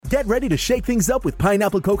Get ready to shake things up with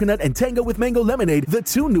pineapple coconut and tango with mango lemonade, the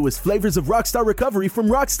two newest flavors of Rockstar Recovery from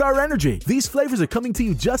Rockstar Energy. These flavors are coming to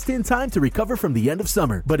you just in time to recover from the end of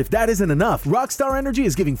summer. But if that isn't enough, Rockstar Energy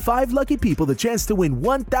is giving 5 lucky people the chance to win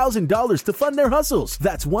 $1,000 to fund their hustles.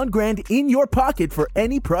 That's $1,000 in your pocket for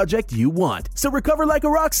any project you want. So recover like a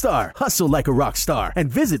rock star, hustle like a rock star,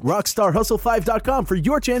 and visit rockstarhustle5.com for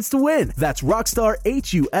your chance to win. That's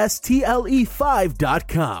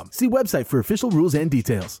rockstarhustle5.com. See website for official rules and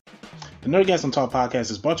details. The Nerdgasm Talk podcast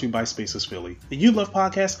is brought to you by Spaces Philly. If you love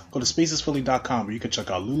podcasts, go to spacesphilly.com where you can check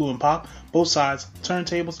out Lulu and Pop, Both Sides,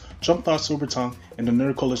 Turntables, Jump Thought Super Tongue, and the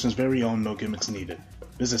Nerd Coalition's very own No Gimmicks Needed.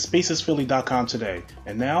 Visit spacesphilly.com today.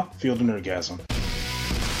 And now, feel the Nerdgasm.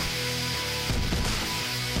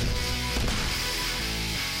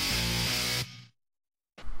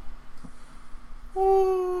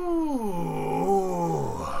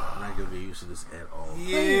 Ooh. I'm not gonna get used to this at all.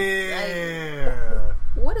 Yeah.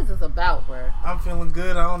 What is this about, bro? I'm feeling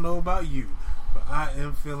good. I don't know about you, but I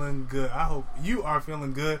am feeling good. I hope you are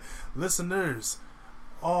feeling good. Listeners,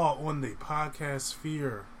 all on the podcast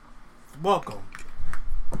sphere, welcome.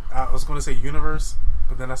 I was going to say universe,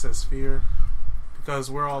 but then I said sphere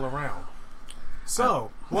because we're all around.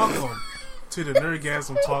 So, welcome to the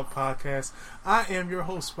Nerdgasm Talk podcast. I am your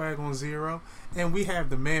host, Swag on Zero, and we have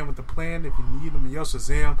the man with the plan. If you need him, Yo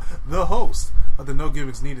Shazam, the host of the No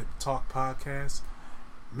Gimmicks Needed Talk podcast,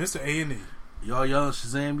 Mr. A&E. Y'all yelling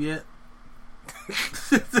Shazam yet?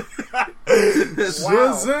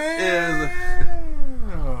 Shazam!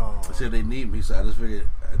 I said they need me, so I just figured,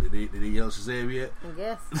 did they yell Shazam yet? I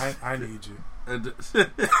guess. I need you.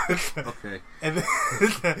 Okay. And then,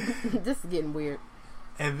 This is getting weird.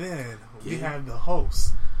 and then we have the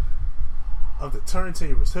host of the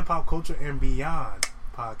Turntables, Hip Hop Culture and Beyond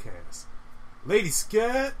podcast, Lady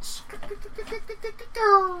Sketch.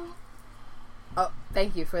 Oh,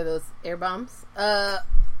 thank you for those air bombs.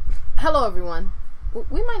 Hello everyone.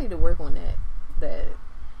 We might need to work on that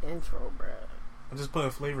intro, bruh. I'm just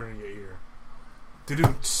putting flavor in your ear.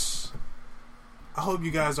 Doo-doo. I hope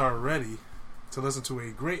you guys are ready to listen to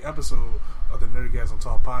a great episode of the Nerdgasm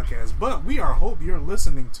Talk podcast. But we hope you're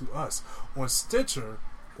listening to us on Stitcher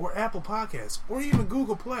or Apple Podcasts or even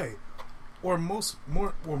Google Play, or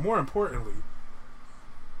more importantly,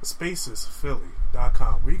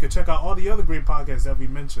 spacesphilly.com, where you can check out all the other great podcasts that we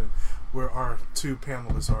mentioned where our two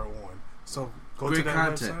panelists are on. So go Great to that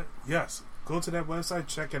content. website. Yes, go to that website,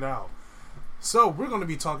 check it out. So we're going to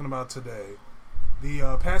be talking about today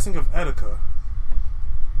the passing of Etika,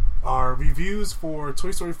 our reviews for Toy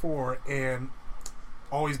Story 4 and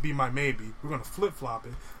Always Be My Maybe. We're going to flip-flop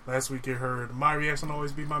it. Last week you heard my reaction to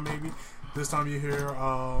Always Be My Maybe. This time you hear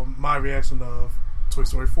my reaction of Toy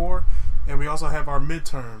Story 4. And we also have our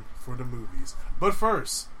midterm for the movies. But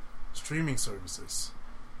first, streaming services.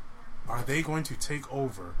 Are they going to take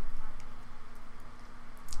over?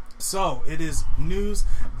 So, it is news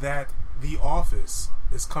that The Office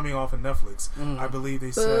is coming off of Netflix. I believe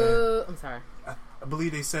they said... I'm sorry. I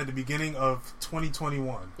believe they said the beginning of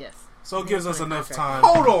 2021. Yes. So it gives us enough time.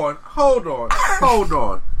 Hold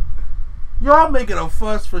on. Y'all making a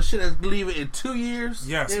fuss for shit that's leaving in 2 years?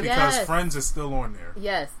 Yes, because Yes. Friends is still on there.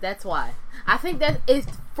 Yes, that's why. I think that if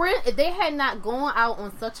they had not gone out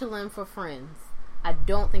on such a limb for Friends, I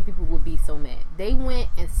don't think people would be so mad. They went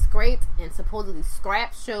and scraped and supposedly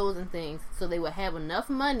scrapped shows and things so they would have enough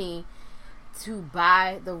money to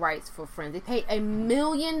buy the rights for Friends. They paid $1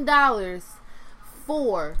 million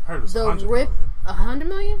for I heard it was the 100 rip. million. $100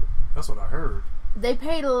 million? That's what I heard. They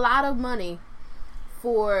paid a lot of money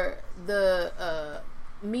for the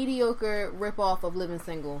mediocre ripoff of Living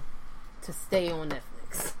Single to stay on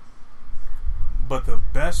Netflix. But the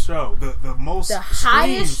best show, the most The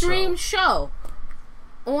highest streamed show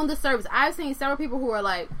on the service. I've seen several people who are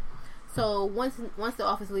like, so once The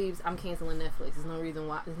Office leaves, I'm canceling Netflix. There's no reason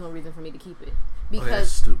why. There's no reason for me to keep it That's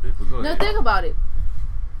because stupid. But go no, ahead. think about it.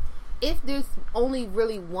 If there's only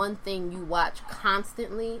really one thing you watch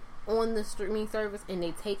constantly on the streaming service and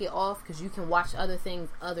they take it off because you can watch other things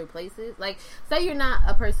other places, like say you're not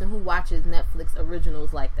a person who watches Netflix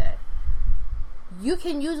originals like that, you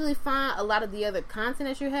can usually find a lot of the other content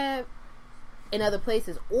that you have in other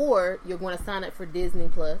places, or you're going to sign up for Disney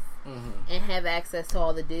Plus and have access to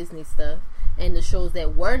all the Disney stuff and the shows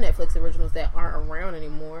that were Netflix originals that aren't around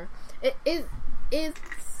anymore. It's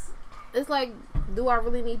like, do I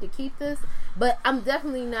really need to keep this? But I'm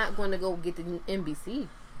definitely not going to go get the NBC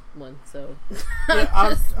one, so Yeah,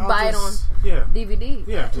 I'll buy it on DVD.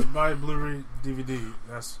 Yeah, just buy a Blu-ray DVD.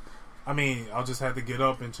 I'll just have to get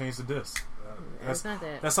up and change the disc. It's not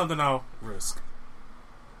that. That's something I'll risk.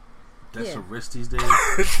 That's Yeah. a risk these days.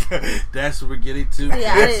 That's what we're getting to.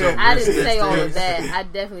 Yeah, That's I a risk didn't say these all of days. that. I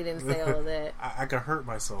definitely didn't say all of that. I could hurt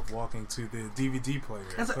myself walking to the DVD player.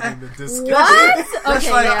 And That's- putting the disc. What? That's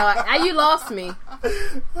Okay, like- now you lost me.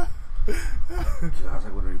 God, I was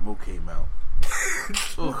like when the remote came out.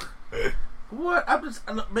 Ugh. What?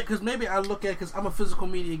 Because maybe I look at because I'm a physical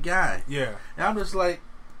media guy. Yeah. And I'm just like,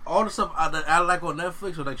 all the stuff that I like on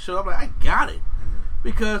Netflix or like show, I'm like, I got it.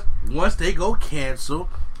 Because once they go cancel,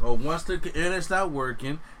 or once the internet's not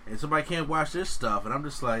working, and somebody can't watch this stuff, and I'm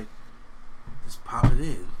just like, just pop it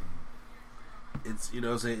in. It's, you know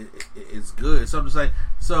what I'm saying, it's good. So I'm just like,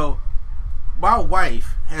 so my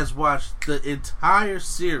wife has watched the entire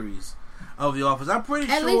series of The Office. I'm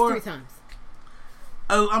pretty At sure. least 3 times.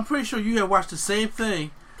 I'm pretty sure you have watched the same thing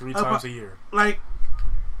 3 times a year. like,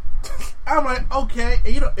 I'm like, okay,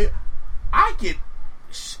 and you know,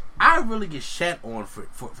 I really get shat on for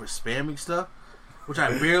spamming stuff, which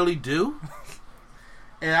I barely do.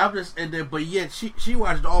 And I'm just, and then, but yet she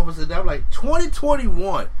watched The Office, and I'm like,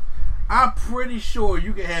 2021. I'm pretty sure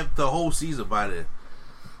you can have the whole season by then.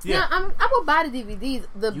 Yeah, I would buy the DVDs.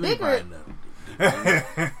 The You ain't bigger buying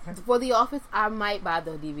nothing. for The Office, I might buy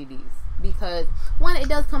the DVDs because one, it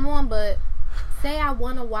does come on. But say I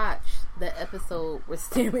want to watch the episode where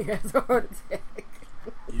Stanley has a heart attack.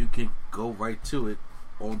 You can go right to it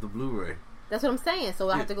on the Blu-ray. That's what I'm saying. So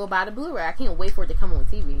I have to go buy the Blu-ray. I can't wait for it to come on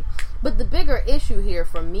TV. But the bigger issue here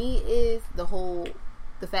for me is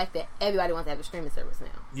the fact that everybody wants to have a streaming service now.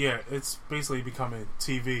 Yeah, it's basically becoming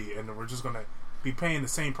TV, and we're just going to be paying the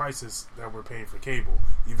same prices that we're paying for cable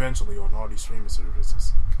eventually on all these streaming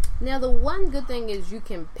services. Now, the one good thing is you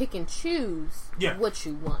can pick and choose what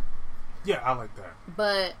you want. Yeah, I like that.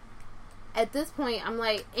 But at this point, I'm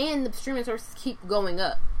like, and the streaming services keep going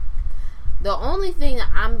up. The only thing that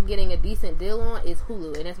I'm getting a decent deal on is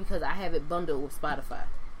Hulu, and that's because I have it bundled with Spotify.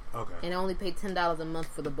 Okay. And I only pay $10 a month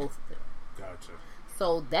for the both of them. Gotcha.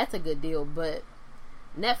 So that's a good deal, but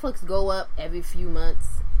Netflix go up every few months,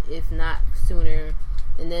 if not sooner.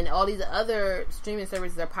 And then all these other streaming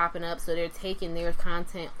services are popping up, so they're taking their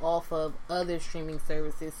content off of other streaming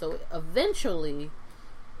services. So eventually,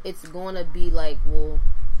 it's going to be like, well,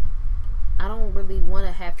 I don't really want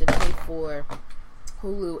to have to pay for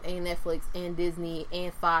Hulu and Netflix and Disney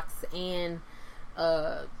and Fox and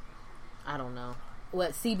I don't know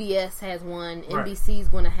what, CBS has one, Right. NBC's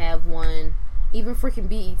going to have one, even freaking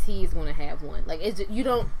BET is going to have one. Like, it's just,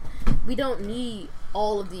 we don't need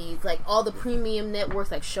all of these, like all the premium networks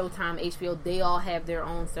like Showtime, HBO, they all have their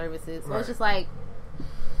own services. So Right. it's just like,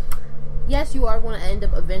 yes, you are going to end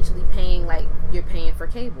up eventually paying like you're paying for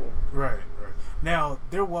cable. Right. Now,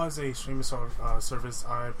 there was a streaming service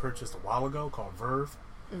I purchased a while ago called Verve,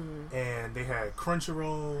 and they had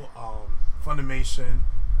Crunchyroll, Funimation.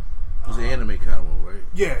 It was an anime kind of one, right?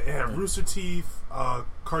 Yeah, it had Rooster Teeth,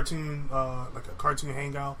 cartoon, like a cartoon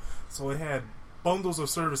hangout. So it had bundles of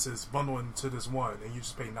services bundled into this one, and you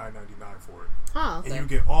just pay $9.99 for it, Oh, okay. and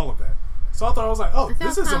you get all of that. So I thought, I was like, oh, It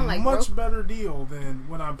this sounds is a kinda like much better deal than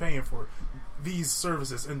what I'm paying for these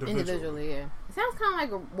services individually. Yeah. It sounds kind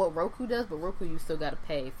of like what Roku does, but Roku, you still got to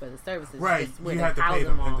pay for the services. Right, It's where you they have to house pay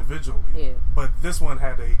them all. individually. Yeah. But this one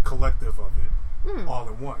had a collective of it all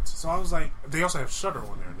at once. So I was like, they also have Shudder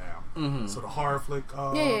on there now. Mm-hmm. So the horror flick.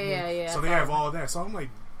 Yeah. So they have all of that. So I'm like,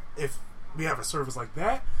 if we have a service like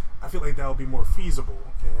that, I feel like that would be more feasible.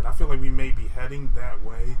 And I feel like we may be heading that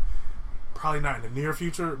way. Probably not in the near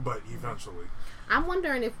future, but eventually. I'm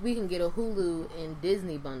wondering if we can get a Hulu and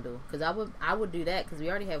Disney bundle, because I would do that, because we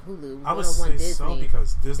already have Hulu. I would say so,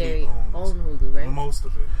 because Disney They owns own Hulu, right? most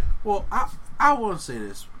of it. Well, I want to say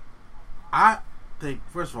this. I think,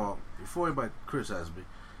 first of all, before anybody criticizes me,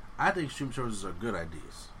 I think streaming services are good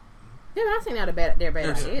ideas. Yeah, I'm saying they're bad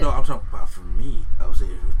Yes, ideas. no, I'm talking about for me. I would say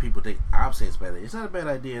if people think I'm saying it's bad, it's not a bad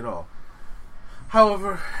idea at all.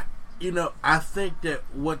 However, you know, I think that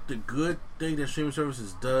what the good thing that streaming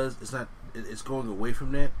services does is not. It's going away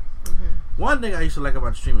from that. Mm-hmm. One thing I used to like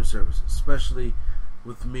about streaming services, especially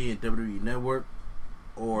with me and WWE Network,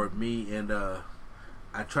 or me and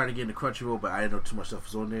I tried to get into Crunchyroll, but I didn't know too much stuff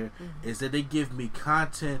was on there, is that they give me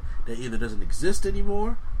content that either doesn't exist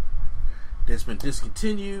anymore, that's been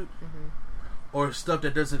discontinued, or stuff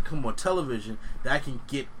that doesn't come on television that I can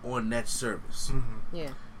get on that service.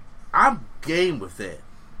 Yeah. I'm game with that.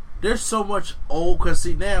 There's so much old, because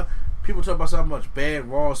see now, people talk about how much bad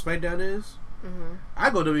Raw SmackDown is.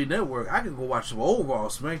 I go to WWE Network, I can go watch some old Raw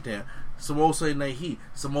SmackDown, some old Sunday Night Heat,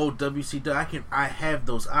 some old WCW. I have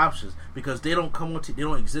those options because they don't come on. They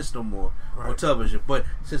don't exist no more on television. But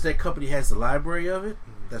since that company has the library of it,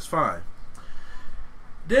 that's fine.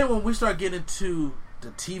 Then when we start getting into the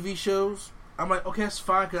TV shows, I'm like, okay, that's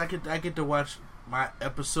fine because I get to watch my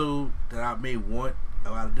episode that I may want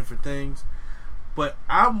a lot of different things. But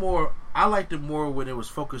I liked it more when it was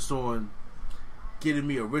focused on getting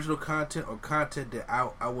me original content or content that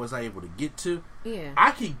I was not able to get to. Yeah,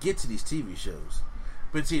 I can get to these TV shows,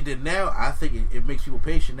 but see, then now I think it makes people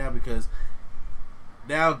patient now because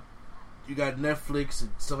now you got Netflix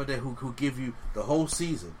and stuff like that who give you the whole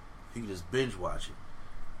season. You can just binge watch it.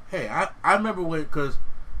 Hey, I remember because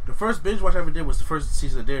the first binge watch I ever did was the first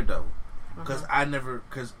season of Daredevil. Because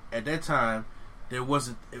because at that time there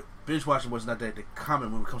wasn't binge watching was not that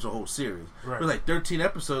common when it comes to a whole series. Right. It was like 13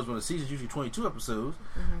 episodes when the season's usually 22 episodes,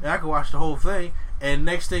 and I could watch the whole thing. And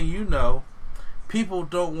next thing you know, people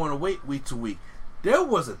don't want to wait week to week. There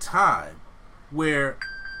was a time where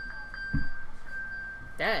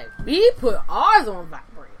we put ours on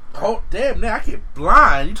vibrate. Oh damn! Now I get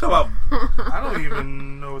blind. You talking about? I don't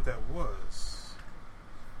even know what that was.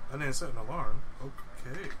 I didn't set an alarm.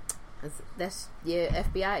 Okay. That's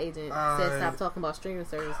FBI agent said stop talking about streaming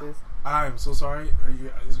services. I am so sorry.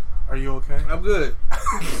 Are you okay? I'm good.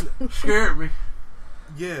 Scared me.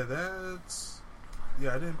 Yeah, I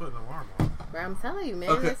didn't put an alarm on. But I'm telling you, man,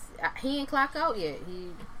 Okay. He ain't clock out yet.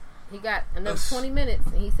 He got another 20 minutes,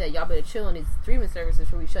 and he said y'all better chill on these streaming services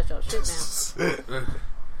before we shut y'all shit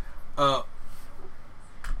down.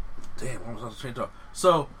 Damn, I was on the train talk.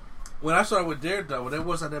 So when I started with Daredevil, there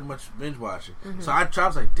wasn't that much binge watching. So I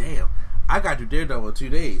was like, damn, I got to do Daredevil in 2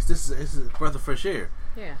 days. This is a breath of fresh air.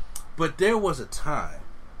 Yeah. But there was a time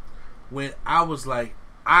when I was like,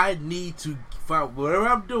 I need to find whatever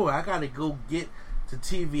I'm doing. I got to go get to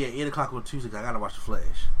TV at 8 o'clock on Tuesday. I got to watch The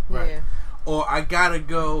Flash. Right? Yeah. Or I got to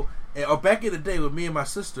go. Or back in the day with me and my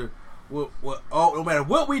sister, no matter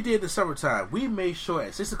what we did in the summertime, we made sure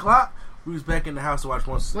at 6 o'clock we was back in the house to watch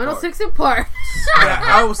 106 in Park.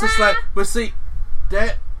 I was just like, but see,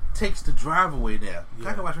 that takes the drive away now. Yeah.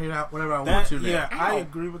 I can watch whatever I want to now. Yeah, I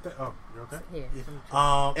agree with that. Oh, you okay? Yeah.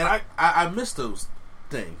 And I miss those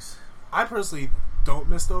things. I personally don't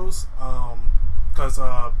miss those because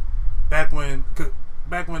back when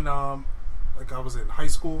like I was in high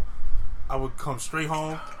school, I would come straight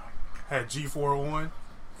home, had G4 on,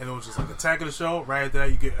 and it was just like Attack of the Show. Right after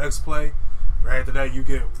that, you get X-Play. Right after that, you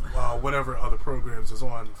get whatever other programs is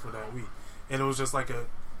on for that week, and it was just like a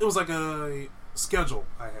schedule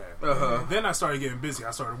I had. Then I started getting busy.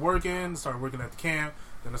 I started working at the camp.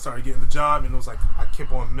 Then I started getting the job, and it was like I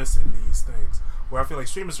kept on missing these things. Where I feel like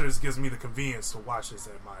streaming service gives me the convenience to watch this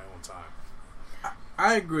at my own time.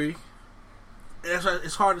 I agree.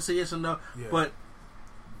 It's hard to say yes or no, but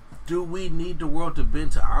do we need the world to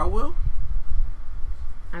bend to our will?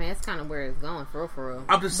 I mean, that's kind of where it's going, for real.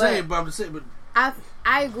 I'm just saying. I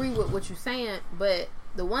agree with what you're saying, but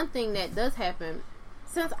the one thing that does happen,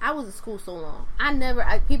 since I was in school so long,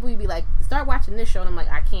 people would be like, start watching this show, and I'm like,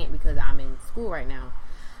 I can't because I'm in school right now.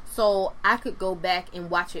 So I could go back and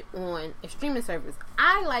watch it on a streaming service.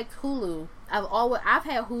 I liked Hulu. I've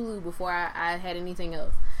had Hulu before I had anything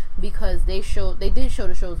else because they did show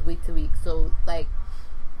the shows week to week. So like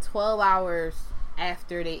 12 hours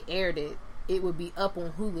after they aired it, it would be up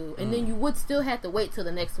on Hulu, and then you would still have to wait till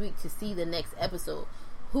the next week to see the next episode.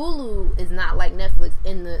 Hulu is not like Netflix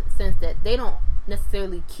in the sense that they don't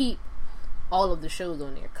necessarily keep all of the shows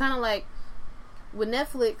on there. Kind of like with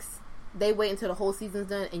Netflix, they wait until the whole season's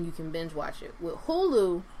done and you can binge watch it. With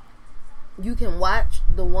Hulu, you can watch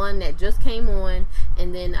the one that just came on,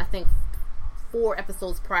 and then I think 4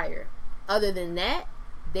 episodes prior. Other than that,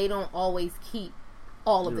 they don't always keep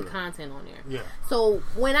all of the content on there. Yeah. So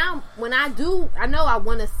when I do, I know I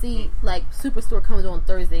want to see, like, Superstore comes on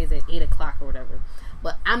Thursdays at 8 o'clock or whatever,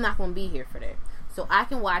 but I'm not going to be here for that. So I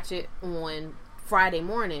can watch it on Friday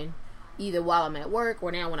morning, either while I'm at work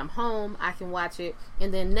or now when I'm home. I can watch it,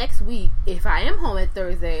 and then next week, if I am home at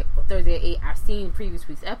Thursday at 8, I've seen previous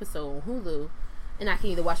week's episode on Hulu, and I can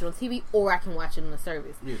either watch it on TV or I can watch it on the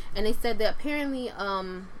service. Yeah. And they said that apparently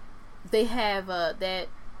they have that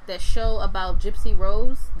show about Gypsy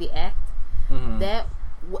Rose, the act, that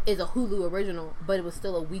is a Hulu original, but it was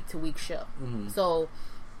still a week-to-week show. So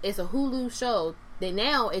it's a Hulu show.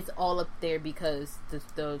 Now it's all up there because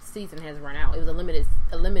the season has run out. It was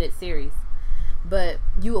a limited series, but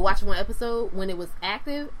you would watch one episode when it was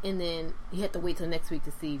active, and then you had to wait till next week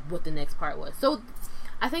to see what the next part was. So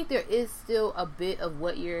I think there is still a bit of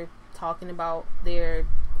what you're talking about there,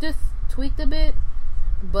 just tweaked a bit,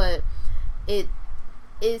 but it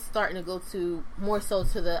is starting to go to more so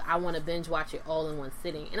to the I want to binge watch it all in one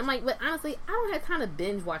sitting. And I'm like, but honestly, I don't have time to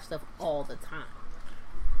binge watch stuff all the time.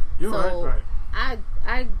 You're right.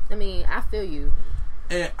 I mean, I feel you.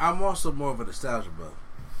 And I'm also more of a nostalgia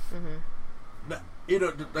buff.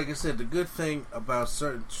 like I said, the good thing about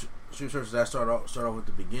certain streaming services that I start off with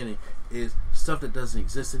the beginning is stuff that doesn't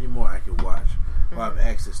exist anymore. I can watch or have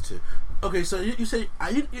access to. Okay, so you say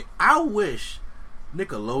I wish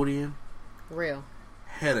Nickelodeon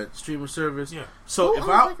had a streaming service. Yeah. So Who if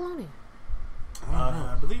owns Nickelodeon?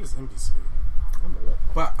 I believe it's NBC. I'm gonna look.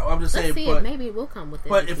 But I'm just saying. Let's see if maybe it will come with it.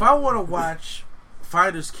 But if I want to watch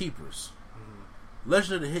Finders Keepers,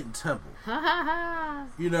 Legend of the Hidden Temple,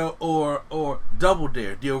 or Double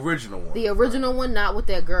Dare, the original one. The original one, not with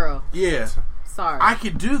that girl. Yeah. Sorry. I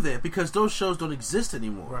can do that because those shows don't exist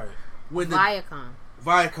anymore. Right. When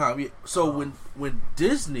Viacom. Yeah. So when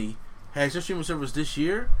Disney has their streaming service this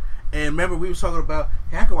year, and remember we were talking about,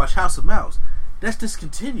 hey, I can watch House of Mouse. That's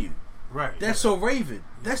discontinued. Right. That's So Raven.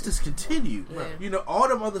 That's discontinued. Yeah. All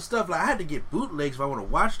them other stuff. Like I had to get bootlegs if I want to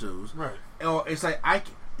watch those. Right. Or it's like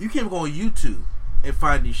you can't go on YouTube and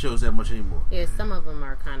find these shows that much anymore. Yeah, some of them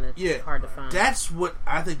are kind of hard to find. That's what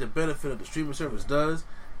I think the benefit of the streaming service does.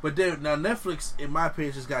 But then now Netflix, in my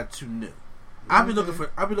opinion, just got too new. I'll be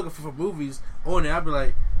looking for movies on there. I'll be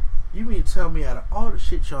like, you mean to tell me out of all the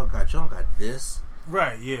shit y'all got this?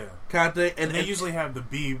 Right. Yeah. Kind of thing. And they usually have the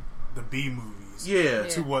B movies. Yeah.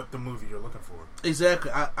 To what the movie you're looking for.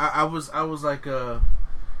 Exactly. I was like I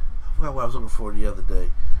forgot what I was looking for the other day,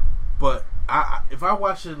 but if I'm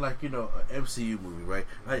watching an MCU movie, right?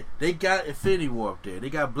 Like they got Infinity War up there, they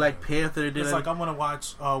got Black Panther. It's like I want to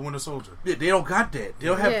watch Winter Soldier. Yeah, they don't got that. They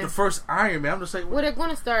don't have the first Iron Man. I'm just like, well, they're going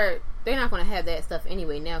to start. They're not going to have that stuff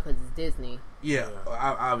anyway now because it's Disney. Yeah,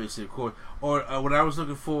 obviously, of course. Or when I was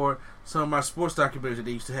looking for some of my sports documentaries that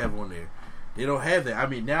they used to have on there, they don't have that. I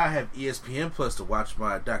mean, now I have ESPN Plus to watch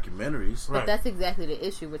my documentaries. But that's exactly the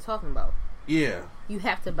issue we're talking about. Yeah. You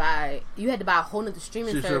had to buy a whole nother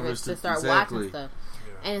streaming service to start watching stuff.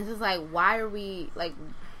 Yeah. And it's just like, why are we like...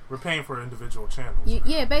 We're paying for individual channels.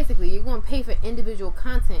 Yeah, basically. You're going to pay for individual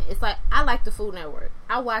content. It's like, I like the Food Network.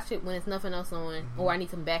 I watch it when there's nothing else on or I need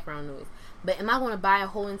some background noise. But am I going to buy a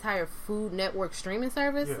whole entire Food Network streaming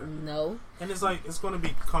service? Yeah. No. And it's like, it's going to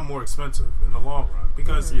become more expensive in the long run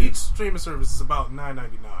because each streaming service is about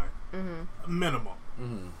 $9.99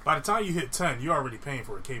 minimum. By the time you hit 10, you're already paying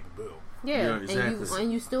for a cable bill. Yeah, exactly.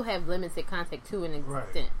 and you still have limited content to an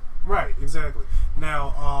extent. Right, exactly.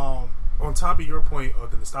 Now, on top of your point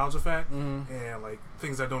of the nostalgia fact and like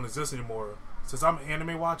things that don't exist anymore, since I'm an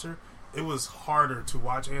anime watcher, it was harder to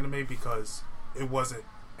watch anime because it wasn't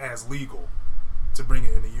as legal to bring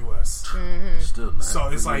it in the U.S. Still not. So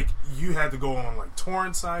it's like you had to go on like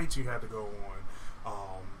torrent sites, you had to go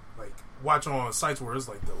on like watch on sites where it's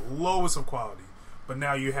like the lowest of quality. But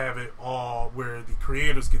now you have it all where the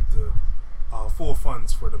creators get the full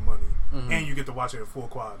funds for the money, and you get to watch it in full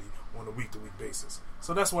quality on a week-to-week basis.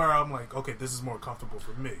 So that's where I'm like, okay, this is more comfortable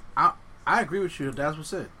for me. I agree with you. That's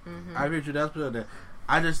what's it. I agree with you. That's what's it.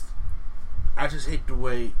 I just hate the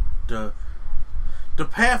way the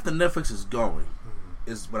path that Netflix is going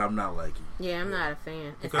is what I'm not liking. Yeah, I'm not a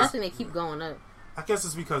fan. Especially they keep going up. I guess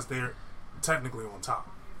it's because they're technically on top.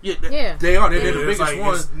 Yeah, they are. They're the biggest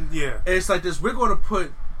ones. It's like this. We're going to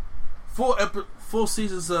put full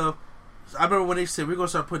seasons of. I remember when they said we're going to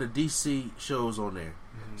start putting DC shows on there.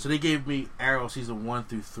 So they gave me Arrow season 1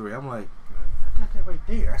 through 3. I'm like, I got that right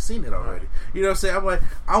there. I seen it already. You know what I'm saying? I'm like,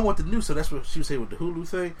 I want the new. So that's what she was saying with the Hulu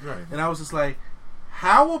thing. Right. And I was just like,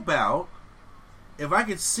 how about if I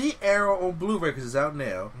could see Arrow on Blu-ray because it's out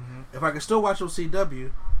now? If I can still watch on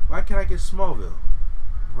CW, why can't I get Smallville?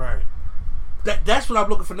 Right. That's what I'm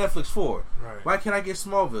looking for Netflix for. Right. Why can't I get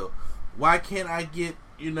Smallville? Why can't I get,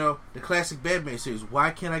 the classic Batman series?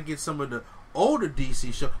 Why can't I get some of the older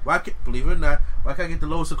DC shows? Believe it or not, why can't I get the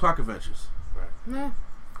Lois and Clark Adventures? Right.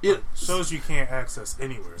 It shows you can't access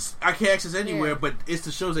anywhere. I can't access anywhere, but it's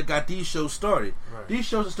the shows that got these shows started. Right. These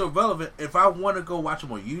shows are still relevant. If I want to go watch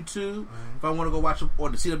them on YouTube, if I want to go watch them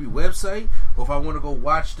on the CW website, or if I want to go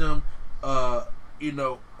watch them, on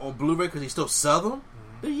Blu-ray because they still sell them,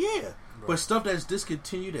 then yeah. Right. But stuff that's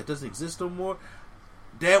discontinued, that doesn't exist no more,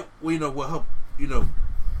 that will help,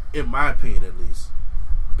 in my opinion at least,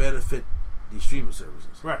 benefit these streaming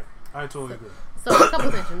services. Right. I totally agree. So a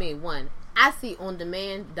couple things for me. One, I see on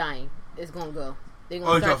demand dying. It's gonna go. They're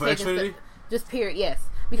gonna start taking stuff. Just period. Yes,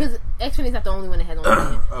 because Xfinity's not the only one that has on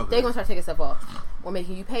demand. Okay. They're gonna start taking stuff off or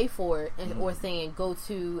making you pay for it, and or saying go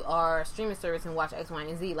to our streaming service and watch X, Y,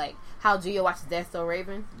 and Z. Like how Gio watches That's So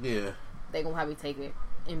Raven. Yeah, they're gonna probably take it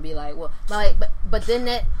and be like, well, but then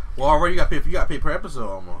that. Well, already you got to pay per episode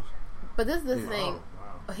almost. But this is the thing.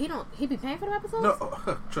 Oh, wow. He be paying for the episode?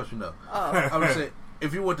 No, trust me, no. Oh. I'm gonna say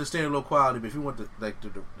if you want the standard low quality, but if you want the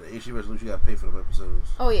HD resolution, you gotta pay for the episodes.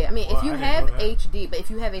 Oh yeah, I mean, Well, if you I didn't have know that. HD, but if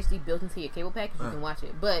you have HD built into your cable package, you can watch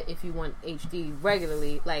it. But if you want HD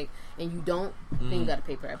regularly, like, and you don't, then you gotta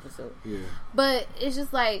pay per episode. Yeah. But it's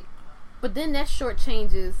just like, but then that short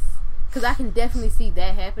changes, because I can definitely see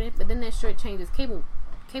that happening. But then that short changes cable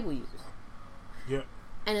users. Yeah.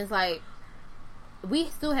 And it's like, we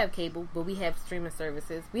still have cable, but we have streaming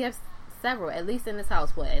services. We have several, at least in this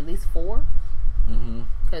house. What, at least 4? Mm-hmm.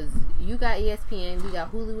 Because you got ESPN, we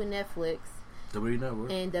got Hulu and Netflix, WWE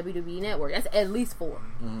Network. and WWE Network. That's at least 4.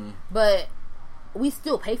 Mm-hmm. But we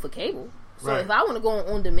still pay for cable. So Right. if I want to go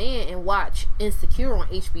on demand and watch Insecure on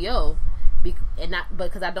HBO, and not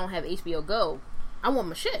because I don't have HBO Go, I want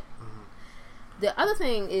my shit. The other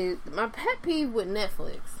thing is my pet peeve with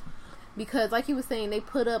Netflix, because like you were saying, they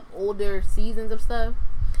put up older seasons of stuff.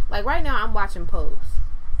 Like right now, I'm watching Pose,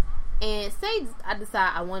 and say I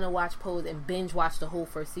decide I want to watch Pose and binge watch the whole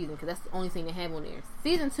first season because that's the only thing they have on there.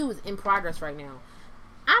 Season 2 is in progress right now.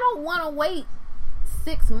 I don't want to wait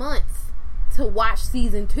 6 months to watch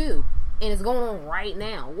season 2, and it's going on right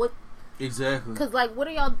now. What? Exactly. Because like, what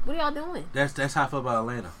are y'all doing? That's how I feel about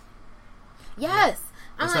Atlanta. Yes.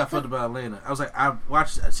 That's how I felt about Atlanta. I was like, I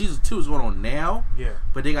watched season 2 is going on now. Yeah.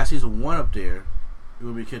 But they got season 1 up there. You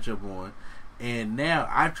want me to catch up on? And now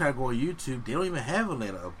I try to go on YouTube. They don't even have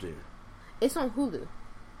Atlanta up there. It's on Hulu.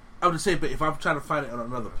 I'm just saying, but if I'm trying to find it on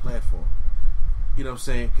another platform, you know what I'm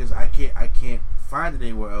saying? Because I can't find it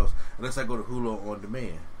anywhere else unless I go to Hulu on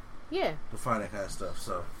demand Yeah. to find that kind of stuff.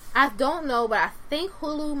 So I don't know, but I think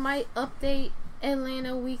Hulu might update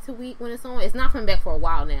Atlanta week to week when it's on. It's not coming back for a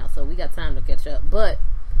while now, so we got time to catch up. But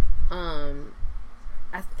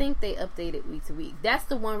I think they update it week to week. That's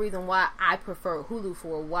the one reason why I prefer Hulu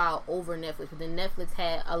for a while over Netflix. But then Netflix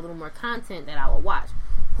had a little more content that I would watch.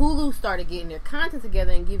 Hulu started getting their content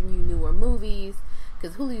together and giving you newer movies,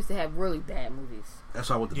 because Hulu used to have really bad movies. that's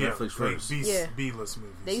why I went to Netflix first. Yeah. B-list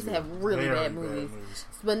movies. They used to have really Very bad movies.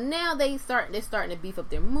 But now they're starting to beef up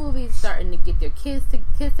their movies, starting to get their kids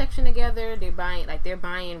section together. They're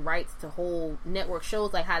buying rights to whole network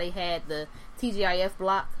shows, like how they had the TGIF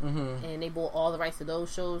block, and they bought all the rights to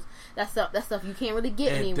those shows. That stuff you can't really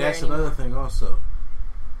get And anywhere that's anymore. another thing also.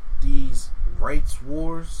 These rights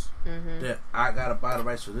wars that I gotta buy the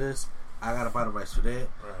rights for this, I gotta buy the rights for that.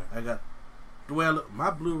 Right. I got the way I look,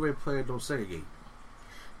 my Blu-ray player don't segregate.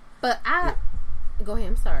 But go ahead.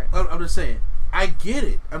 I'm sorry. I'm just saying, I get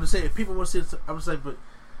it. I'm just saying, if people want to see it, I'm just like, but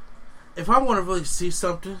if I want to really see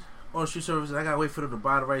something on street service, I gotta wait for them to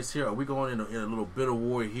buy the rights here. Or we going in a little bit of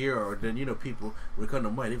war here, or then people when it comes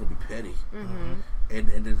to money, they're gonna be petty. And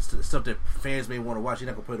then stuff that fans may want to watch, you're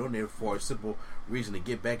not gonna put it on there for a simple reason to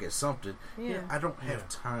get back at something. Yeah. I don't have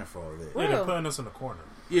time for all that. Yeah, they're putting us in the corner.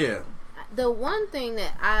 Yeah. The one thing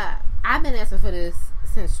that I've been asking for this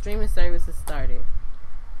since streaming services started.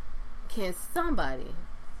 Can somebody,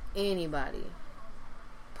 anybody,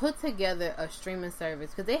 put together a streaming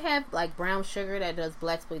service? Because they have like Brown Sugar that does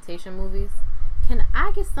blaxploitation movies. Can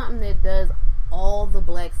I get something that does all the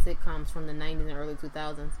black sitcoms from the 90s and early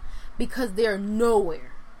 2000s? Because they're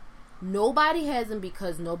nowhere. Nobody has them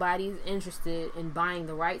because nobody's interested in buying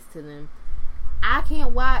the rights to them. I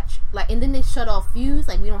can't watch, and then they shut off Fuse.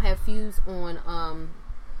 Like, we don't have Fuse on,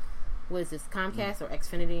 what is this, Comcast or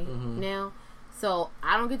Xfinity now. So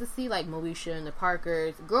I don't get to see like Moesha and the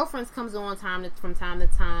Parkers. Girlfriends comes on from time to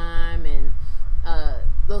time, and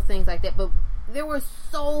little things like that. But there were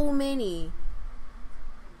so many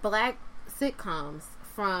black sitcoms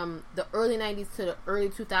from the early 90s to the early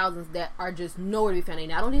 2000s that are just nowhere to be found. They're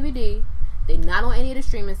not on DVD. They're not on any of the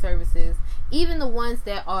streaming services. Even the ones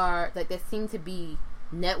that are that seem to be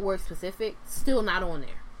network specific, still not on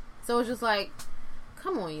there. So it's just like,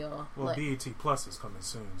 come on, y'all. Well, BET Plus is coming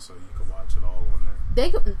soon, so you can watch it all on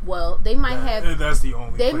there. They might have. That's the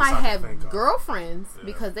only. They place might I can have think of. Girlfriends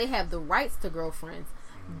because they have the rights to Girlfriends,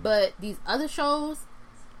 but these other shows,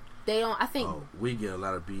 they don't. I think we get a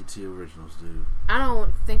lot of BT originals, dude. I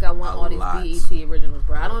don't think I want all lot. these BET originals,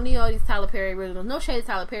 bro. I don't need all these Tyler Perry originals. No shade to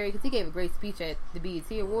Tyler Perry because he gave a great speech at the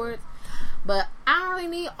BET Awards, but I don't really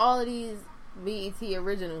need all of these BET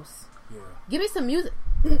originals. Yeah. Give me some music.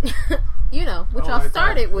 You know, which I don't y'all like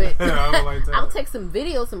started that. with. I don't like that. I'll take some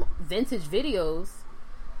videos, some vintage videos,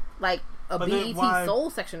 like a But then BET why- Soul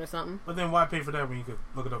section or something. But then why pay for that when you could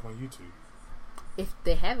look it up on YouTube? If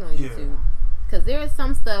they have it on Yeah. YouTube. Because there is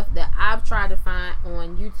some stuff that I've tried to find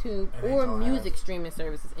on YouTube And they or don't music have it. streaming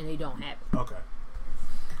services, and they don't have it. Okay.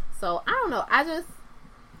 So, I don't know.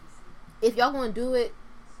 If y'all going to do it,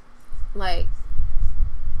 like,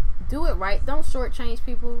 do it right. Don't shortchange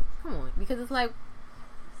people. Come on. Because it's like,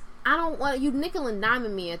 I don't want you nickel and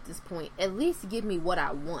diming me at this point. At least give me what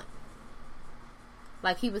I want.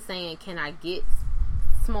 Like he was saying, can I get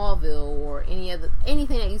Smallville or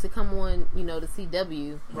anything that used to come on, the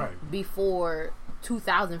CW before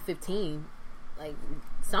 2015, like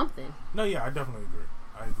something. No, yeah, I definitely agree.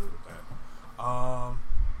 I agree with that.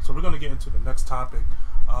 So we're gonna get into the next topic.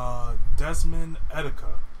 Desmond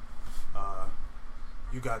Etika.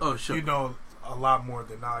 You got you know a lot more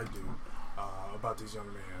than I do about this young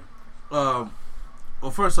man.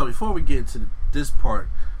 Well, first off, before we get into this part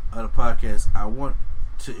of the podcast, I want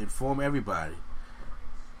to inform everybody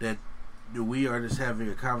that we are just having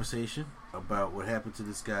a conversation about what happened to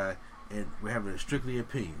this guy, and we're having a strictly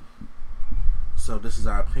opinion. So this is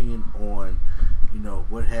our opinion on,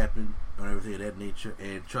 what happened, on everything of that nature.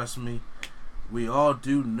 And trust me, we all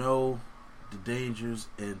do know the dangers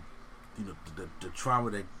and the trauma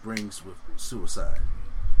that brings with suicide.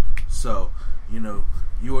 So,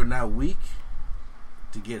 you are not weak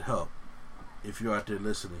to get help if you're out there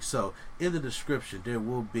listening. So, in the description, there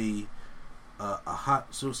will be a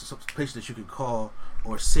hot suicide place that you can call,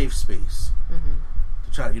 or a safe space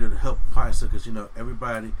to try to help find stuff, because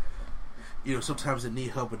everybody sometimes they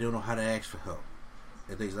need help but they don't know how to ask for help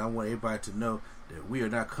and things. And I want everybody to know that we are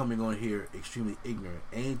not coming on here extremely ignorant.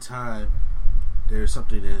 Anytime there's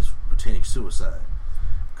something that is pertaining to suicide,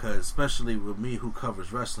 because especially with me who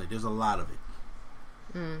covers wrestling, there's a lot of it.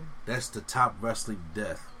 That's the top wrestling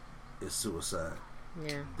death, is suicide.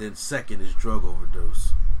 Yeah. Then second is drug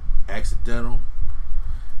overdose, accidental,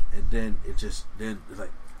 and then it's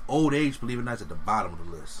like old age, believe it or not, is at the bottom of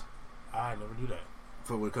the list. I never knew that.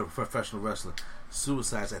 For when it comes to professional wrestling,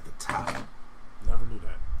 suicide's at the top. Never knew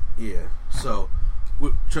that. Yeah. So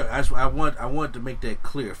I wanted to make that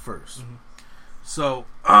clear first. So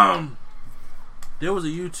there was a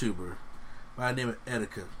YouTuber by the name of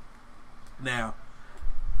Etika. Now,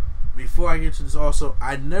 before I get to this, also,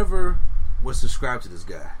 I never was subscribed to this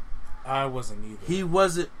guy. I wasn't either. He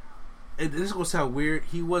wasn't. And this is gonna sound weird.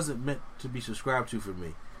 He wasn't meant to be subscribed to for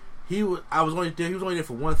me. He was only there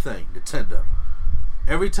for one thing: Nintendo.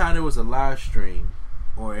 Every time there was a live stream,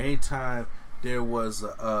 or any time there was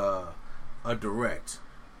a direct,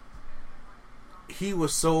 he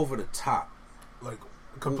was so over the top,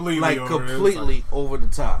 completely over the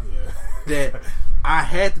top, yeah. that I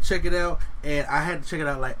had to check it out, and I had to check it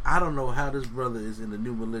out. Like, I don't know how this brother is in the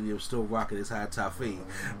new millennium still rocking his high top fade.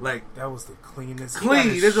 Like, that was the cleanest.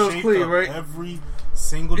 This was clean, right? Every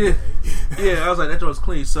single day. Yeah, I was like, that was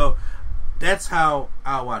clean. So that's how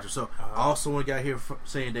I watch it. So I also want to get here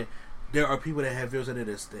saying that there are people that have videos in it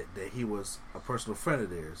that he was a personal friend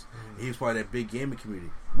of theirs. He was part of that big gaming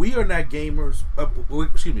community. We are not gamers. We're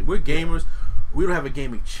gamers. We don't have a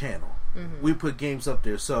gaming channel. We put games up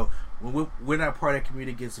there. So when we're not part of that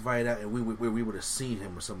community, gets invited out, and we would have seen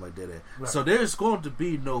him or something like that. Right. So there's going to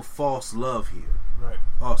be no false love here. Right.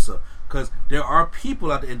 Also, because there are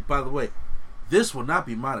people out there, and by the way, this will not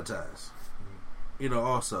be monetized.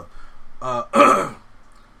 Also,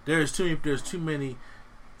 there's too many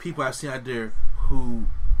people I've seen out there who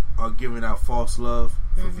are giving out false love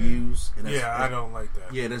for views. And I don't like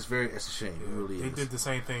that. Yeah, that's a shame. Yeah, it really is. They did the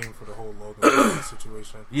same thing for the whole Logan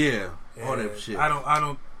situation. Yeah, all that shit. I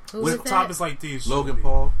don't. With topics like these, Logan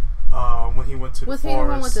Paul, when he went to was the he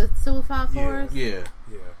forest, the one with the suicide forest? Yeah.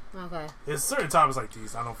 Okay. There's certain topics like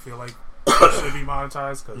these I don't feel like should be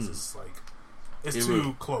monetized, because it's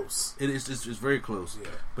too close. It is. It's very close. Yeah.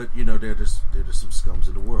 But they're just some scums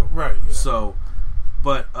in the world. Right. Yeah. So,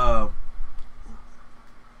 but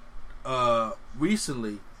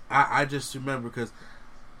recently, I just remember, because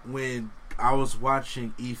when I was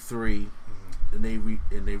watching E3 and they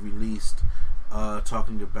released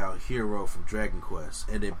talking about Hero from Dragon Quest,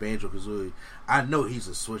 and then Banjo-Kazooie, I know he's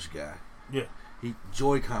a Switch guy. Yeah. He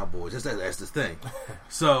Joy-Con boys. That's the thing.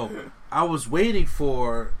 So I was waiting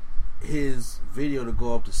for his video to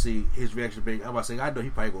go up to see his reaction. I'm about to say, I know he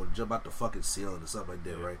probably going to jump out the fucking ceiling or something like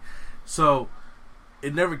that, right? So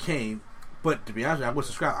it never came. But to be honest, I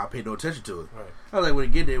wasn't subscribed. I paid no attention to it. Right. I was like, when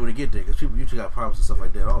it get there, because people usually got problems and stuff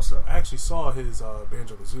like that also. I actually saw his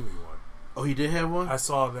Banjo-Kazooie one. Oh, he did have one? I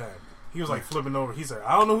saw that. He was like flipping over. He said,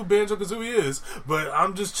 I don't know who Banjo-Kazooie is, but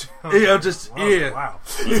I'm just... Wow.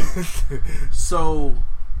 So,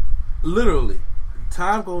 literally,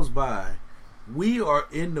 time goes by. We are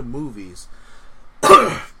in the movies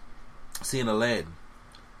seeing Aladdin.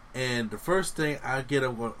 And the first thing I get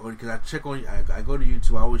up on, because I check on, I go to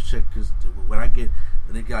YouTube, I always check, because when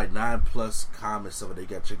they got like 9+ comments, stuff, they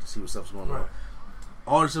got to check to see what stuff's going on.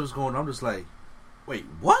 All this stuff was going on. I'm just like, wait,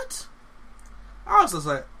 what? I was just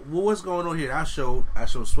like, well, what's going on here? I showed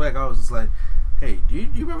Swag. I was just like, hey, do you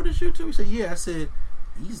remember this YouTube? He said, yeah. I said,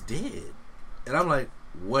 he's dead. And I'm like,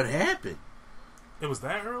 what happened? It was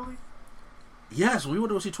that early? Yes, we went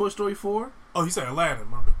to go see Toy Story 4. Oh, you said Aladdin,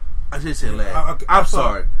 remember? I did say Aladdin. I'm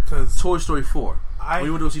sorry. Toy Story 4.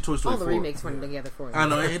 We went to go see Toy Story 4. All the remakes went together for you. I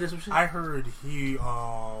know. It is some shit. I heard he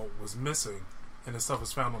was missing, and his stuff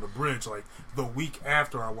was found on the bridge like the week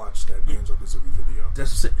after I watched that Banjo-Kazooie video.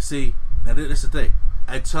 See, now that's the thing.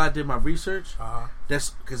 Until I did my research,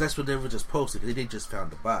 that's because that's what they were just posted. They just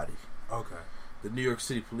found the body. Okay. The New York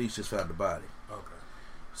City police just found the body. Okay.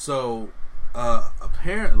 So,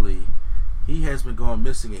 apparently, he has been going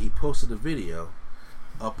missing, and he posted a video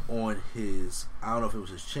up on his, I don't know if it was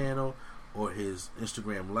his channel or his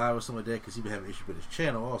Instagram Live or something like that, because he's been having issues with his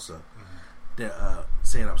channel also, that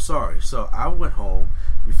saying, I'm sorry. So, I went home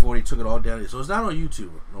before they took it all down. So, it's not on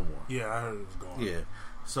YouTube no more. Yeah, I heard it was gone. Yeah.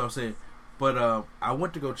 So, I'm saying, but I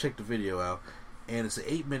went to go check the video out, and it's an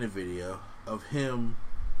 8-minute video of him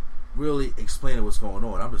really explaining what's going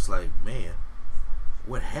on. I'm just like, man,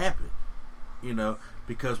 what happened? You know,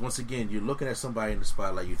 because once again, you're looking at somebody in the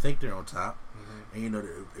spotlight, you think they're on top, and you know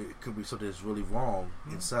it could be something that's really wrong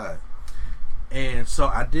inside. And so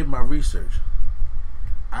I did my research.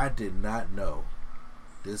 I did not know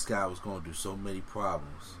this guy was going to do so many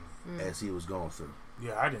problems as he was going through.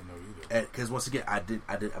 Yeah, I didn't know either. Because once again, I'm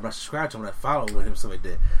not subscribed to him. I followed with him, stuff like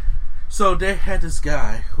that. So they had this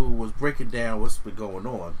guy who was breaking down what's been going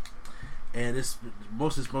on, and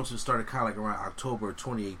most of this started kind of like around October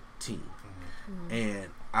 2018. And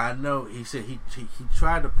I know he said he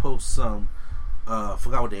tried to post some.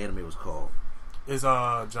 Forgot what the anime was called. It's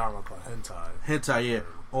genre called hentai. Yeah,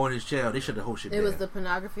 on his channel. They shut the whole shit down. It was the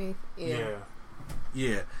pornography.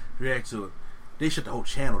 Yeah. React to it. They shut the whole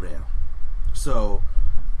channel down. So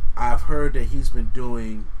I've heard that he's been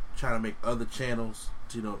trying to make other channels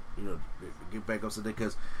to you know get back up to that,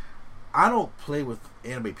 because I don't play with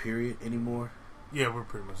anime period anymore. Yeah, we're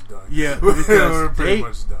pretty much done. Yeah, we're pretty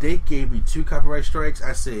much done. They gave me 2 copyright strikes.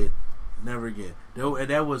 I said never again. And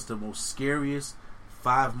that was the most scariest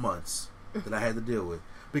 5 months that I had to deal with,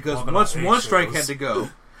 because once one strike had to go,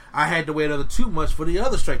 I had to wait another 2 months for the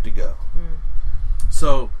other strike to go.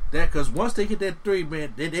 So because once they get that 3,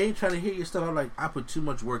 man, they ain't trying to hear your stuff. I'm like, I put too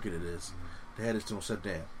much work into this. They had this to shut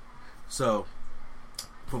down. So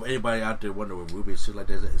from anybody out there wondering where Ruby and shit like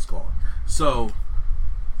that, it's gone. So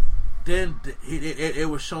then it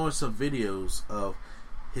was showing some videos of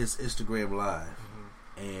his Instagram Live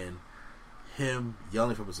and him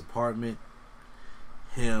yelling from his apartment.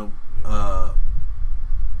 Him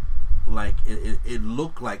like it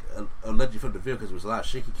looked like allegedly from the video, because it was a lot of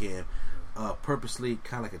shaky cam. Purposely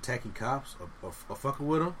kind of like attacking cops or fucking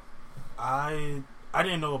with them. I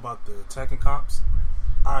didn't know about the attacking cops.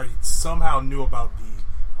 I somehow knew about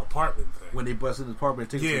the apartment thing when they busted the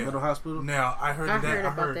apartment and took it to the mental hospital. Now I heard about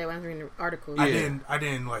that when I was reading the article. I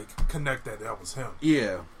didn't like connect that was him.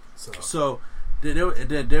 Yeah. So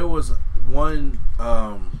there was one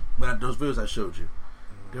those videos I showed you.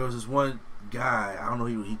 There was this one guy, I don't know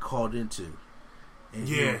who he called into. And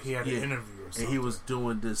he had an interview or something. And he was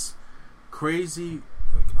doing this crazy,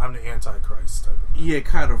 like, I'm the Antichrist type of thing. Yeah,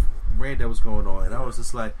 kind of rant that was going on. And I was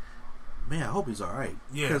just like, man, I hope he's alright.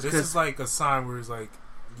 Yeah, this is like a sign where he's like,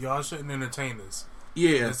 y'all shouldn't entertain this.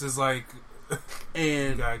 Yeah. This is like,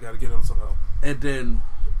 and you gotta get him some help. And then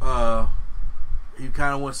he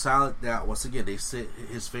kind of went silent. Now, once again, they said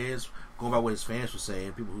his fans, going by what his fans were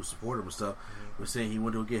saying, people who support him and stuff, were saying he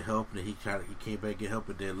went to go get help, and then he came back to get help,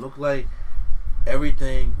 and then it looked like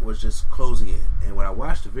everything was just closing in. And when I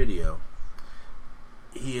watched the video,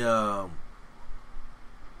 he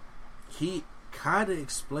kind of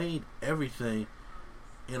explained everything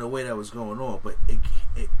in a way that was going on, but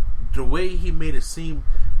the way he made it seem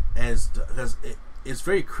it's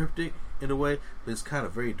very cryptic in a way, but it's kind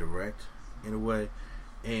of very direct in a way,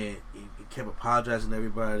 and he kept apologizing to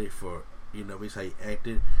everybody for basically how he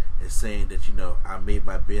acted, and saying that I made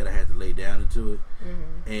my bed, I had to lay down into it,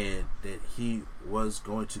 and that he was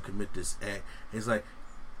going to commit this act. It's like,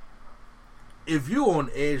 if you're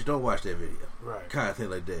on edge, don't watch that video, right? Kind of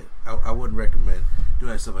thing like that. I wouldn't recommend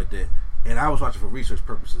doing that stuff like that. And I was watching for research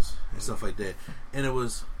purposes and stuff like that, and it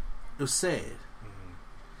was sad.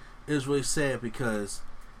 It was really sad, because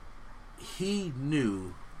he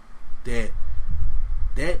knew that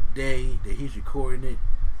day that he's recording it,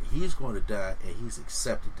 he's going to die, and he's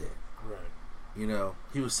accepted that. Right.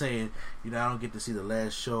 He was saying, I don't get to see the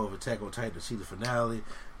last show of Attack on Titan, to see the finale.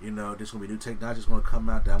 There's going to be new technology that's going to come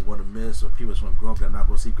out that I'm going to miss, or people that's going to grow up that I'm not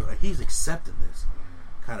going to see. He's accepting this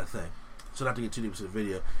kind of thing. So not to get too deep into the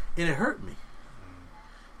video, and it hurt me.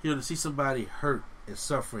 To see somebody hurt and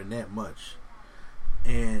suffering that much,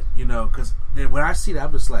 and because then when I see that,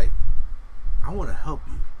 I'm just like, I want to help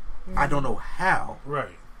you. I don't know how.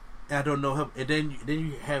 Right. And I don't know how. And then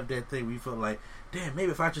you have that thing where you feel like, damn,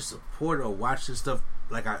 maybe if I just support or watch this stuff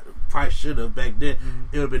like I probably should have back then,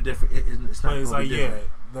 it would have been different. It's not. But it's like, different.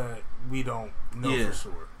 that we don't know for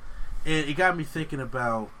sure. And it got me thinking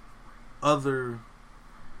about other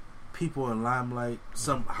people in limelight,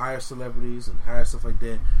 some higher celebrities and higher stuff like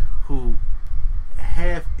that, who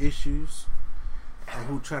have issues and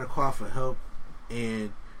who try to call for help,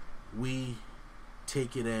 and we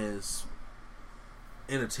take it as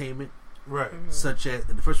entertainment, right? Such as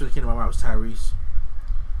the first one that came to my mind was Tyrese.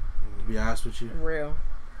 To be honest with you, Real.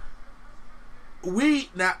 We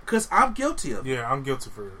now, because I'm guilty of it. Yeah, I'm guilty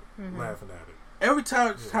for laughing at it. Every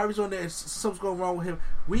time Tyrese on there, something's going wrong with him.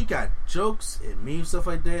 We got jokes and memes, stuff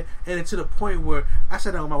like that, and it's to the point where I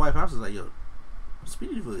sat down with my wife. And I was just like, "Yo,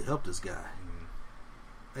 Speedy really helped this guy.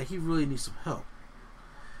 Like, he really needs some help."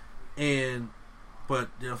 But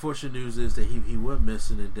the unfortunate news is that he went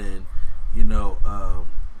missing, and then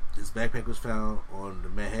his backpack was found on the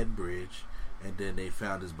Manhattan Bridge, and then they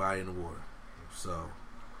found his body in the water. So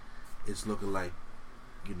it's looking like,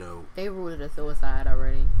 they ruled it a suicide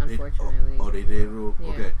already, unfortunately. They did rule? Yeah.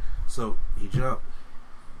 Okay. So he jumped.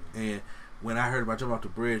 And when I heard about jumping off the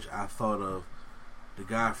bridge, I thought of the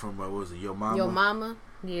guy from, what was it, Yo Mama? Yo Mama?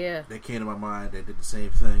 Yeah. That came to my mind that did the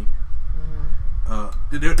same thing.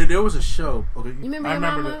 There was a show. Okay. You remember I Yo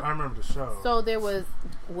Mama? I remember the show. So there was,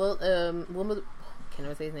 can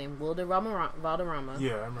I say his name? Valderrama.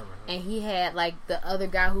 Yeah, I remember him. And he had, like, the other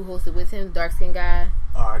guy who hosted with him, dark-skinned guy.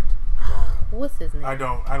 What's his name? I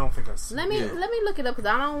don't think I see. Let me look it up,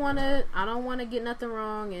 because I don't want to get nothing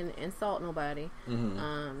wrong and insult nobody.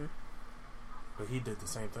 But he did the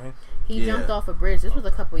same thing. He jumped off a bridge. This was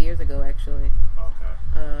a couple years ago, actually.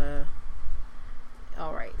 Okay.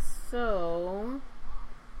 All right. So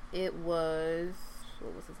it was,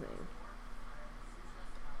 what was his name?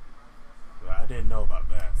 I didn't know about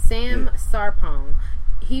that. Sam Sarpong.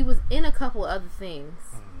 He was in a couple other things.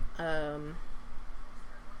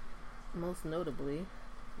 Most notably,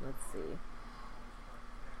 let's see.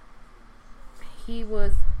 He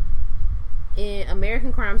was in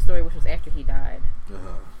American Crime Story, which was after he died.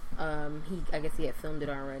 I guess he had filmed it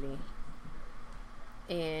already.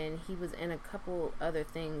 And he was in a couple other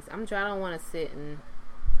things. I don't want to sit and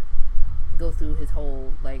go through his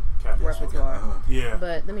whole repertoire. Yeah.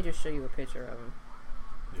 But let me just show you a picture of him.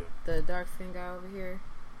 Yeah. The dark skin guy over here.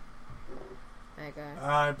 That guy.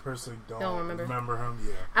 I personally don't remember him.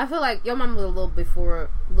 Yeah. I feel like Yo Mama was a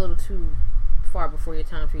little too far before your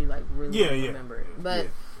time for you to really remember it. But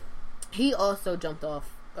he also jumped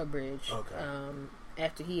off a bridge. Okay.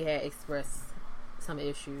 After he had expressed some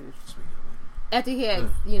issues. After he had,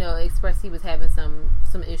 expressed he was having some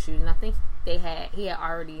issues, and I think he had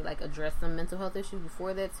already addressed some mental health issues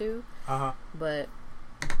before that too. But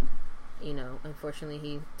unfortunately,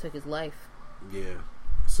 he took his life. Yeah.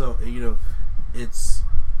 So it's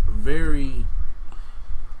very,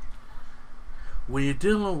 when you're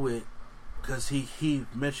dealing with, because he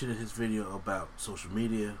mentioned in his video about social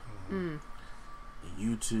media and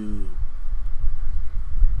YouTube,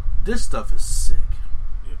 this stuff is sick.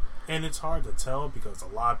 Yeah. And it's hard to tell because a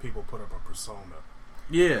lot of people put up a persona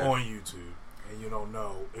on YouTube, and you don't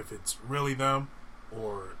know if it's really them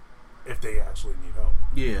or if they actually need help.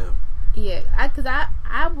 Yeah. Because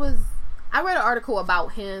I read an article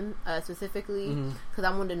about him specifically because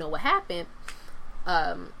I wanted to know what happened.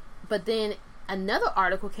 But then another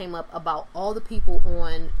article came up about all the people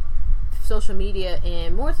on social media,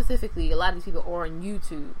 and more specifically, a lot of these people are on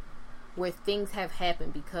YouTube, where things have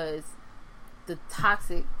happened because it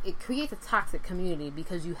creates a toxic community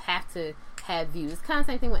because you have to have views. It's kind of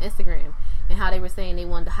the same thing with Instagram and how they were saying they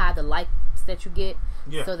wanted to hide the likes that you get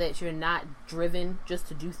so that you're not driven just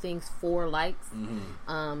to do things for likes,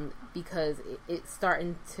 because it's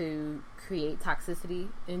starting to create toxicity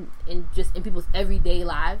in people's everyday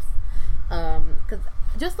lives. Because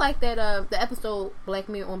just like that the episode Black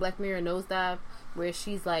Mirror Nosedive, where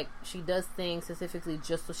she's like, she does things specifically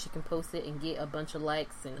just so she can post it and get a bunch of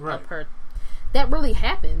likes and up her. That really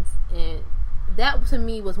happens, and that to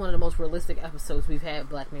me was one of the most realistic episodes we've had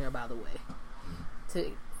Black Mirror, by the way,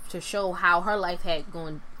 to show how her life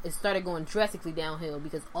started going drastically downhill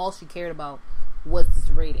because all she cared about was this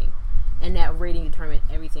rating, and that rating determined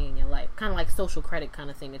everything in your life, kind of like social credit kind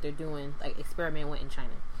of thing that they're doing, like experiment with in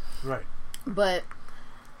China. Right. But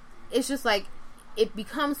it's just like it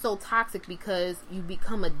becomes so toxic because you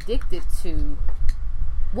become addicted to.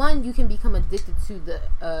 One, you can become addicted to the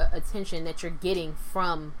attention that you're getting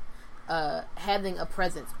from having a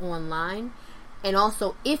presence online. And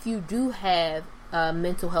also, if you do have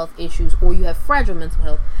mental health issues or you have fragile mental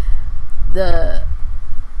health, the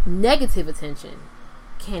negative attention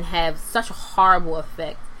can have such a horrible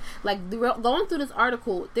effect. Like, going through this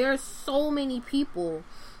article, there are so many people,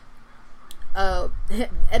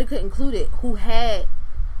 Etiquette included, who had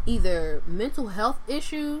either mental health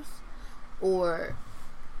issues or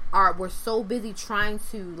were so busy trying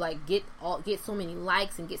to like get so many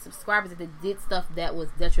likes and get subscribers that they did stuff that was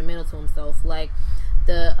detrimental to themselves. Like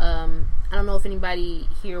the I don't know if anybody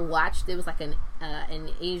here watched. There was like an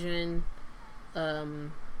Asian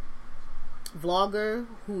vlogger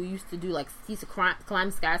who used to do like he used to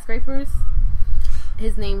climb skyscrapers.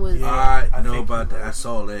 His name was I know about that. I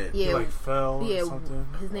saw that. Yeah, he like fell. Yeah, or something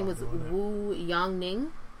his name was Wu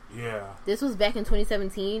Yangning. Yeah, this was back in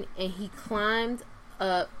 2017, and he climbed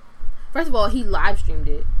up. First of all, he live streamed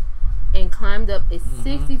it and climbed up a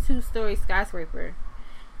 62-story skyscraper,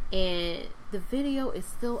 and the video is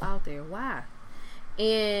still out there. Why?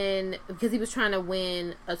 And because he was trying to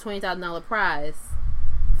win a $20,000 prize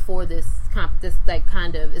for this like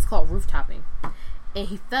kind of, it's called roof-topping, and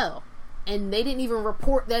he fell, and they didn't even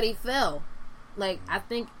report that he fell. Like, I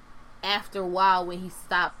think after a while when he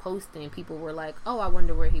stopped posting, people were like, oh, I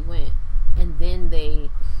wonder where he went, and then they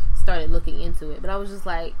started looking into it. But I was just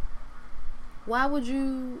like, why would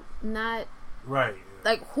you not, right,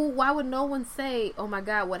 like, why would no one say, oh my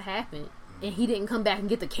god, what happened? And he didn't come back and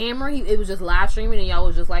get the camera. It was just live streaming, and y'all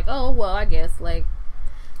was just like, oh well, I guess. Like,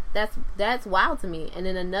 that's wild to me. And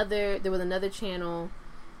then there was another channel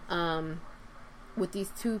with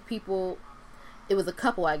these two people. It was a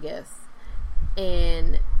couple, I guess,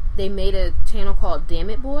 and they made a channel called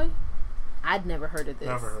Damn It Boy. I'd never heard of this.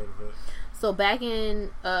 Never heard of it. So back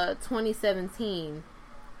in 2017,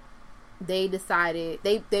 they decided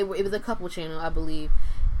it was a couple channel, I believe,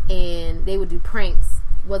 and they would do pranks.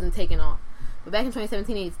 It wasn't taking off. But back in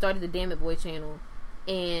 2017, they started the Damn It Boy channel,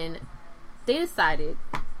 and they decided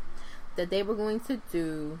that they were going to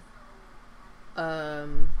do a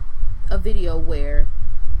video where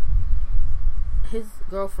his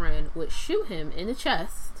girlfriend would shoot him in the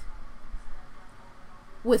chest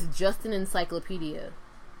with just an encyclopedia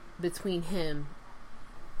between him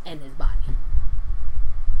and his body.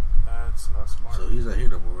 That's not smart. So he's not here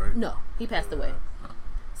no more, right? No, he passed away.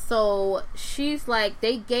 So she's like,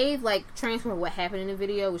 they gave like transfer of what happened in the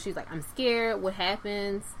video, where she's like, I'm scared. What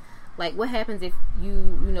happens? Like, what happens if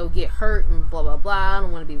you get hurt and blah blah blah? I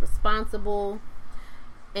don't want to be responsible.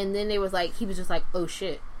 And then they was like, he was just like, oh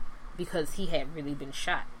shit, because he had really been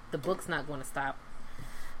shot. The book's not going to stop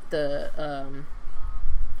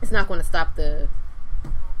it's not going to stop the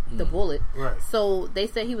bullet. Right. So they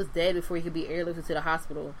said he was dead before he could be airlifted to the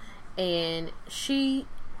hospital. And she,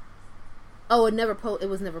 it was never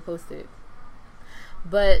posted.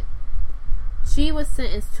 But she was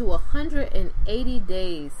sentenced to 180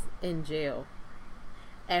 days in jail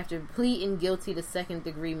after pleading guilty to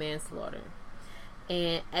second-degree manslaughter.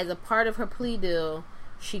 And as a part of her plea deal,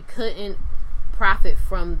 she couldn't profit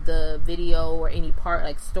from the video or any part,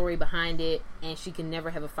 like, story behind it, and she can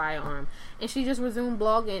never have a firearm. And she just resumed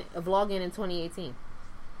vlogging in 2018.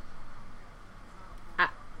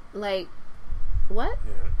 Like, what?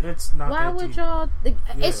 Yeah, it's not. Why that would deep. y'all? It's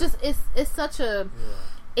Yeah. just it's such a.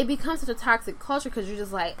 It becomes such a toxic culture because you're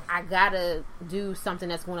just like, I gotta do something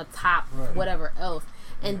that's going to top whatever else.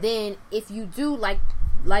 And then if you do like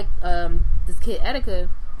this kid Etika,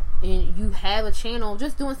 and you have a channel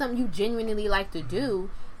just doing something you genuinely like to do,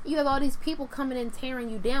 you have all these people coming and tearing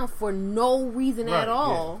you down for no reason at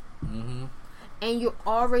all. Yeah. Mm-hmm. And you're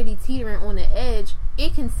already teetering on the edge.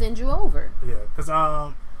 It can send you over. Yeah, because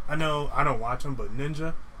I know I don't watch him, but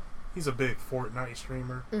Ninja, he's a big Fortnite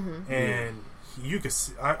streamer, and you can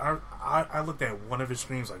see. I looked at one of his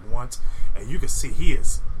streams like once, and you can see he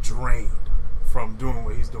is drained from doing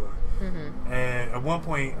what he's doing. And at one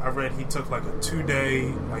point, I read he took like a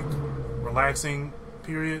 2-day like relaxing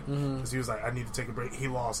period because he was like, I need to take a break. He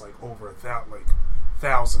lost like over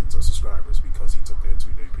thousands of subscribers because he took that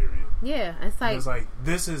 2-day period. Yeah, it's like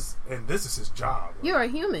this is his job. Like, you're a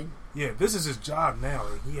human. Yeah, this is his job now,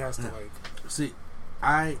 and he has to like. See,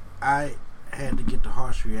 I had to get the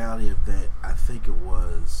harsh reality of that. I think it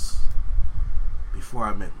was before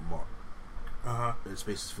I met Mark in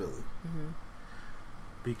Spaces Philly,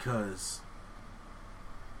 because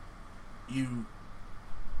you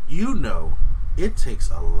know it takes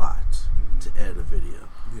a lot to edit a video.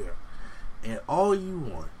 Yeah. And all you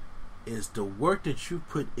want is the work that you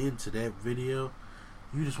put into that video.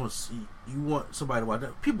 You just want to see, you want somebody to watch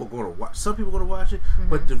that. People are going to watch. Some people are going to watch it,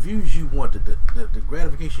 but the views you want, the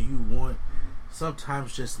gratification you want,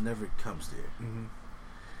 sometimes just never comes there.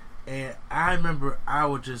 And I remember I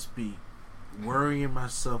would just be worrying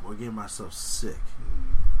myself or getting myself sick,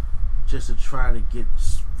 just to try to get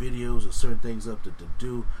videos or certain things up to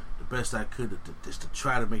do the best I could just to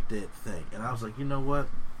try to make that thing. And I was like, you know what?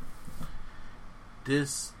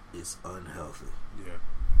 This is unhealthy.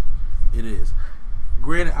 Yeah. It is.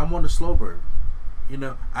 Granted, I'm on the slow burn. You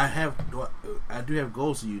know, I do have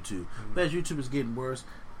goals to YouTube. But as YouTube is getting worse,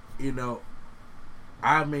 you know,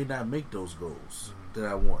 I may not make those goals that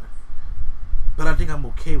I want. But I think I'm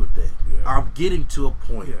okay with that. Yeah. I'm getting to a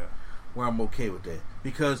point where I'm okay with that.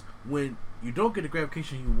 Because when you don't get the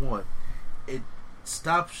gratification you want, it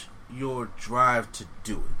stops your drive to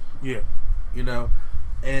do it. Yeah. You know?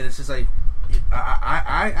 And it's just like,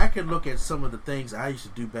 I can look at some of the things I used to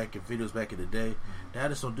do back in videos back in the day that I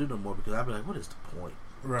just don't do no more because I'd be like, what is the point?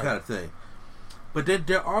 Right. Kind of thing. But then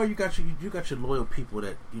there are you got your loyal people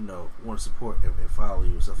that, you know, want to support and follow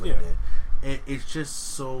you and stuff like that. And it's just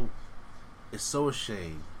so a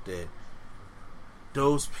shame that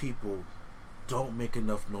those people don't make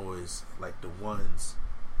enough noise like the ones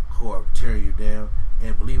who are tearing you down.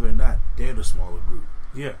 And believe it or not, they're the smaller group.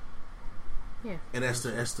 Yeah. Yeah. And that's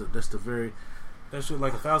the very. That's just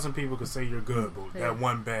like 1,000 people could say you're good, but that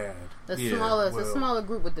one bad. The well, smaller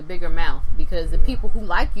group with the bigger mouth, because the people who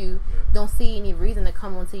like you don't see any reason to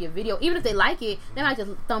come onto your video. Even if they like it, they might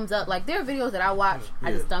just thumbs up. Like, there are videos that I watch,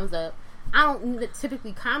 I just thumbs up. I don't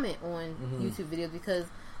typically comment on YouTube videos because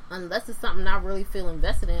unless it's something I really feel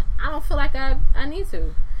invested in, I don't feel like I need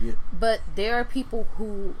to. Yeah. But there are people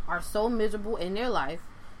who are so miserable in their life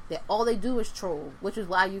that all they do is troll, which is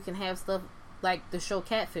why you can have stuff like the show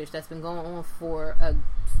Catfish that's been going on for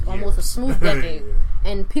almost a smooth decade,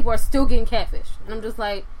 and people are still getting catfish. And I'm just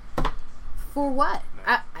like, for what?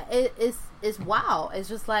 It's wild. It's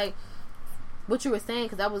just like what you were saying,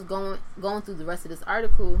 because I was going through the rest of this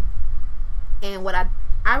article, and what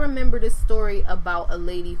I remember this story about a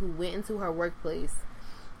lady who went into her workplace.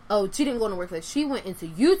 Oh, she didn't go in the workplace. She went into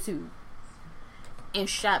YouTube and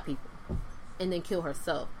shot people and then killed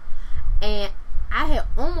herself. And I had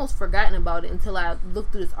almost forgotten about it until I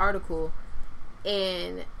looked through this article.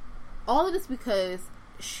 And all of this because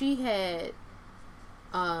she had,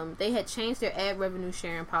 they had changed their ad revenue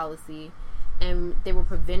sharing policy, and they were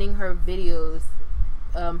preventing her videos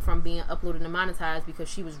from being uploaded and monetized because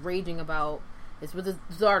she was raging about, it's what this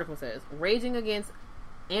article says, raging against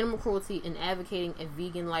animal cruelty and advocating a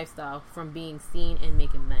vegan lifestyle from being seen and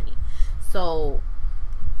making money. So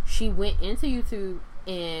she went into YouTube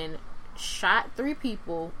and shot 3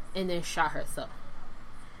 people and then shot herself.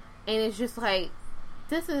 And it's just like,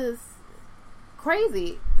 this is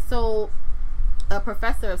crazy. So a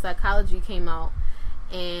professor of psychology came out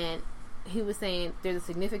and he was saying there's a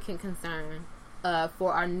significant concern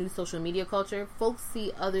for our new social media culture. Folks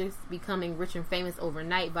see others becoming rich and famous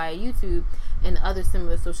overnight via YouTube and other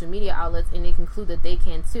similar social media outlets, and they conclude that they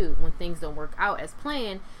can too. When things don't work out as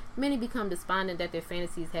planned, many become despondent that their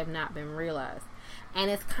fantasies have not been realized. And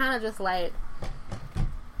it's kind of just like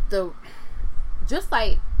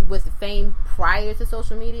with fame prior to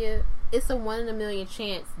social media, it's a 1 in a million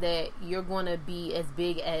chance that you're going to be as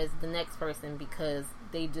big as the next person because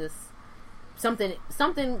they just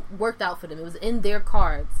something worked out for them. It was in their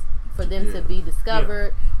cards for them to be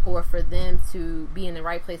discovered or for them to be in the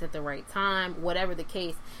right place at the right time, whatever the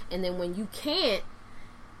case. And then when you can't,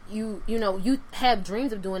 you know, you have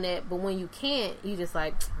dreams of doing that, but when you can't, you just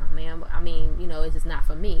like, oh man, I mean, you know, it's just not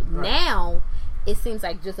for me. Right. Now, it seems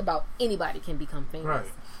like just about anybody can become famous. Right.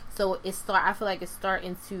 So I feel like it's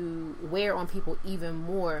starting to wear on people even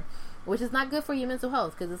more, which is not good for your mental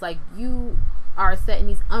health, because it's like you are setting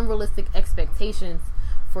these unrealistic expectations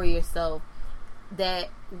for yourself that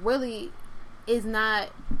really is not.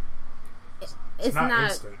 It's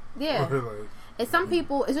not instant. Yeah. Really. And some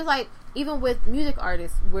people, it's just like, even with music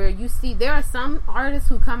artists, where you see there are some artists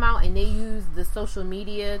who come out and they use the social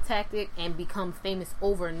media tactic and become famous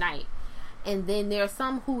overnight. And then there are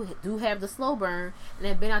some who do have the slow burn and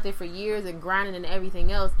have been out there for years and grinding and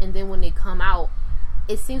everything else. And then when they come out,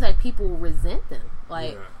 it seems like people resent them.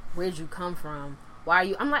 Like, where'd you come from? Why are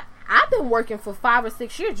you? I'm like, I've been working for 5 or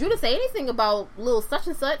 6 years. You didn't say anything about little such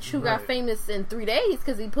and such who got famous in 3 days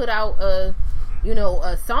because he put out a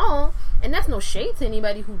song. And that's no shade to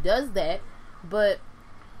anybody who does that, but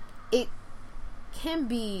it can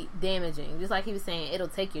be damaging. Just like he was saying, it'll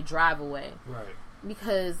take your drive away. Right.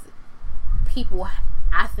 Because people,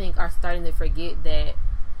 I think, are starting to forget that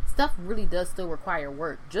stuff really does still require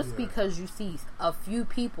work. Just because you see a few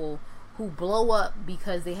people who blow up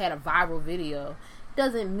because they had a viral video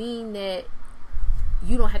doesn't mean that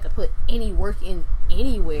you don't have to put any work in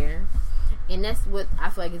anywhere. And that's what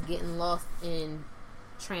I feel like is getting lost in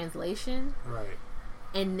translation. Right.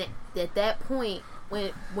 And at that point,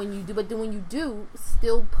 when you do, but then when you do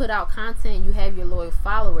still put out content, you have your loyal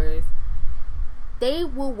followers. They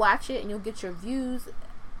will watch it and you'll get your views,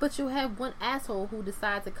 but you'll have one asshole who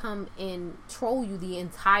decides to come and troll you the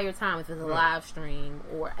entire time if it's a live stream,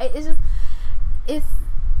 or it's just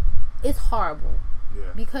it's horrible.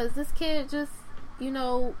 Yeah. Because this kid just,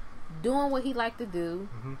 doing what he liked to do,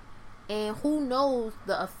 and who knows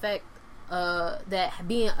the effect that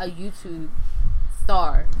being a YouTube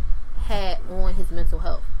star had on his mental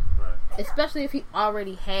health. Right. Especially if he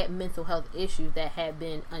already had mental health issues that had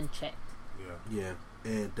been unchecked. Yeah,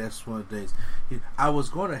 and that's one of the things. I was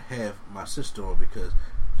going to have my sister on because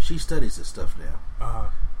she studies this stuff now.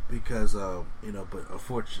 Because but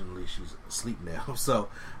unfortunately she's asleep now, so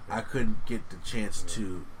I couldn't get the chance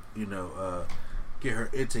to get her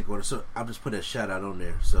intake on it. So I'm just putting a shout out on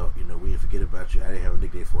there. So we didn't forget about you. I didn't have a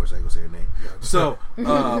nickname for her, so I ain't gonna say her name. Yeah. So,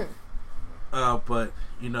 but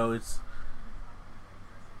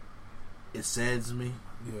it saddens me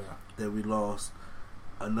that we lost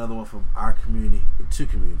another one from our community, two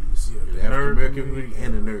communities, the African American community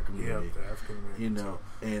and the nerd community. Yeah, the African American.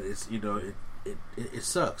 And it's it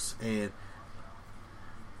sucks, and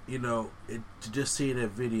to just see that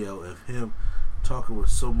video of him talking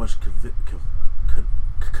with so much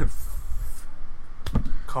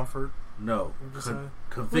comfort. No,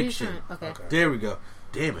 conviction. Okay, there we go.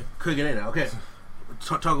 Damn it, couldn't get it out. Okay,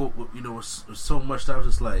 talking with so much stuff.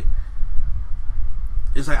 Just like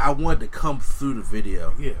it's like I wanted to come through the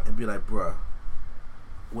video, and be like, bruh,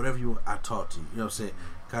 whatever I talk to you. You know what I'm saying?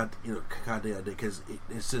 God, because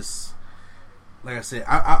it's just. Like I said,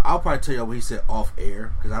 I'll probably tell you what he said off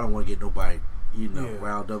air because I don't want to get nobody,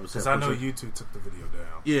 riled up. Because I know YouTube took the video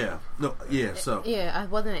down. Yeah, no, yeah. So I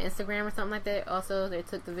wasn't on Instagram or something like that. Also, they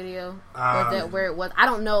took the video. Was that where it was? I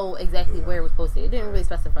don't know exactly where it was posted. It didn't really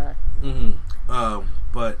specify.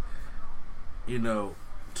 But to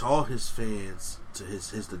all his fans, to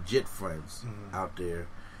his legit friends out there,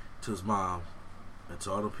 to his mom, and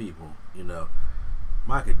to all the people,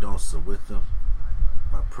 my condolences are with them.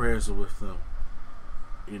 My prayers are with them.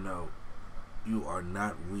 You are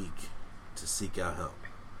not weak to seek out help.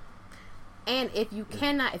 And if you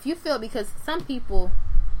cannot, if you feel, because some people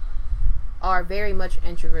are very much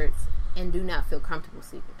introverts and do not feel comfortable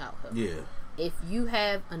seeking out help. Yeah. If you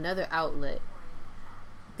have another outlet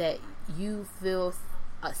that you feel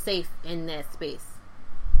safe in that space,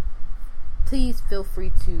 please feel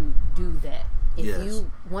free to do that. If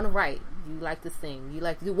you want to write, you like to sing, you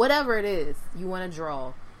like to do whatever it is, you want to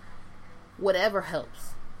draw, whatever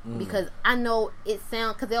helps. Because I know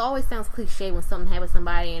because it always sounds cliche when something happens to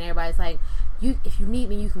somebody and everybody's like, if you need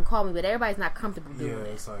me, you can call me, but everybody's not comfortable doing it.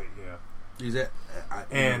 It's like,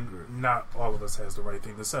 and not all of us has the right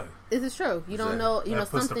thing to say. This is true. You don't know, that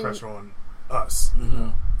puts something. the pressure on us.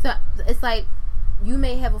 So it's like you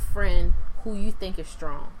may have a friend who you think is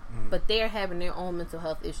strong, but they're having their own mental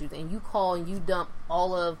health issues, and you call and you dump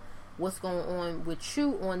all of what's going on with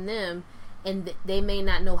you on them, and they may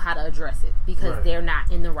not know how to address it because they're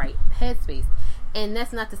not in the right headspace. And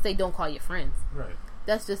that's not to say don't call your friends. Right.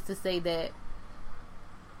 That's just to say that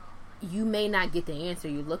you may not get the answer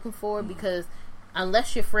you're looking for because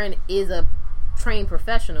unless your friend is a trained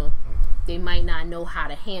professional, they might not know how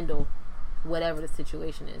to handle whatever the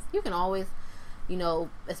situation is. You can always,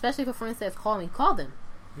 especially if a friend says call me, call them.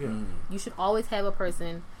 Yeah. You should always have a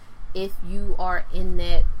person. If you are in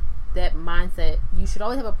that mindset, you should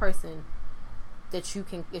always have a person that you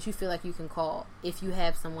feel like you can call if you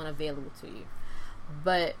have someone available to you.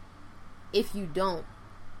 But if you don't,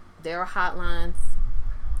 there are hotlines.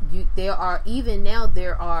 There are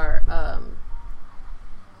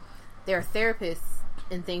therapists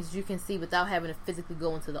and things you can see without having to physically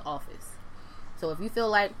go into the office. So if you feel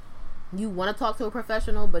like you want to talk to a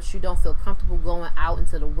professional but you don't feel comfortable going out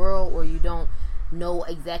into the world, or you don't know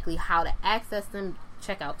exactly how to access them,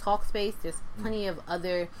 check out Talkspace. There's plenty of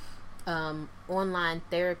other online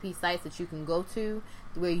therapy sites that you can go to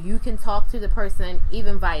where you can talk to the person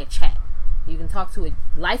even via chat. You can talk to a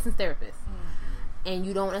licensed therapist, and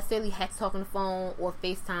you don't necessarily have to talk on the phone or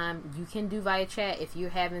FaceTime. You can do via chat if you're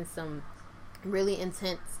having some really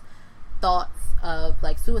intense thoughts of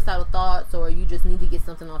like suicidal thoughts, or you just need to get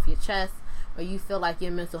something off your chest, or you feel like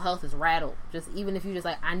your mental health is rattled. Just even if you just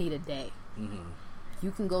like, I need a day. You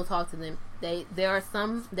can go talk to them. There are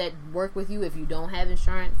some that work with you if you don't have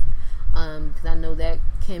insurance, because I know that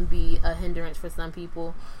can be a hindrance for some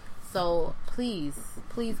people. So please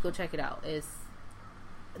go check it out.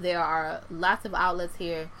 There are lots of outlets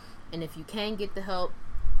here, and if you can get the help,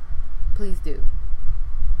 please do.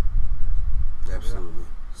 Absolutely.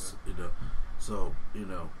 So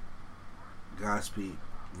Godspeed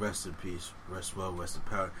rest in peace, rest well, rest in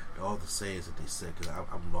power. All the sayings that they said, because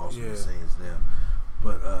I'm lost in Yeah. the sayings now.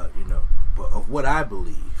 But but of what I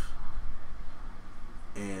believe,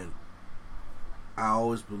 and I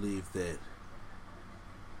always believe that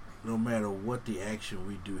no matter what the action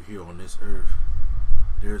we do here on this earth,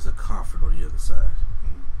 there is a comfort on the other side,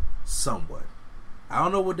 somewhat. I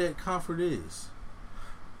don't know what that comfort is.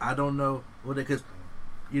 I don't know what it, because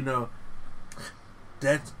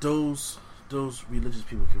that those religious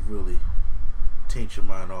people can really taint your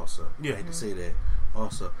mind also. Yeah. I hate to say that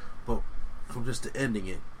also, but from just the ending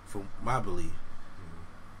it, from my belief,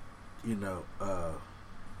 we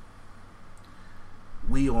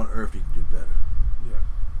on earth need to do better. Yeah.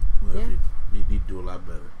 We need to do a lot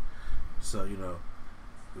better. So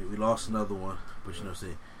we lost another one, but what I'm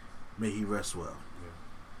saying, may he rest well.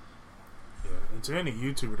 Yeah, and to any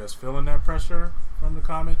YouTuber that's feeling that pressure from the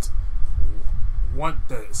comments,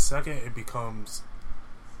 the second it becomes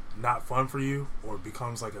not fun for you or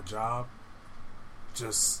becomes like a job,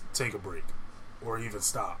 just take a break or even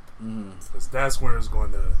stop, because that's where it's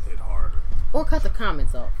going to hit harder. Or cut the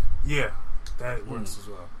comments off. Yeah, that works as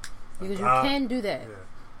well. Because you can do that.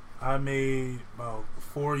 Yeah, I made about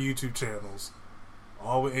 4 YouTube channels,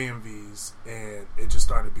 all with AMVs, and it just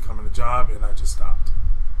started becoming a job, and I just stopped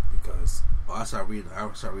because. I started reading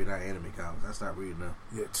our anime comics. I started reading them.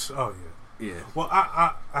 Yeah. Oh yeah. Yeah. Well,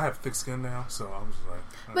 I have thick skin now, so I'm just like.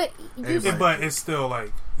 But it's still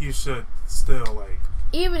like you should still like.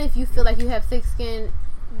 Even if you feel like you have thick skin,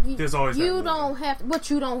 There's always that you movie. don't have. But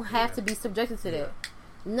you don't have to be subjected to that.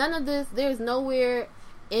 None of this. There's nowhere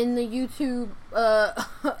in the YouTube,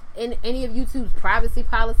 in any of YouTube's privacy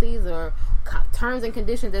policies or terms and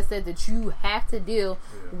conditions that said that you have to deal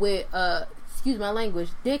with. Excuse my language,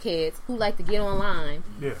 dickheads who like to get online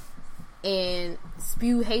and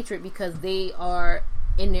spew hatred because they are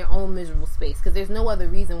in their own miserable space. Because there's no other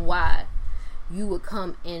reason why you would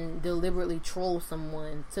come and deliberately troll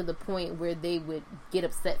someone to the point where they would get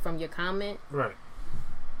upset from your comment. Right.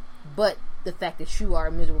 But the fact that you are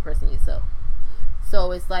a miserable person yourself.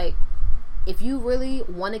 So it's like, if you really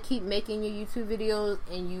want to keep making your YouTube videos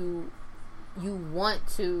and you want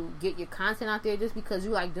to get your content out there just because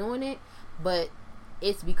you like doing it, but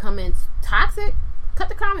it's becoming toxic, cut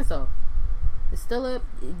the comments off. It's still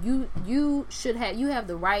you have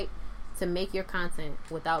the right to make your content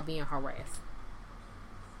without being harassed.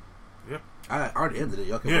 Yep. I already ended it.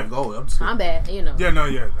 Y'all can go. I'm bad, Yeah, no,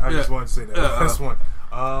 I just wanted to say that. That's one.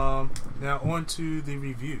 Now on to the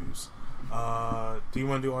reviews. Do you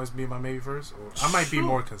want to do Always Be My Maybe first? Or I might be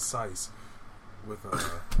more concise with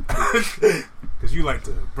because you like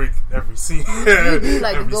to break every scene. You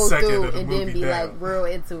like to every go second through of the and then movie be down. like real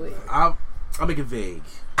into it. I'll make it vague.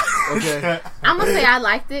 Okay. I'm gonna say I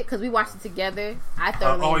liked it because we watched it together. I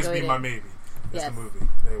thoroughly Always enjoyed Be it. My Maybe. It's Yes. the movie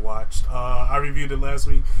they watched. I reviewed it last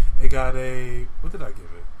week. It got a, what did I give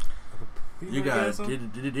it? You got it.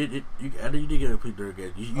 I know you did get a pretty dirty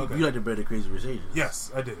game. You like the better Crazy Rich Asians.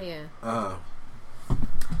 Yes, I did. Yeah. Uh,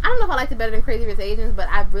 I don't know if I liked it better than Crazy Rich Asians, but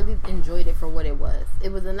I really enjoyed it for what it was.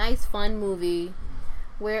 It was a nice, fun movie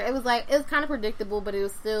where it was kind of predictable, but it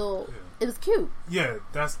was still, it was cute. Yeah,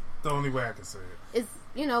 that's the only way I can say it. It's,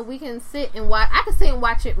 we can sit and watch. I can sit and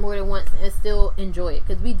watch it more than once and still enjoy it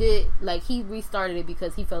because we did. Like, he restarted it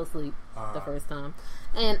because he fell asleep the first time,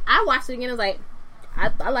 and I watched it again. I was like,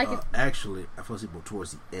 I like it. Actually, I fell asleep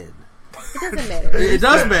towards the end. It doesn't matter. It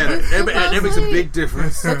does matter. It makes a big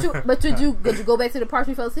difference. But did you go back to the part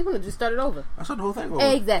you fell asleep on, or did you start it over? I saw the whole thing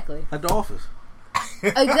over. Exactly. At the office.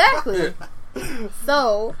 Exactly.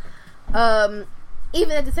 So,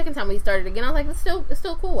 even at the second time we started again, I was like, it's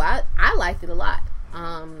still cool. I liked it a lot.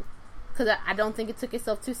 Because I don't think it took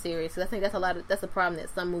itself too serious. Because I think that's a problem that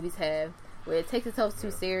some movies have, where it takes itself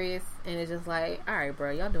too serious, and it's just like, all right,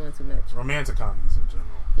 bro, y'all doing too much. Romantic comedies in general.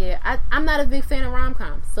 Yeah, I'm not a big fan of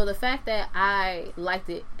rom-coms, so the fact that I liked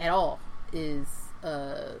it at all is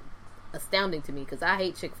astounding to me, because I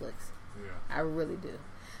hate chick flicks. Yeah. I really do.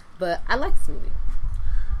 But I like this movie.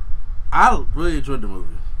 I really enjoyed the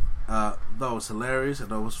movie. Thought it was hilarious. I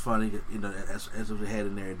thought it was funny. As we had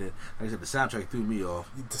in there. And then, like I said, the soundtrack threw me off.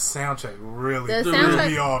 The soundtrack really threw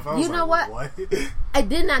me off. I was you know like, what? It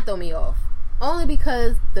did not throw me off. Only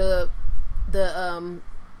because the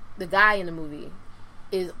guy in the movie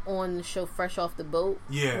is on the show Fresh Off the Boat,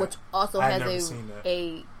 which also has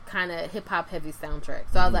a kind of hip hop heavy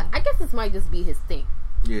soundtrack. So I was like, I guess this might just be his thing.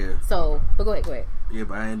 Yeah. So, but go ahead. Yeah,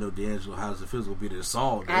 but I didn't know D'Angelo How Does It Feel was gonna be the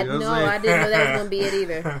song. I didn't know that was gonna be it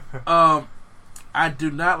either. I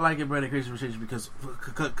do not like it better than Crazy Rich Asians because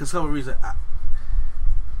some reason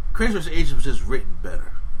Crazy Rich Asians was just written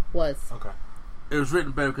better. Okay. It was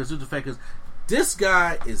written better because of the fact is This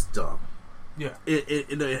guy is dumb. Yeah.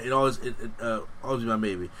 It always be my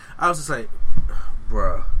maybe. I was just like,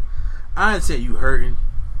 bruh, I ain't saying you hurting,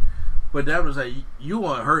 but that was like you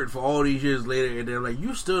weren't hurting for all these years later, and then like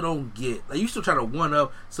you still don't get, like you still try to one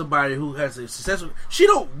up somebody who has a successful. She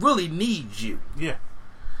don't really need you. Yeah.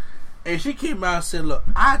 And she came out and said, "Look,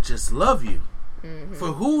 I just love you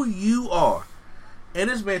for who you are." And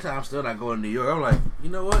this man, I'm still not going to New York. I'm like, you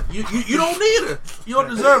know what? You don't need her. You don't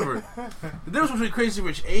deserve her. The difference between Crazy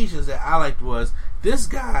Rich Asians that I liked was this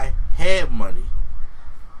guy had money.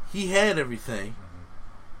 He had everything,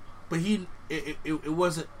 but it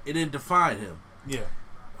wasn't. It didn't define him. Yeah.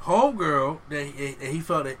 Homegirl that he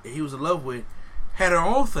felt that he was in love with had her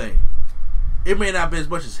own thing. It may not be as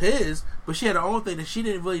much as his, but she had her own thing that she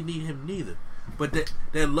didn't really need him neither. But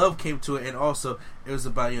that love came to it, and also it was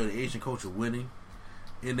about the Asian culture winning.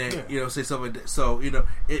 And then say something like that. So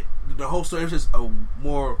the whole story was just a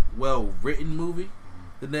more well written movie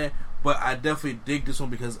than that. But I definitely dig this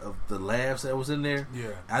one because of the laughs that was in there.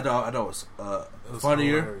 Yeah, I thought it was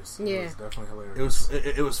funnier. Hilarious. Yeah, it was definitely hilarious.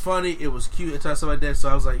 It was funny. It was cute and stuff like that. So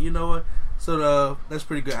I was like, you know what? So that's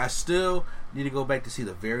pretty good. I still need to go back to see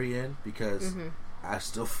the very end because I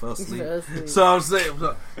still fell asleep. So I'm saying,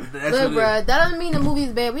 look, bro, that doesn't mean the movie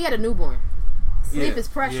is bad. We had a newborn. Sleep is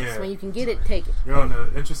precious. Yeah. When you can get it, take it. You're on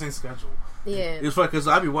an interesting schedule. Yeah. It's funny because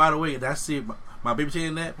I be wide awake and I see my baby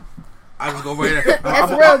taking that. I just go right there.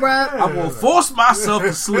 That's real, bro. I'm going to force myself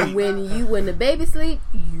to sleep. When the baby sleep,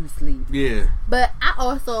 you sleep. Yeah. But I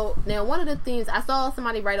also, now one of the things, I saw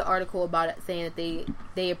somebody write an article about it saying that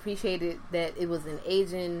they appreciated that it was an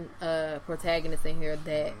Asian protagonist in here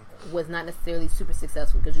that was not necessarily super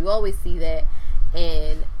successful, because you always see that.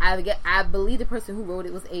 And I believe the person who wrote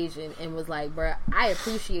it was Asian and was like, bruh, I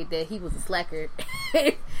appreciate that he was a slacker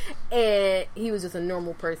and he was just a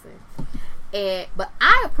normal person. But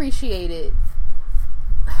I appreciated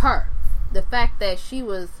her, the fact that she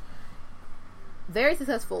was very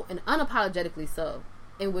successful and unapologetically so,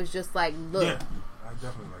 and was just like, look, yeah, I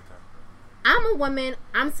definitely like that. I'm a woman,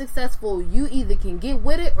 I'm successful, you either can get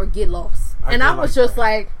with it or get lost. And I was just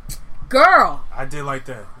like, girl, I did like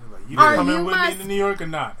that. You didn't come in with me to New York or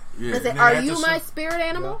not? Yeah. I said, are you my spirit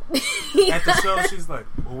animal? Yeah. At the show, she's like,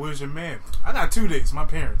 well, where's your man? I got 2 dates, my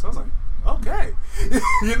parents. I was like, okay.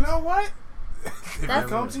 You know what? If he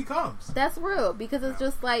comes, he comes. That's real, because it's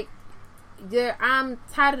just like, I'm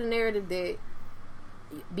tired of the narrative that,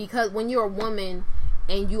 because when you're a woman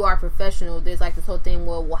and you are professional, there's like this whole thing,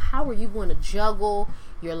 well, how are you going to juggle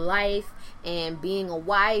your life and being a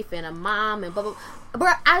wife and a mom and blah blah.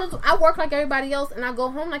 But I work like everybody else and I go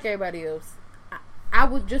home like everybody else. I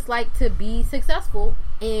would just like to be successful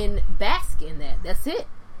and bask in that. That's it.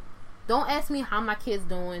 Don't ask me how my kids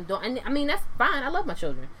doing. I mean, that's fine. I love my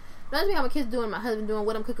children. Don't ask me how my kids doing, my husband doing,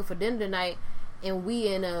 what I'm cooking for dinner tonight, and we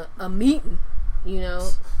in a meeting.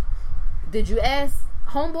 Did you ask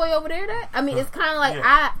homeboy over there that? I mean, it's kind of like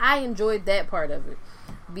I enjoyed that part of it,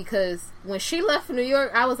 because when she left for New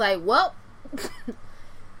York, I was like, well.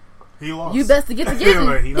 He lost. You best to get to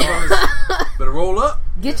getting. He lost. Better roll up.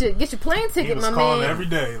 Get your plane ticket, my man. He was calling every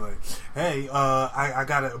day, like, "Hey, I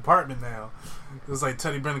got an apartment now." It was like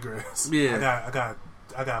Teddy Pendergrass. Yeah,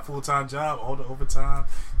 I got a full-time job, all the overtime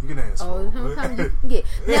you can ask for. Overtime you can get.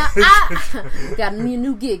 Now I got me a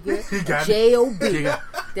new gig, girl. J.O.B.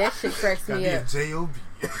 That shit cracks me up. J.O.B.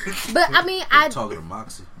 But I mean, talking to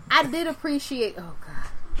Moxie. I did appreciate. Oh God.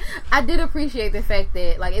 I did appreciate the fact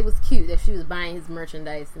that, like, it was cute that she was buying his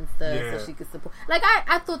merchandise and stuff so she could support. Like,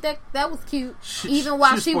 I thought that was cute. Even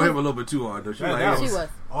while she was him a little bit too hard, though. She was.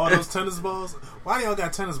 All those tennis balls. Why y'all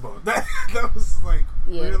got tennis balls? That was like,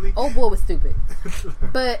 really? Old boy was stupid.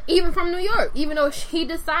 But even from New York, even though he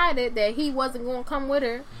decided that he wasn't going to come with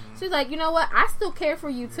her, she's like, you know what? I still care for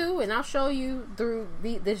you too, and I'll show you through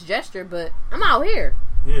this gesture. But I'm out here,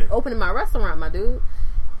 opening my restaurant, my dude.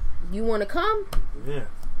 You want to come? Yeah.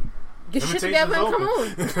 Get shit together and come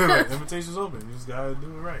on. Right. Invitation's open. You just gotta do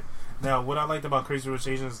it right. Now, what I liked about Crazy Rich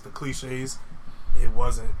Asians is the cliches.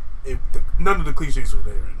 None of the cliches were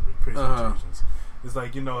there in Crazy Rich Asians. It's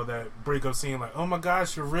like, that breakup scene, like, oh my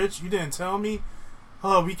gosh, you're rich? You didn't tell me?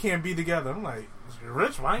 Oh, we can't be together. I'm like, you're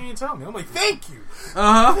rich? Why you didn't tell me? I'm like, thank you.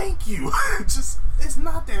 Thank you. It's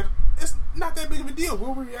not that big of a deal.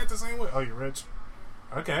 We'll react the same way. Oh, you're rich?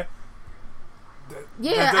 Okay.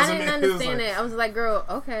 I didn't understand that. I was like, girl,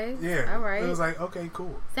 okay. Yeah. All right. It was like, okay,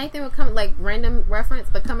 cool. Same thing with like random reference,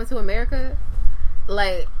 but Coming to America.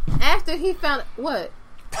 Like, after he found what?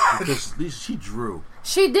 Because she drew.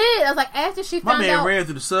 She did. I was like, after she found out. My man ran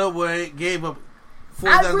through the subway, gave up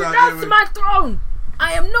 $4,000. I renounce my throne.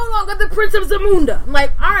 I am no longer the Prince of Zamunda. I'm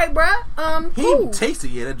like, all right, bruh. He Cool.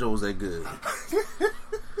 tasted that Joe was that good.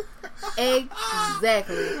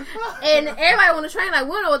 Exactly. And everybody on the train like,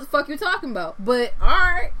 we don't know what the fuck you're talking about. But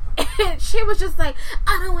alright. And she was just like,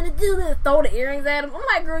 I don't want to do this. Throw the earrings at him. I'm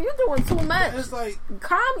like, girl, you're doing too much. It's like,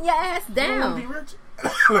 calm your ass I down. want to be rich.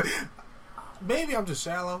 Maybe I'm just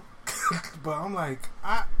shallow, but I'm like,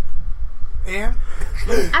 I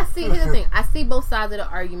see, here's the thing. I see both sides of the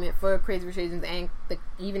argument for Crazy Rich Asians and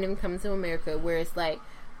even in Coming to America, where it's like,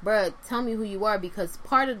 bruh, tell me who you are, because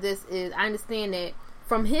part of this is, I understand that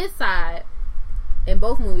from his side, in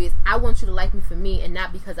both movies, I want you to like me for me and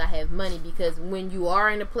not because I have money, because when you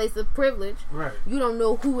are in a place of privilege, right, you don't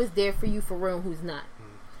know who is there for you for real and who's not.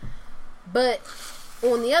 But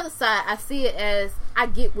on the other side, I see it as, I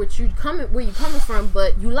get where you coming from,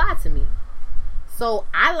 but you lied to me. So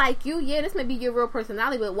I like you. Yeah, this may be your real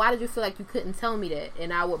personality, but why did you feel like you couldn't tell me that,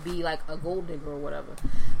 and I would be like a gold digger or whatever?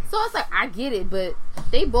 So it's like, I get it, but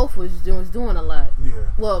they both was doing a lot.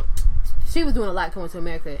 Yeah. Well, she was doing a lot Coming to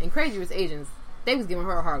America, and Crazy Rich Asians, they was giving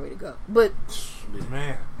her a hard way to go. But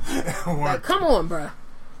man, like, come on, bruh.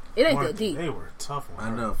 It ain't that deep. They were tough on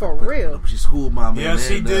her. I know. For real. She schooled my man. Yeah,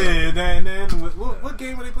 she did. And then what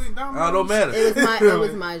game were they playing? Dominoes? Oh, don't matter. It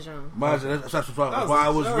was Mahjong. Mahjong. That's why I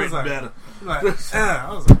was written like, better. Like,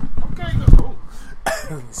 I was like, okay, cool.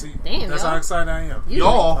 See, Damn, that's y'all. how excited I am.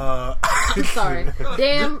 Y'all. I'm sorry.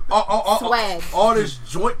 Damn swag. All this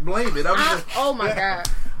joint blaming. Oh my god.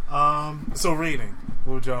 So rating.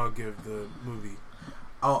 What would y'all give the movie?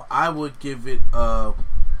 Oh, I would give it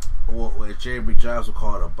what Jeremy Jobs would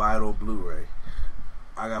call it, a bite on Blu-ray.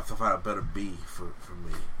 I got to find a better B for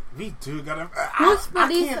me. Me too.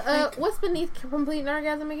 What's beneath Complete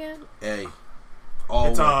Orgasm again? A.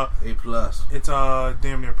 Always A+. It's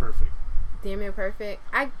damn near perfect. Damn near perfect.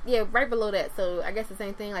 Right below that. So I guess the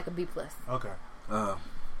same thing, like a B+. Okay. I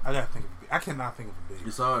gotta think of a B. I cannot think of a B.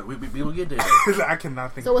 It's alright. We will get there. I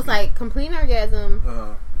cannot think. So of it's a B. like Complete Orgasm.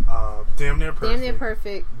 Damn near perfect. Damn near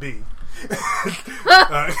perfect. B.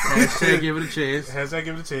 Hashtag give it a chance. Hashtag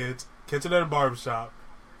give it a chance. Catch it at a barbershop.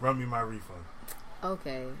 Run me my refund.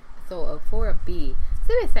 Okay. So for a B.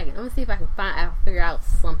 See me a second. I'm gonna see if I can figure out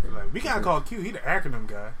something. Like, we gotta call Q. He the acronym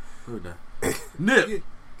guy. Who that? Nip.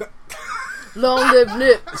 Long live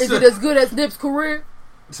Nip. Is it as good as Nip's career?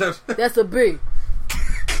 That's a B.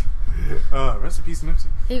 Rest in peace, Nipsey.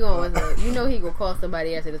 He gonna, he gonna call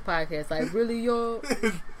somebody after this podcast. Like, really, y'all?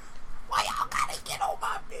 Why y'all gotta get on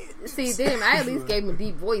my business? See, damn, I at least gave him a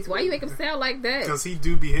deep voice. Why you make him sound like that? Because he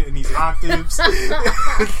do be hitting these octaves.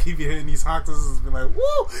 He be hitting these octaves and be like,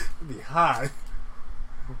 woo! It be high.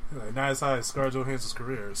 Like, not as high as Scarlett Johansson's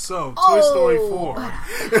career. So, Toy Story 4.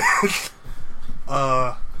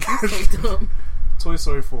 Toy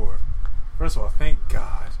Story 4. First of all, thank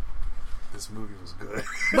God this movie was good.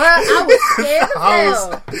 But I was scared as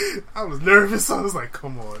hell. I was nervous. I was like,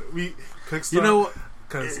 come on. Pixar. You know what?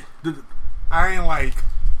 Because I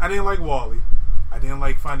didn't like WALL-E. I didn't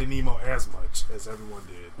like Finding Nemo as much as everyone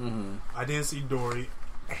did. Mm-hmm. I didn't see Dory.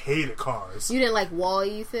 I hated Cars. You didn't like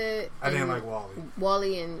WALL-E, you said? I didn't like WALL-E.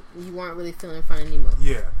 WALL-E, and you weren't really feeling Finding Nemo.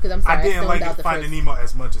 Yeah. Because I'm sorry, I didn't like Finding Nemo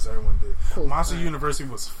as much as everyone did. Cool. Monster University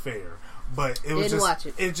was fair. But it was didn't watch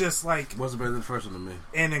it. It just like wasn't better than the first one to me.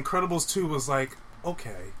 And Incredibles 2 was like,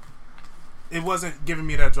 okay. It wasn't giving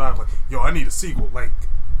me that drive like, yo, I need a sequel like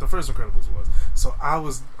the first Incredibles was. So I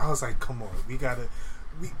was like, come on,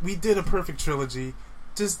 we did a perfect trilogy.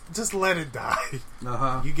 Just let it die.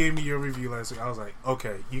 Uh-huh. You gave me your review last week. I was like,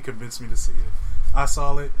 okay, you convinced me to see it. I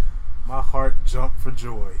saw it. My heart jumped for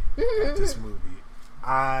joy at this movie.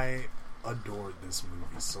 I adored this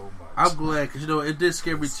movie so much. I'm glad because it did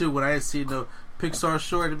scare me too when I had seen the Pixar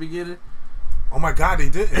short at the beginning. Oh my God, they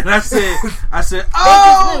did. And I said,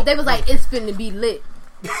 oh, they was like, it's finna be lit.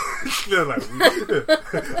 They're like,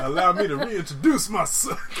 allow me to reintroduce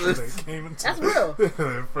myself. They came into That's real.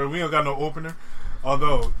 We don't got no opener.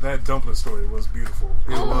 Although that dumpling story was beautiful.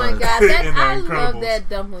 My God, I love that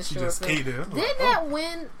dumpling story. She just ate it. Did that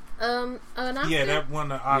win an Oscar? Yeah, that won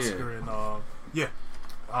the Oscar and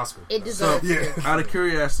Oscar. It deserves it. Out of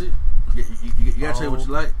curiosity, you gotta tell me what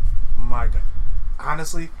you like. My God,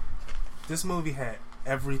 honestly, this movie had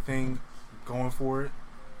everything going for it.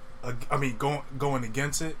 I mean, going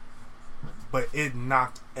against it, but it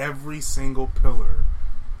knocked every single pillar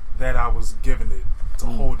that I was giving it to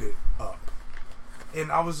hold it up. And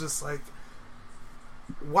I was just like,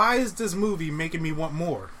 why is this movie making me want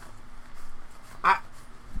more?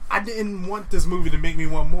 I didn't want this movie to make me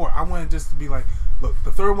want more. I wanted just to be like, look,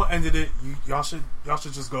 the third one ended it. Y'all should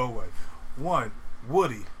just go away. One,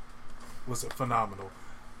 Woody was phenomenal.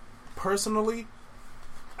 Personally,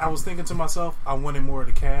 I was thinking to myself, I wanted more of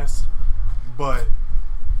the cast, but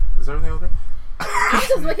is everything okay? I'm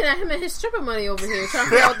just looking at him and his stripper money over here, trying to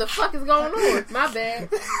figure out what the fuck is going on. My bad.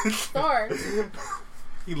 Sorry.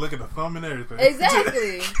 He looking the thumb and everything.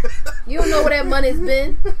 Exactly. You don't know where that money's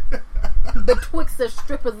been. Betwixt the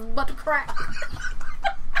strippers' butt crack.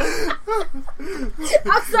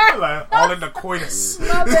 I'm sorry. Like, all in the coitus.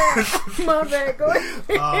 My bad. Go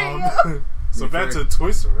ahead. So back to Toy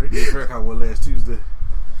Story. Eric, I won last Tuesday.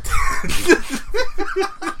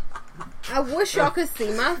 I wish y'all could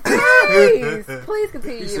see my face. Please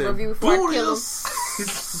continue He your said, review before I kill him.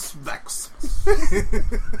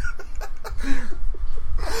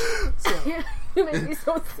 You make me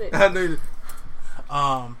so sick. I know.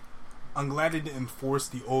 I'm glad they didn't force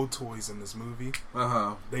the old toys in this movie.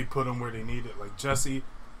 They put them where they needed. Like Jessie,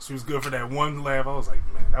 she was good for that one laugh. I was like,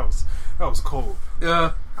 man, that was cold.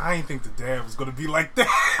 Yeah, I didn't think the dad was gonna be like that.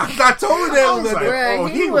 I told you that. I was like, Bruh, oh,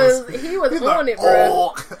 he was on like, it, bro.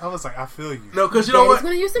 oh. I was like, I feel you. No, because you know Daddy's what?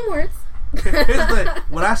 gonna use some words. Here's the thing.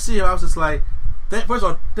 When I see him, I was just like, first of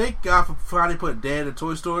all, thank God for finally putting Dad in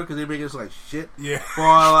Toy Story because they make us like shit for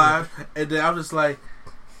our lives. And then I'm just like,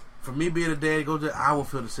 for me being a dad, I will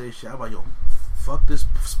feel the same shit. I'm like, yo, fuck this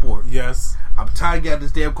sport. Yes. I'm tired of getting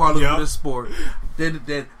this damn car looking for this sport. Then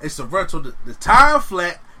it's a rental. The tire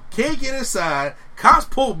flat. Can't get inside. Cops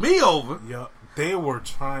pulled me over. Yep. They were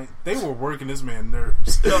working this man's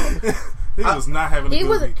nerves. He was not having a He good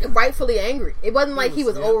was weekend. rightfully angry. It wasn't like he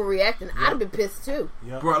was overreacting. I'd have been pissed too.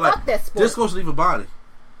 Yep. Bro, like, Fuck that sport. this goes to leave a body.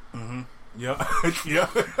 Mm-hmm. Yep. Yep.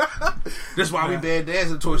 That's why we bad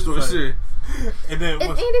dads in Toy Story series. Is And then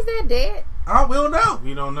Andy's dad dead? We don't know.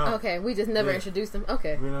 we don't know. Okay, we just never introduced him.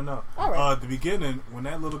 Okay. We don't know. All right. At the beginning, when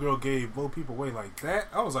that little girl gave both people away like that,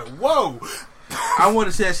 I was like, whoa. I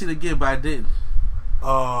wanted to say that shit again, but I didn't.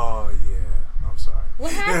 Oh, yeah. I'm sorry.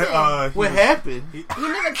 What happened? What happened? You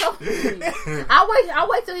never told me. I'll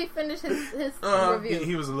wait till he finishes his review.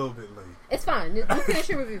 He was a little bit late. It's fine. You finish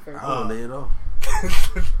your review first. I don't lay it off.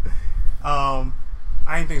 I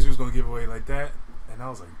didn't think she was going to give away like that. And I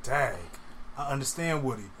was like, dang. I understand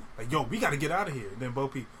Woody. Like, yo, we got to get out of here. And then Bo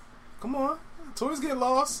Peep, come on. Toys get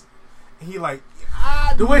lost. And he like,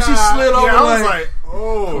 The way she slid over, I was like, like,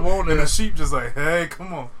 oh. come on and now. the sheep just like, hey,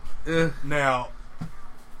 come on. Yeah. Now,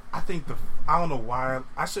 I don't know why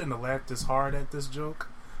I shouldn't have laughed this hard at this joke,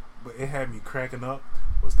 but it had me cracking up.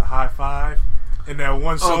 Was the high five and that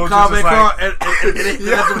one soldier just like, and they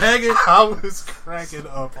left him hanging. I was cracking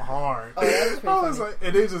up hard. Oh, that was pretty I was funny. like,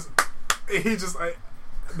 and he just like,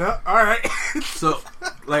 no, all right. So,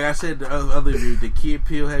 like I said, the other review, the Key and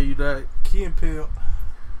Peele had you died? Key and Peele,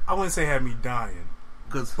 I wouldn't say had me dying,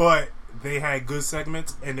 Cause, but they had good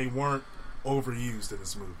segments and they weren't overused in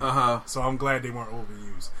this movie. So I'm glad they weren't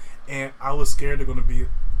overused. And I was scared they're going to be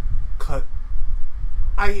cut.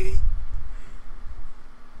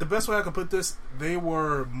 The best way I could put this, they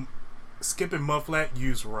were Skip and Mudflat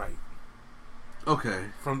used right. okay.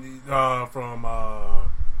 From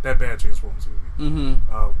that bad Transformers movie,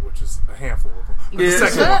 which is a handful of them. But the Yeah.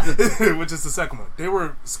 second one, which is the second one, they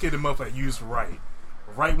were Skip and Mudflat used right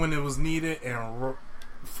when it was needed, and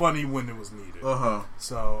funny when it was needed.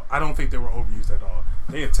 So I don't think they were overused at all.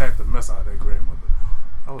 They attacked the mess out of that grandmother.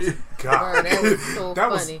 I was like, God, Bro, that was so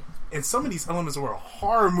funny. And some of these elements were a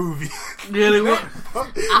horror movie. Yeah, they were.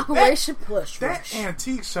 Operation Push That Rush.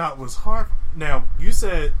 antique shop was hard. Now, you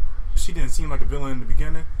said she didn't seem like a villain in the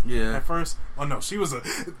beginning. Yeah. At first. Oh, no. She was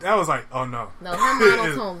that was like, oh, no. No, her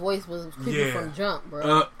monotone voice was creepy from jump,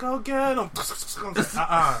 bro. Go get him.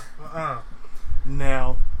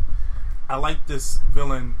 Now, I like this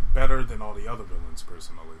villain better than all the other villains,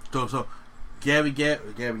 personally. So Gabby,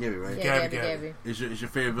 right? Yeah, Gabby. Is your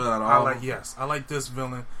favorite villain out of I all? like this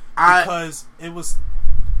villain because it was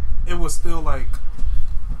still like,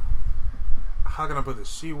 how can I put this?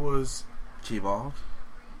 She evolved.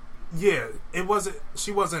 Yeah,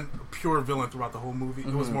 she wasn't a pure villain throughout the whole movie.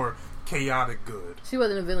 It was more chaotic good. She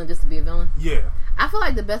wasn't a villain just to be a villain. Yeah. I feel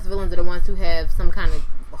like the best villains are the ones who have some kind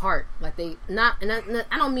of heart. Like they not, and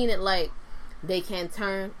I don't mean it like they can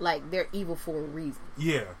turn, like they're evil for a reason.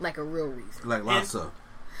 Yeah. Like a real reason. Like Lotso.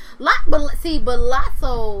 But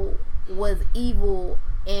Lotso was evil,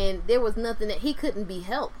 and there was nothing that he couldn't be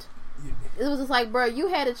helped. It was just like, bro, you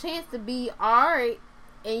had a chance to be alright,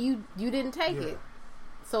 and you didn't take it.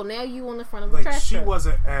 So now you on the front of the trash she truck.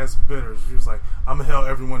 wasn't as bitter. She was like, I'm gonna held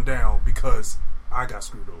everyone down because I got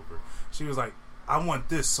screwed over. She was like, I want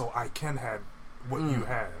this so I can have what you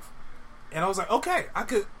have. And I was like, okay, I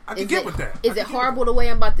could get with that. Is it horrible the way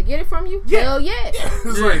I'm about to get it from you? Yeah. Hell yeah.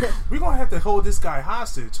 It's like, we're going to have to hold this guy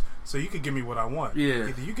hostage so you can give me what I want. Yeah.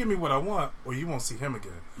 Either you give me what I want or you won't see him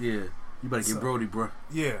again. Yeah. You better get Brody, bro.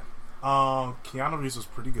 Yeah. Keanu Reeves was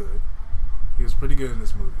pretty good. He was pretty good in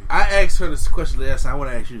this movie. I asked her this question last time. I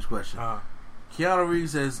want to ask you this question. Keanu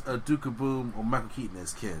Reeves as Duke Boom or Michael Keaton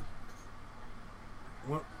as Ken?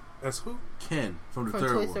 What? As who? Ken from third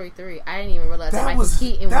Toy one. Story 3. I didn't even realize That Michael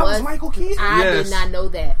Keaton was Michael Keaton? I Yes. did not know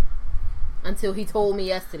that until he told me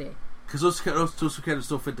yesterday. Because those two characters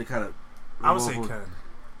still fit the kind of... I would say Ken.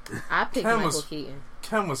 I picked Ken Michael was- Keaton.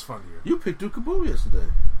 Ken was funnier. You picked Duke Boom yesterday.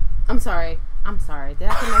 I'm sorry. Did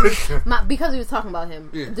I come because we was talking about him.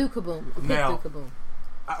 Yeah. Duke Kaboom. I picked Now- Duke Kaboom.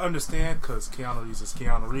 I understand because Keanu Reeves is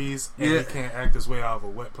Keanu Reeves, and Yeah. he can't act his way out of a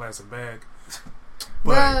wet plastic bag.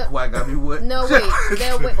 Bruh. Why I got me wet? No,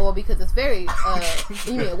 wait. Or because it's very,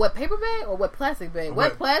 you mean a wet paper bag or wet plastic bag?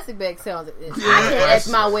 Wet plastic bag sounds, I can't act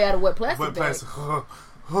my way out of wet plastic Wet bag.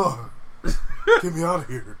 plastic. Get me out of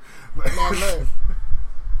here. Now look.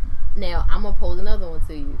 Now, I'm going to pose another one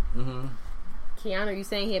to you. Mm-hmm. Keanu, you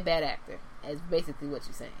saying he a bad actor. That's basically what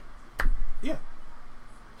you're saying. Yeah.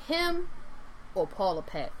 Him or Paula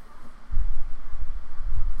Patton?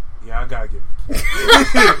 Yeah, I gotta give it to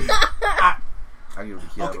Keanu. I give it to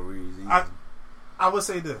Keanu Reeves. I would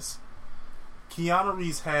say this. Keanu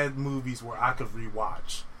Reeves had movies where I could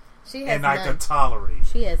rewatch. She has And none. I could tolerate.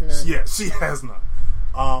 She has none. Yeah, she has none.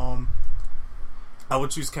 I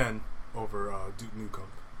would choose Ken over Duke Nukem.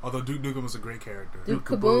 Although Duke Nukem was a great character. Duke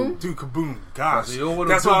Kaboom? Duke Kaboom. Gosh. That's what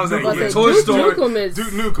That's what I was Duke saying. Nukem Yeah. is. Toy Duke Story. Nukem is... Duke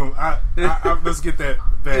Nukem. I let's get that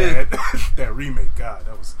bad that remake. God,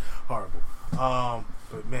 that was horrible.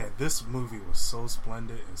 But man, this movie was so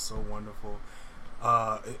splendid and so wonderful.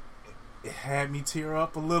 It had me tear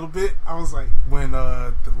up a little bit. I was like, when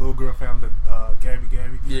the little girl found the Gabby.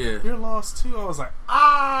 Yeah. You're lost too. I was like,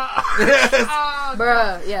 ah.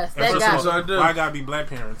 Bruh, yes, And that first guy. of all, I do. why gotta be black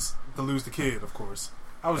parents to lose the kid? Of course.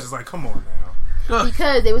 I was just like, come on now.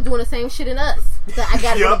 Because they were doing the same shit in us. So I gotta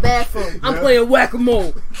go to Yup. the bathroom. I'm Yup. playing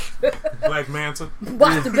whack-a-mole. Black Manta.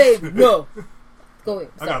 Watch the baby. No. Go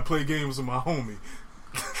ahead. I gotta play games with my homie.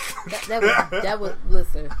 That was,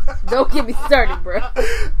 listen. Don't get me started, bro.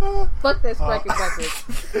 Fuck that Sparky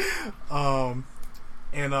Bucket.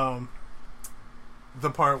 And the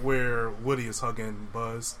part where Woody is hugging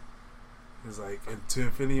Buzz is like to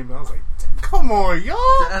infinity. And I was like, come on, y'all.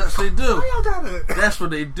 That's what they do. Why y'all gotta? That's what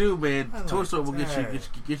they do, man. I Toy like Story will that.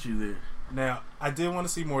 get you there. Now, I did want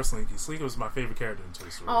to see more Slinky. Slinky was my favorite character in Toy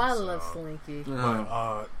Story. Oh, I love Slinky.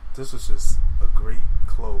 But this was just a great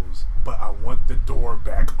close. But I want the door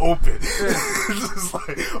back open. Just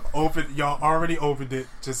like open. Y'all already opened it.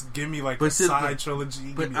 Just give me like But a see, side but-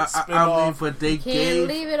 trilogy. But Give me a I spinoff. mean, but they Can't gave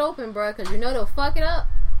leave it open, bro, because you know they'll fuck it up.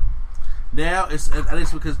 now. I think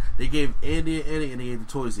it's because they gave Andy an ending and they gave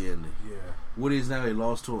the toys the ending. Yeah. Woody is now a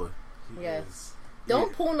lost toy. he Yes. is.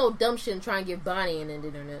 Don't pull no dumb shit and try and give Bonnie an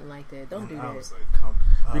ending or nothing like that. Don't do I that. was like, come.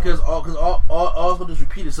 Because all it's gonna just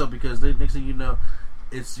repeat itself because the next thing you know,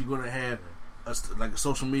 you're gonna have like a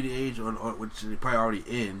social media age or which they probably already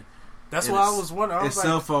in. that's and why I it's- was wondering. I It's was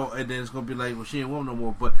cell like, phone, and then it's gonna be like, well, she ain't want no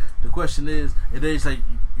more. But the question is, and then it's like,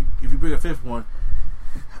 if you bring a fifth one,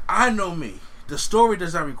 I know me. The story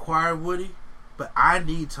does not require Woody, but I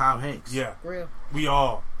need Tom Hanks. yeah, Real. we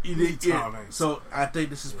all You need need Tom Hanks. So I think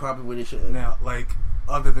this is probably where they should end. Now, like,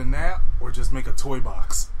 other than that, or just make a toy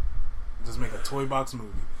box. Just make a toy box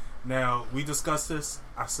movie. Now, we discussed this.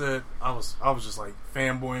 I said I was just like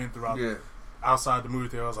fanboying throughout Yeah. outside the movie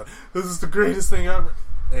theater. I was like, this is the greatest thing ever.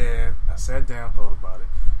 And I sat down, thought about it.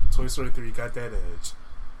 Toy Story 3 got that edge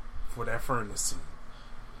for that furnace scene.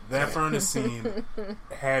 That furnace scene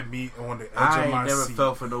had me on the edge I of ain't my never seat,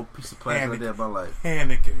 fell for no piece of plastic like that in my life.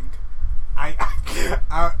 panicking.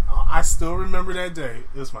 I still remember that day.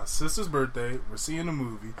 It was my sister's birthday. We're seeing a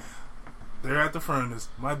movie. They're at the furnace.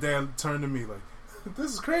 My dad turned to me like,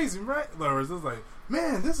 "This is crazy, right?" Lawrence was like,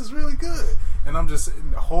 "Man, this is really good." And I'm just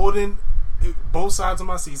sitting, holding both sides of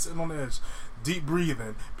my seat, sitting on the edge, deep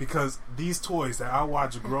breathing, because these toys that I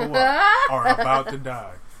watch grow up are about to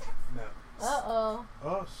die. Now, Uh-oh.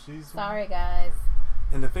 oh, she's Sorry, guys.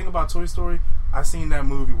 And the thing about Toy Story, I seen that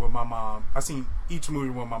movie with my mom. I seen each movie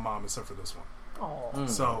with my mom except for this one. Oh.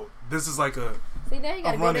 So this is like a. See, now you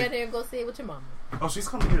gotta I'm go running. down there and go see it with your mama. Oh, she's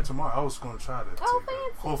coming here tomorrow. I was going to try to. Oh, take her.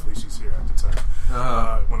 fancy. Hopefully, she's here at the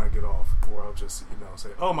time when I get off, or I'll just say,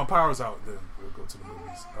 "Oh, my power's out." Then we'll go to the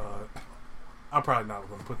movies. I'm probably not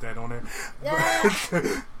going to put that on there.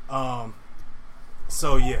 Yeah.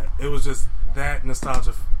 So yeah, it was just that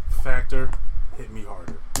nostalgia factor hit me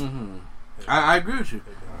harder. Mm-hmm. I agree with you. Hit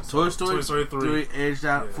me harder. Toy So, Story 3 edged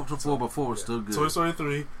out Yeah. 4 but 4 was still good. Toy Story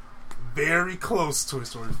 3, very close to Toy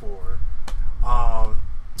Story 4.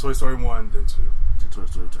 Toy Story 1, then 2. Toy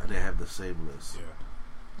Story 2. I didn't have the same list.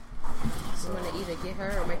 Yeah. You want to either get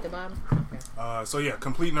her or make the bottom? Okay. So yeah,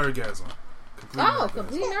 complete nerdgasm. Complete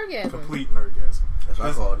nerdgasm. Complete nerdgasm. That's what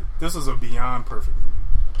I called it. This is a beyond perfect movie.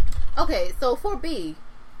 Okay, so for B,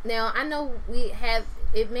 now I know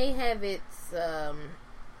it may have its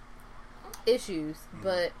issues,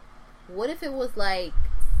 but what if it was like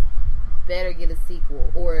better get a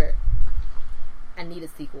sequel, or I need a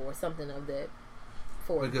sequel, or something of that?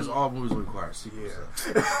 For Because B. all movies require sequels.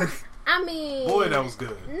 Yeah. I mean, Boy, that was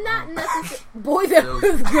good. Not necessarily. Boy, that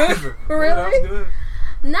was good. Boy, Really? that was good.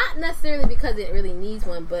 Not necessarily because it really needs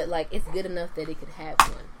one, but like it's good enough that it could have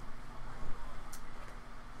one.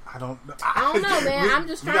 I don't know, man. I'm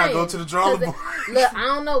just trying. We gotta go to the drawing board. Look, I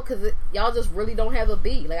don't know because y'all just really don't have a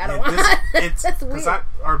B. Like I don't. That's weird.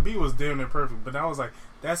 Our B was damn near perfect, but I was like,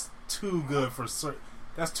 that's too good for certain.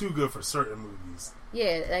 That's too good for certain movies.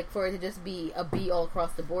 Yeah, like for it to just be a B all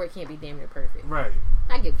across the board, it can't be damn near perfect. Right.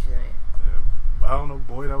 I get what you're saying. Yeah. I don't know,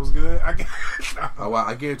 boy, that was good. Oh, well,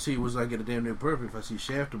 I guarantee you, I get a damn near perfect if I see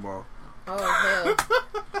Shaft tomorrow. Oh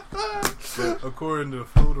hell! According to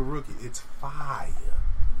Flo the Rookie, it's fire.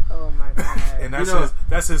 Oh my god! And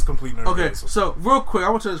that's his complete nerd. Okay, so real quick, I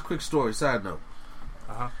want to tell this quick story. Side note.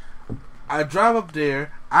 I drive up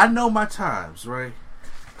there. I know my times, right?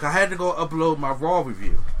 Cause I had to go upload my Raw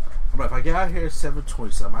review. I'm like, if I get out here at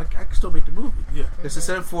 7:20 something, I can still make the movie. Yeah. It's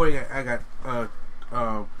at 7:40. I got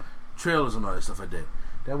trailers and all that stuff like that.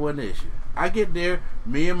 That wasn't the issue. I get there.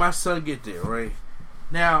 Me and my son get there, right?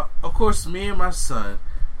 Now, of course, me and my son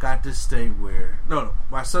got this thing where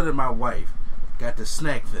my son and my wife got the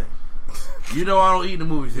snack thing. You know, I don't eat in the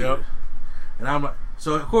movie theater, Yep. and I'm like,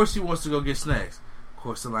 so of course he wants to go get snacks. Of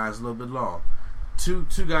course, the line's a little bit long. Two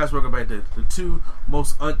guys working back there, the two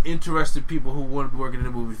most uninterested people who wanted to work in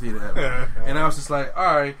the movie theater ever. And I was just like,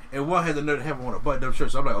 all right. And one had the nerve to have on a button-up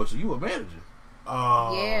shirt. So I'm like, oh, so you a manager?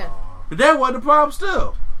 Yeah. But that wasn't the problem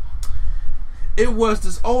still. It was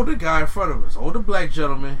this older guy in front of us. Older black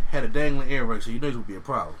gentleman had a dangling earring, so you know it would be a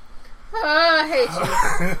problem. I hate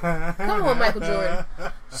you. Come on, Michael Jordan.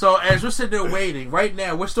 So as we're sitting there waiting, right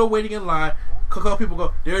now, we're still waiting in line. A couple people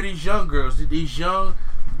go, there are these young girls, these young,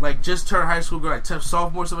 like just turned high school girl, like 10th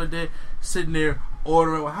sophomore, something like that, sitting there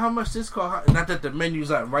ordering, well, how much this cost? Not that the menu's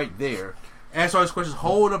not right there. Ask all these questions,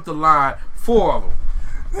 hold up the line, 4 of them.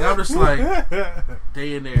 And I'm just like,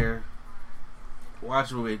 they in there,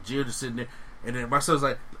 watching with Jill just sitting there. And then my son's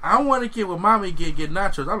like, I want to get what mommy get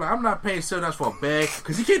nachos. I'm like, I'm not paying $7 for a bag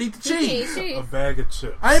because he can't eat the cheese. A bag of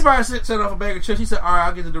chips. I ain't buying $7 a bag of chips. He said, all right,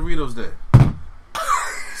 I'll get the Doritos then.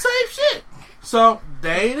 Same shit. So,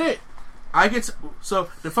 that ain't it. So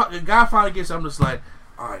the guy finally gets, I'm just like,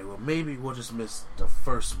 all right, well, maybe we'll just miss the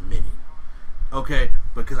first minute. Okay?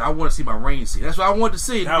 Because I want to see my rain scene. That's what I wanted to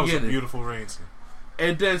see at the beginning. That was a beautiful rain scene.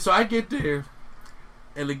 And then, so I get there,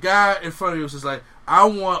 and the guy in front of me was just like, I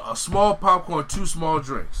want a small popcorn, 2 small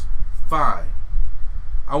drinks. Fine.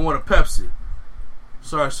 I want a Pepsi.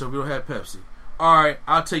 Sorry, sir, we don't have Pepsi. All right,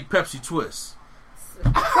 I'll take Pepsi Twist.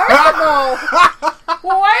 First of all,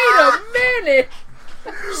 wait a minute.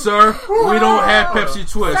 Sir, we don't have Pepsi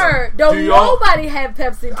Twist. Sir, don't nobody have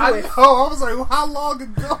Pepsi Twist. I was like, well, how long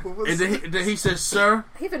ago? And then he said, sir,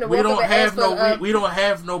 we don't have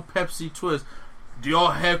no Pepsi Twist. Do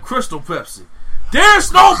y'all have Crystal Pepsi?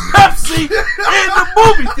 There's no Pepsi in the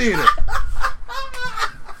movie theater.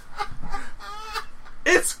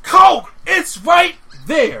 It's Coke. It's right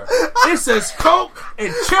there. It says Coke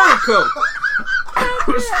and Cherry Coke.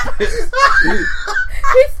 He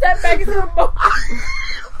stepped back into the boat.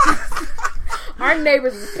 Our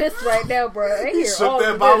neighbors is pissed right now, bro. They hear shook all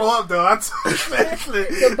that of bottle this. up, though.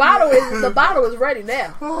 The bottle is ready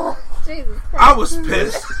now. Jesus Christ. I was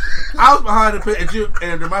pissed. I was behind the pit,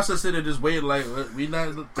 and my son sitting there just waiting like they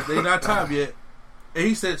not time yet. And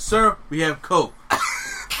he said, "Sir, we have Coke."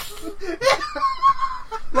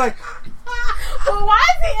 Like, well, why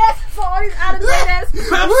is he asking for all these out of date ass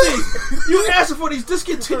Pepsi? You asking for these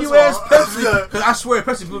discontinued ass Pepsi? Because I swear,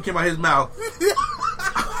 Pepsi Blue came out his mouth.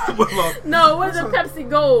 No, what is it? Pepsi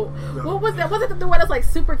Gold. What was that? Was it the one that's like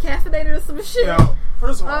super caffeinated or some shit? Yo,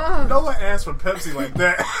 first of all, no one asked for Pepsi like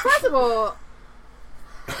that. First of all,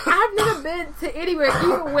 I've never been to anywhere,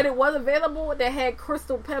 even when it was available, that had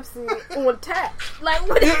Crystal Pepsi on tap. Like,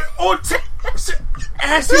 what? On tap,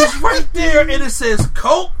 as he's right there, and it says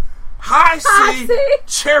Coke, High C,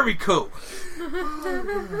 Cherry Coke.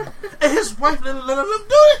 And his wife let him do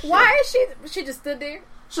it. Why is she just stood there?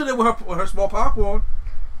 So then with her small popcorn.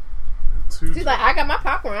 She's like, I got my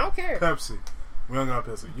popcorn. I don't care. Pepsi. We don't got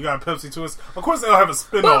Pepsi. You got Pepsi Twist? Of course they don't have a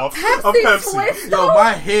spin-off of Pepsi. Pepsi. Yo,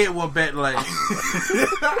 my head went back like,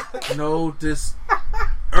 no, this.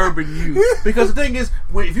 urban youth. Because the thing is,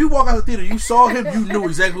 if you walk out the theater, you saw him, you knew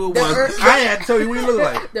exactly who it was. I had to tell you what he looked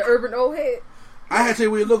like. The urban old head. I had to tell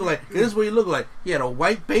you what he looked like. This is what he looked like. He had a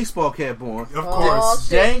white baseball cap on. Of course.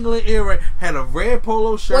 Dangling earring. Had a red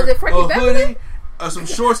polo shirt. Was it Frankie a Beverly? hoodie. Some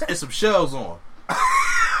shorts and some shells on.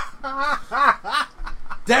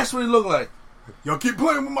 That's what he looked like. Y'all keep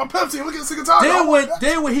playing with my Pepsi. Look at sick and tired.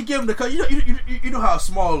 Then when he gave him the cut, you know how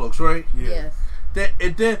small it looks, right? Yes.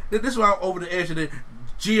 And then this is why I'm over the edge, and then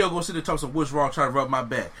Gio gonna sit there talking some what's wrong, trying to rub my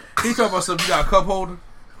back. He talking about something. You got a cup holder?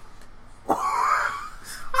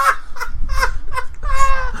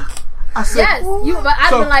 I said, yes, but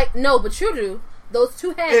I've been like, no, but you do. Those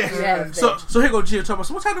two hands you have. So here go Gio talking about,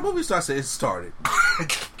 so what time the movie started? I said, it started.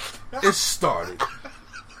 It started.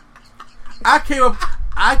 I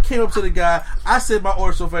came up to the guy. I said my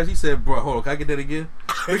order so fast. He said, bro, hold on, can I get that again?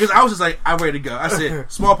 Because I was just like, I'm ready to go. I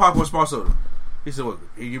said, small popcorn, small soda. He said, what,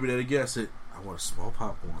 can you give me that again? I said, I want a small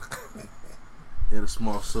popcorn and a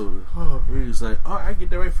small soda. He was like, oh, I can get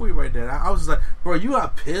that right for you right there. I was just like, bro, you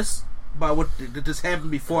got pissed about what just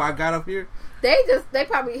happened before I got up here? He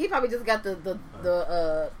probably just got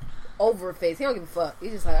the over face. He don't give a fuck.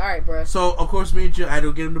 He's just like, all right, bro. So of course, me and Jill, I had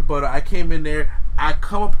to get him the butter. I came in there. I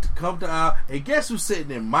come to the aisle, and guess who's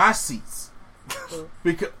sitting in my seats?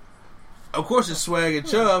 Because of course it's Swag and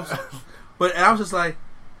Chubbs, and I was just like,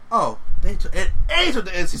 oh, they took the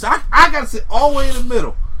end seat. So I got to sit all the way in the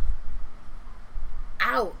middle.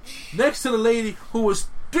 Ouch. Next to the lady who was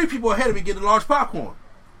 3 people ahead of me getting a large popcorn.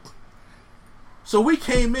 So we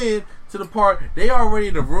came in to the part, they already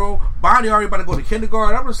in the room, Bonnie already about to go to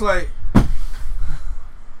kindergarten. I'm just like,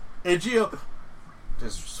 and Gio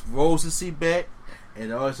just rolls his seat back,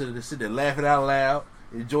 and all of a sudden they sit there laughing out loud,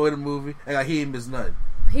 enjoy the movie, and like he ain't missed nothing.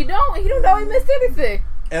 He don't know he missed anything.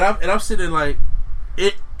 And I'm sitting there like,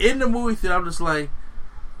 in the movie theater, I'm just like,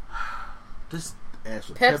 this ass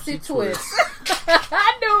with Pepsi Twist.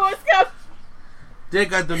 I knew it was coming. They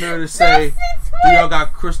got the nerve to say, do y'all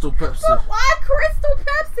got Crystal Pepsi? But why Crystal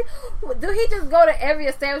Pepsi? Do he just go to every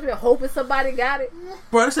establishment hoping somebody got it?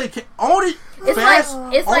 Bro, this ain't only It's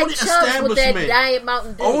like Chubbs with that Diet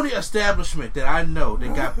Mountain Dew. Only establishment that I know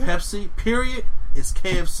that got Pepsi, period, is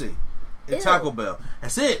KFC and Taco Bell.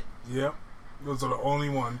 That's it. Yep. Those are the only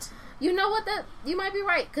ones. You know what? You might be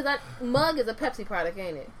right, because Mug is a Pepsi product,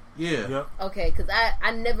 ain't it? Yeah. Yep. Okay, because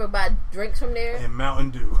I never buy drinks from there. And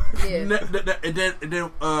Mountain Dew. Yeah. and then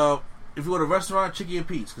if you go to a restaurant, Chicky and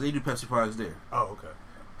Pete's, because they do Pepsi products there. Oh, okay.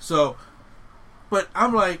 So, but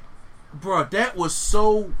I'm like, bro, that was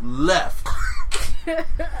so left.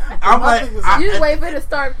 I'm like, you wait for it to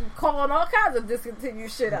start calling all kinds of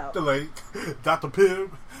discontinued shit out. Like Dr.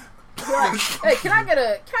 Pibb. Like, hey, can I get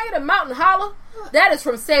a Mountain Hollow? That is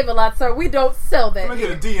from Save-A-Lot, sir. We don't sell that. Can I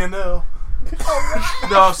get a DNL?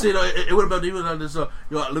 No, see, it would have been even on this.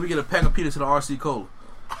 Let me get a pack of peanuts in the RC Cola.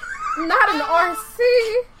 Not in the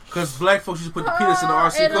RC. Because black folks used to put the peanuts in the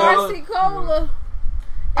RC and Cola. RC Cola.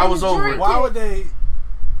 I was over it. Why would they?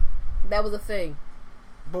 That was a thing.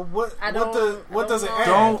 But what does it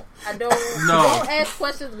add? Don't ask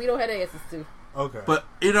questions we don't have answers to. Okay. But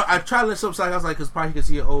I tried to let some side. I was like, because probably he can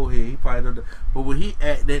see an old head. He probably don't. But when he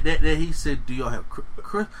he said, "Do y'all have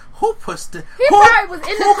Chris?" Who puts the? He probably was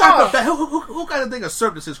in the car. Who got the thing of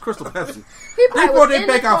syrup that says Crystal Pepsi? They brought their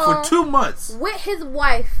back out for 2 months with his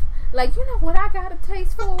wife. Like, you know what I got a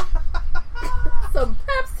taste for? Some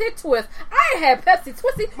Pepsi Twist. I ain't had Pepsi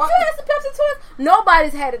Twist. You had some Pepsi Twist?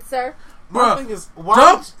 Nobody's had it, sir. Bro,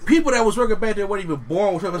 some people that was working back there weren't even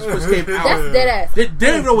born when Pepsi Twist came out. That's dead ass. They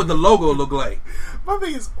didn't even know what the logo looked like. My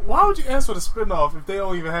thing is, why would you ask for the spinoff if they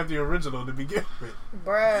don't even have the original to begin with?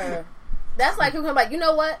 Bruh. That's like him like, you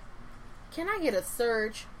know what? Can I get a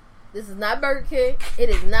Surge? This is not Burger King. It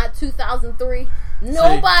is not 2003.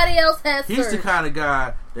 Nobody else has Surge. He's the kind of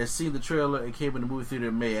guy that seen the trailer and came in the movie theater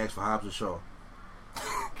and may ask for Hobbs and Shaw.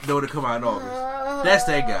 Know to come out in August. That's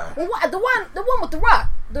that guy. The one with the rock.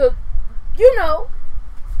 You know.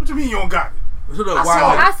 What you mean you don't got it? So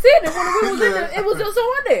I seen it when we was in it. It was just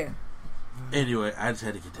on there. Anyway, I just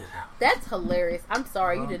had to get that out. That's hilarious. I'm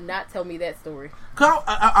sorry you did not tell me that story. Cause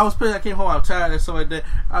I was pissed. I came home. I was tired and stuff like that.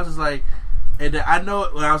 I was just like, and then I know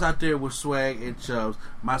when I was out there with Swag and Chubbs,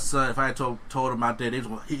 my son, if I had told him out there, he was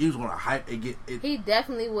going to hype and get it. He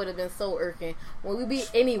definitely would have been so irking when we be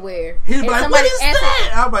anywhere. He'd be like, "What is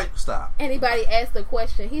that?" I'm like, "Stop." Anybody asked a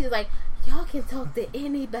question, he's just like, "Y'all can talk to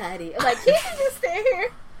anybody." I'm like, he can just stand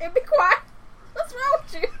here and be quiet. What's wrong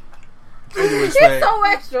with you? He's so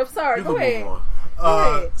extra. I'm sorry. Go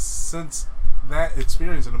ahead. Since that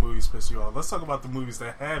experience in the movies piss you off. Let's talk about the movies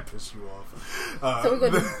that have pissed you off. So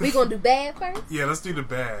we're gonna do bad first. Yeah, let's do the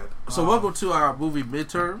bad. So welcome to our movie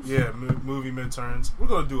midterms. Yeah, movie midterms. We're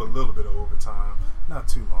gonna do a little bit of overtime, not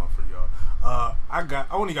too long for y'all. I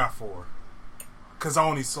only got 4 because I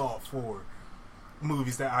only saw 4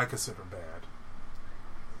 movies that I consider bad.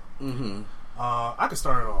 Mm-hmm. I can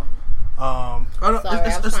start it off.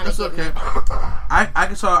 It's okay. I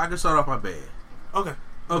can start off my bad.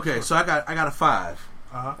 Okay, so I got a 5.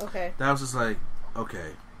 Okay. That was just like,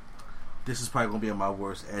 okay, this is probably gonna be on my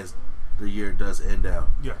worst as the year does end out.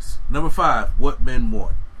 Yes. Number 5, What Men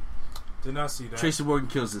Want. Did not see that. Tracy Morgan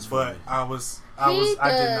kills this for me. I did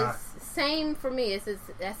not. Same for me.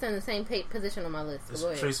 That's in the same position on my list.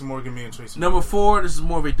 It's Tracy Morgan, me and Tracy. Number Morgan. 4, this is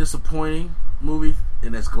more of a disappointing movie,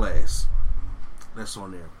 and that's Glass. That's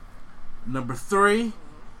on there. Number 3,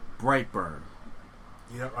 Brightburn.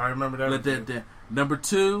 Yep, I remember that. Let that down. Number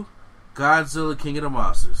 2, Godzilla King of the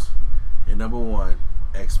Monsters. And number 1,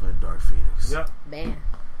 X-Men Dark Phoenix. Yep. Man.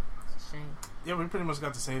 It's a shame. Yeah, we pretty much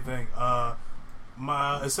got the same thing.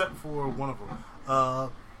 Except for one of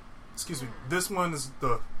them. Excuse me. This one is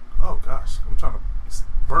the... Oh, gosh. I'm trying to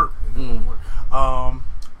burp.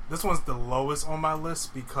 This one's the lowest on my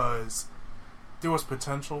list because there was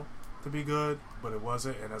potential to be good, but it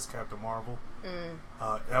wasn't, and that's Captain Marvel.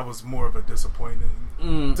 That was more of a disappointment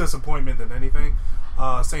than anything.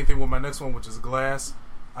 Same thing with my next one, which is Glass.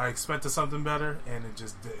 I expected something better, and it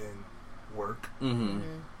just didn't work. And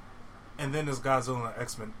then there's Godzilla and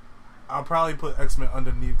X-Men. I'll probably put X-Men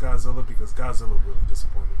underneath Godzilla because Godzilla really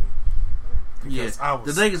disappointed me. Yes,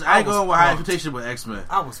 the thing is, I go with high expectation with X-Men.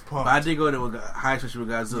 I was pumped. But I did go there with high expectation with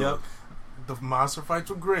Godzilla. Yep. The monster fights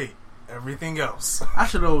were great. Everything else. I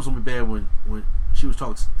should know it was going to be bad when she was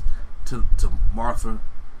talking to Martha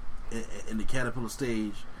in the Caterpillar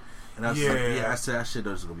stage. And I was I said I should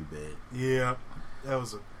know it was going to be bad. Yeah. That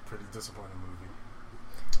was a pretty disappointing movie.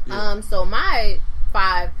 Yeah. So my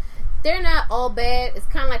 5, they're not all bad. It's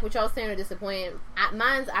kind of like what y'all saying are disappointing.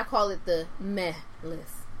 I call it the meh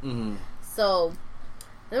list. Mm-hmm. So,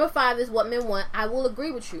 number 5 is What Men Want. I will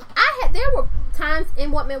agree with you. There were times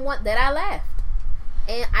in What Men Want that I laughed.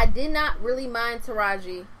 And I did not really mind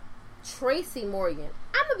Taraji. Tracy Morgan.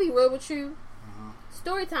 I'm going to be real with you.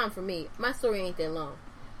 Story time for me. My story ain't that long.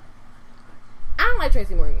 I don't like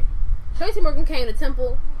Tracy Morgan. Tracy Morgan came to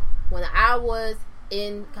Temple when I was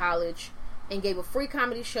in college and gave a free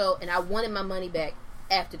comedy show, and I wanted my money back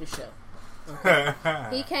after the show. Okay.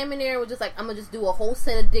 He came in there and was just like, I'm going to just do a whole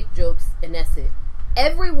set of dick jokes, and that's it.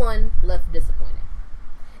 Everyone left disappointed.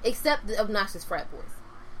 Except the obnoxious frat boys.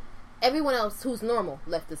 Everyone else who's normal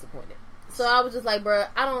left disappointed. So I was just like, bruh,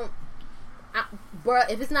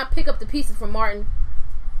 if it's not pick up the pieces from Martin,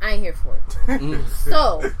 I ain't here for it.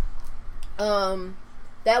 So,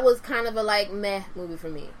 that was kind of a like meh movie for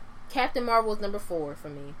me. Captain Marvel was number 4 for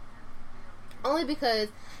me. Only because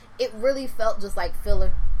it really felt just like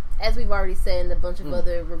filler. As we've already said in a bunch of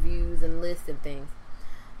other reviews and lists and things.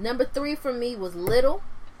 Number 3 for me was Little.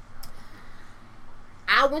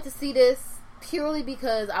 I went to see this purely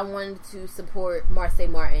because I wanted to support Marsai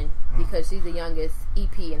Martin because she's the youngest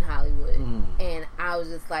EP in Hollywood. And I was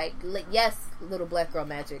just like, yes, Little Black Girl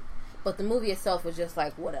Magic. But the movie itself was just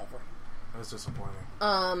like, whatever. That's disappointing.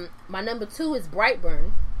 My number 2 is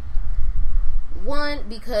Brightburn. 1,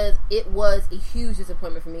 because it was a huge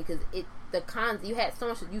disappointment for me because you had so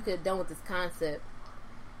much that you could have done with this concept,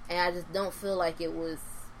 and I just don't feel like it was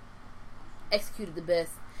executed the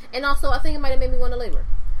best. And also, I think it might have made me want to labor.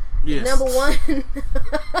 Yes. Number 1.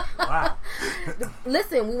 Wow.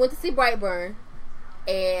 Listen, we went to see Brightburn,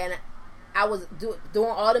 and I was doing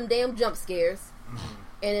all them damn jump scares,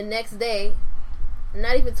 and the next day,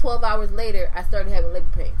 not even 12 hours later, I started having labor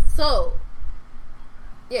pains. So,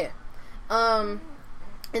 yeah. And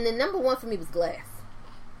then number 1 for me was Glass.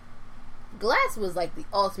 Glass was like the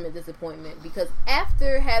ultimate disappointment because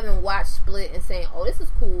after having watched Split and saying, oh, this is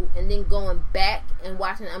cool, and then going back and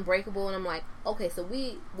watching Unbreakable, and I'm like, okay, so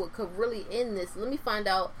what could really end this? Let me find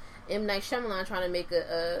out M. Night Shyamalan trying to make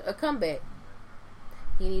a comeback.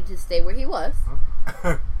 He needed to stay where he was.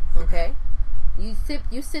 Okay? You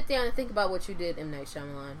sit down and think about what you did, M. Night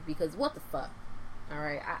Shyamalan, because what the fuck?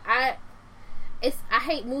 Alright? I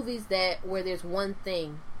hate movies where there's one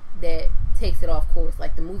thing that takes it off course.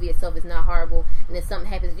 Like the movie itself is not horrible, and then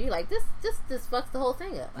something happens to you, like this fucks the whole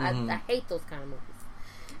thing up. I hate those kind of movies.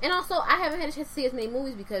 And also, I haven't had a chance to see as many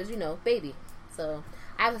movies because baby. So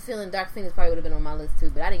I have a feeling Dark Phoenix probably would have been on my list too,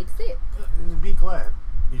 but I didn't get to see it. Be glad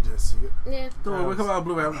you didn't see it. Yeah. Don't worry, we'll come out on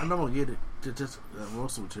Blu-ray. I'm not gonna get it. Just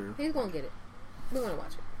roasted material. He's gonna get it. We're gonna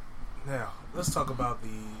watch it. Now let's talk about the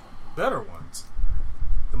better ones.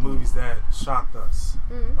 The movies that shocked us.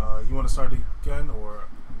 You want to start again, or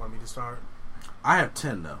want me to start? I have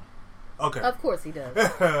 10 though. Of course he does.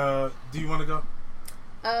 Do you want to go?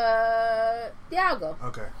 Yeah, I'll go.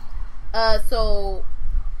 Okay. So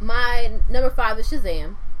my number 5 is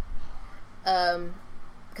Shazam.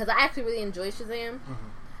 Because I actually really enjoy Shazam.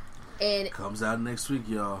 And it comes out next week,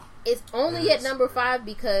 y'all. It's only at number 5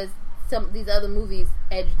 because some of these other movies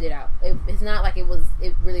edged it out. It's not like it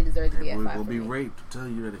really deserves to be at 5. We're gonna be raped. I'm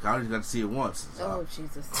telling you that. I only got to see it once. Oh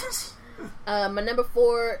Jesus. My number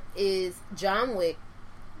 4 is John Wick,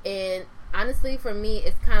 and honestly, for me,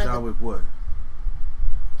 it's kind of John Wick. What?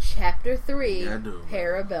 Chapter 3, Yeah, I do.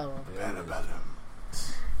 Parabellum.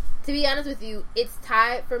 To be honest with you, it's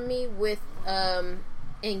tied for me with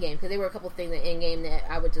Endgame, because there were a couple things in Endgame that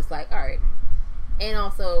I would just like, alright. And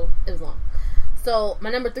also, it was long. So,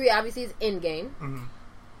 my number 3 obviously is Endgame.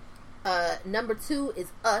 Number 2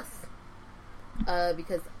 is Us,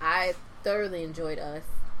 because I thoroughly enjoyed Us.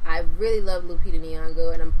 I really love Lupita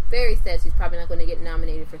Nyong'o, and I'm very sad she's probably not going to get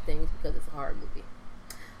nominated for things because it's a hard movie.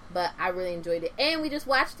 But I really enjoyed it, and we just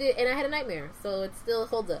watched it, and I had a nightmare, so it still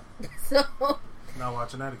holds up. So not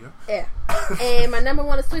watching that again. Yeah. And my number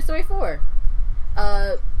 1 is Toy Story 4.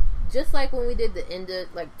 Just like when we did the end of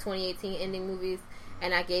 2018 ending movies,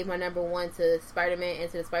 and I gave my number 1 to Spider-Man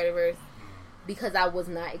Into the Spider-Verse because I was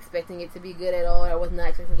not expecting it to be good at all. I was not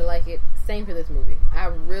expecting to like it. Same for this movie. I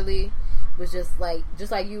really was just like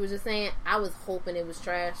you were just saying, I was hoping it was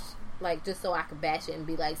trash, just so I could bash it and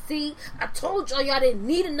be like, see, I told y'all didn't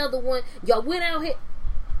need another one. Y'all went out here.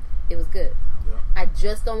 It was good. Yep. I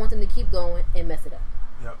just don't want them to keep going and mess it up.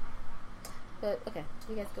 Yep. But okay,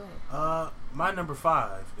 you guys go ahead. My number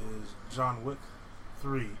 5 is John Wick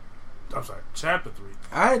 3. I'm sorry, Chapter 3.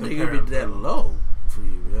 I didn't think it'd be that low for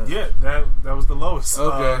you. Yeah, that was the lowest.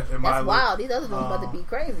 Okay. That's wild. These other ones about to be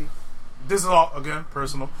crazy. This is all, again,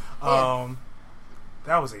 personal. Yeah.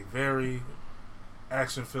 That was a very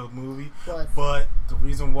action-filled movie. Was. But the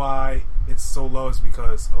reason why it's so low is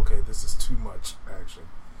because, this is too much action.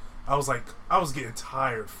 I was getting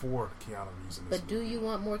tired for Keanu Reeves in this movie. But do you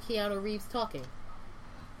want more Keanu Reeves talking?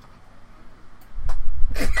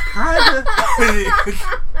 Kinda.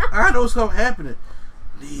 I know what's gonna happen.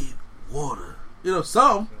 Need water.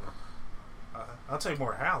 Something. I'll take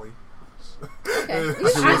more Halle. Okay.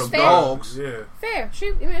 That's fair. Dogs. Yeah. Fair.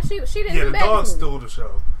 She didn't do the bad. dogs stole the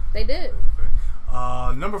show. They did.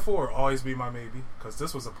 Number 4, Always Be My Maybe, because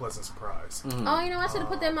this was a pleasant surprise. Oh, I should have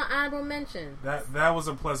put that in my honorable mention. That was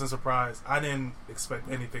a pleasant surprise. I didn't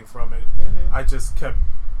expect anything from it. I just kept.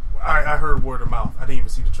 I heard word of mouth. I didn't even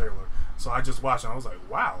see the trailer, so I just watched it. I was like,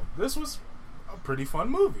 wow, this was a pretty fun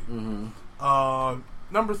movie.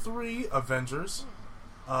 Number 3, Avengers,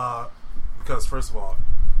 because first of all,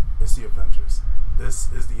 it's the Avengers.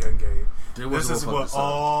 This is the end game. This is what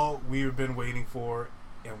all we've been waiting for,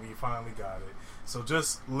 and we finally got it. So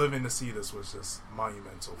just living to see this was just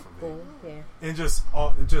monumental for me. Yeah. And just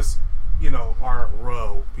our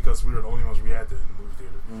row, because we were the only ones reacted in the movie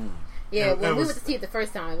theater. Yeah, when we went to see it the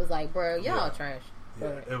first time, it was like, bro, y'all trash.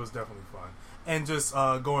 Yeah, it was definitely fun. And just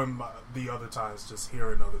going the other times, just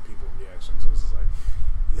hearing other people's reactions, it was just like,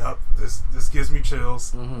 yep, this gives me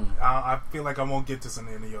chills. I feel like I won't get this in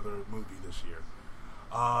any other movie this year.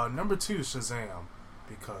 Number 2 is Shazam,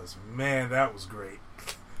 because man, that was great.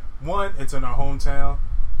 1, it's in our hometown.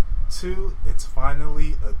 2, it's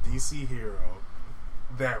finally a DC hero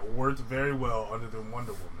that worked very well under the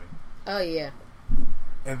Wonder Woman. Oh yeah.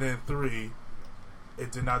 And then 3,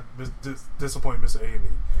 it did not disappoint Mr. A&E,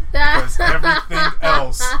 because everything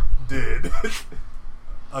else did,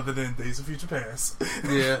 other than Days of Future Past.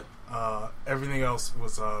 Yeah. Everything else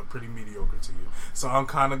was pretty mediocre to you. So I'm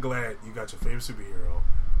kind of glad you got your favorite superhero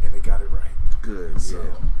and they got it right. Good. So,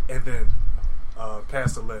 yeah. And then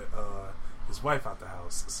Pastor let his wife out the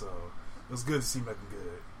house, so it was good to see Megan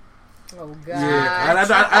Good. Oh God! Yeah, I was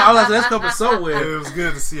like, that's coming somewhere. It was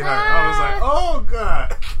good to see her. I was like, oh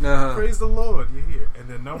God, praise the Lord, you're here. And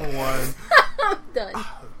then number 1, I'm done.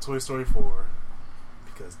 Toy Story 4,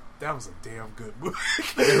 because that was a damn good movie.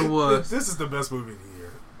 It was. This is the best movie of the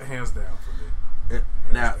year, hands down for me.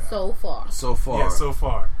 Now, so far. Yeah, so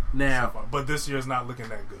far. Now, but this year's not looking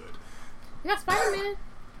that good. You got Spider-Man.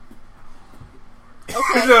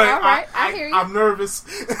 Okay, all right. I hear you. I'm nervous.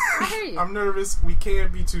 I hear you. I'm nervous. We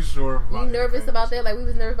can't be too sure about you nervous about that like we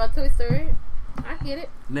was nervous about Toy Story? I get it.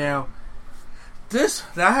 Now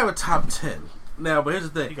I have a top 10. Now, but here's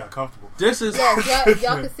the thing. He got comfortable. This is y'all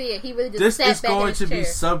can see it. He really just this sat is back going in his to chair. be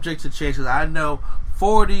subject to change, because I know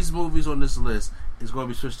 4 of these movies on this list is going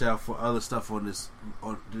to be switched out for other stuff on this.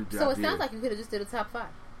 So it sounds like you could have just did a top 5.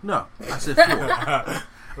 No, I said 4.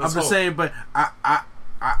 I'm just saying, but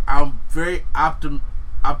I'm very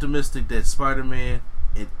optimistic that Spider-Man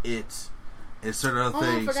and It and certain other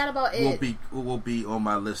things I forgot about It. will be on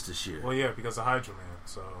my list this year. Well, yeah, because of Hydra Man.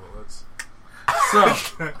 So let's.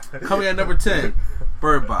 So coming at number 10,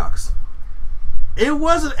 Bird Box. It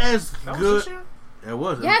wasn't as That good. was this year? It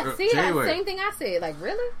wasn't. Yeah, see, January. same thing I said. Like,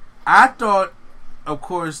 really? I thought, of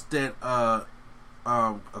course, that A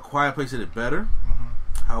Quiet Place did it better.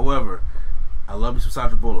 However, I love me some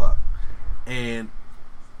Sandra Bullock, and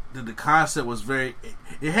the concept was very.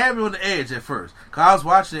 It had me on the edge at first. Cause I was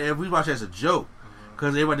watching it, and we watched it as a joke, because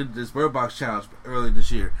everybody did this Bird Box challenge earlier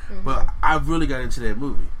this year. But I really got into that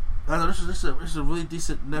movie. I thought this is a really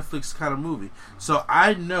decent Netflix kind of movie. So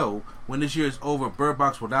I know when this year is over, Bird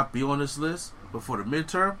Box will not be on this list. But for the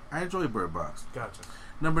midterm, I enjoy Bird Box. Gotcha.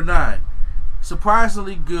 Number 9,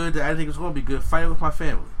 surprisingly good. That I think it's going to be good. Fighting with My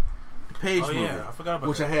Family, the Page movie, Yeah, I forgot about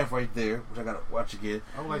which that. I have right there, which I got to watch again.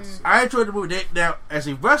 I would like to see. I enjoyed the movie. Now, as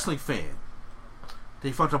a wrestling fan,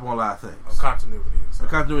 they fucked up on a lot of things. Continuity and The stuff.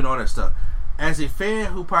 continuity and all that stuff. As a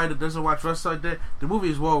fan who probably doesn't watch wrestling like that, the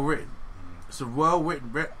movie is well written. It's a well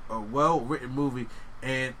written movie.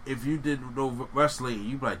 And if you didn't know wrestling,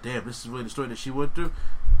 you'd be like, "Damn, this is really the story that she went through.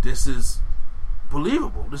 This is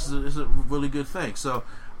believable. This is a really good thing." So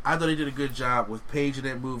I thought he did a good job with Paige in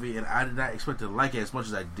that movie, and I did not expect to like it as much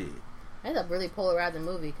as I did. It's a really polarizing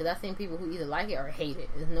movie because I've seen people who either like it or hate it.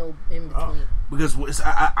 There's no in between. Because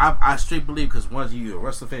I straight believe, because once you're a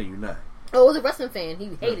wrestling fan, you're not. Oh, it was a wrestling fan. He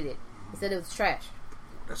hated it. He said it was trash.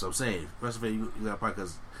 That's what I'm saying. Wrestling fan, you got probably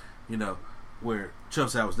because, where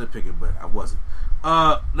Chelsea I was nitpicking, but I wasn't.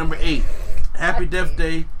 Number 8, Happy Death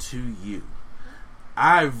Day to You.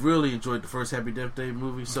 I really enjoyed the first Happy Death Day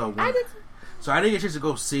movie, so I did. So I didn't get a chance to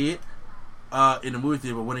go see it in the movie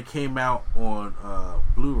theater, but when it came out on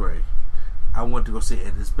Blu-ray, I wanted to go see it,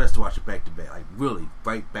 and it's best to watch it back to back, like really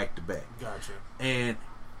right back to back. Gotcha. And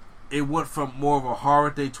it went from more of a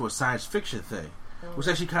horror thing to a science fiction thing, which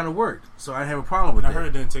actually kind of worked. So I didn't have a problem with And that. I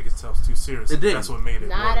heard it didn't take itself too seriously. It didn't. That's what made it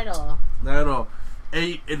Not work. at all. Not at all.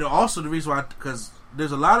 And also the reason why, because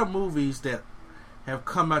there's a lot of movies that have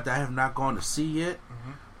come out that I have not gone to see yet,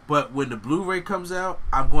 but when the Blu-ray comes out,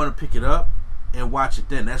 I'm going to pick it up and watch it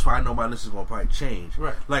then. That's why I know my list is going to probably change.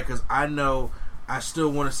 Right. Like, because I know I still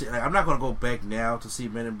want to see, like, I'm not going to go back now to see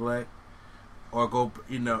Men in Black, or go,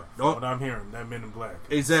 What I'm hearing, that Men in Black.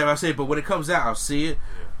 Exactly, I say, but when it comes out, I'll see it.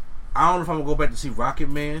 Yeah. I don't know if I'm going to go back to see Rocket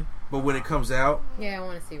Man, but when it comes out, Yeah, I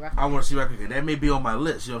want to see Rocket. I want to see Rocket Man. That may be on my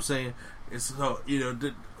list, you know what I'm saying? It's so,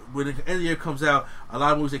 when the end of the year comes out, a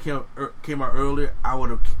lot of movies that came out earlier, I would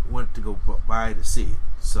have went to go buy to see it.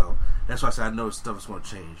 So that's why I said I know stuff is going to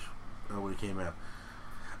change when it came out.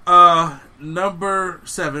 Number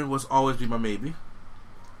 7 was Always Be My Maybe,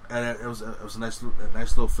 and it was a nice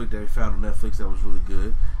little flick that we found on Netflix that was really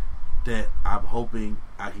good. That I'm hoping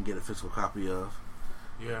I can get a physical copy of.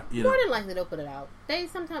 Yeah. More than likely they'll put it out. They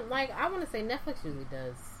sometimes, I want to say Netflix usually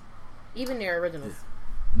does, even their originals. Yeah.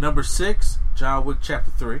 Number 6, John Wick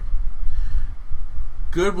Chapter 3.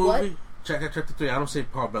 Good movie. Chapter 3. I don't say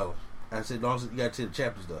Parbellum. I say as long as you got to see the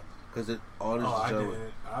chapters though, because all this is I John Wick.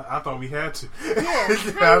 didn't. I thought we had to. Yeah, how I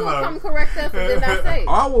you gonna know. come correct us and then not say?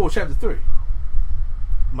 All one was Chapter 3.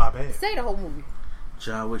 My bad. Say the whole movie.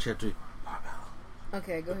 John Wick Chapter 3. Parbellum.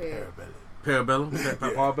 Okay, go ahead. Parabellum.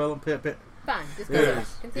 Parabellum. Parbellum. Fine, just go Yeah. ahead.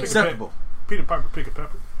 Continue. Acceptable. Peter Piper, pick a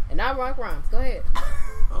pepper. And I rock rhymes. Go ahead.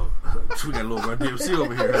 Oh, we got a little Run DMC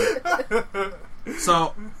over here. Huh?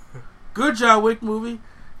 So, good John Wick movie.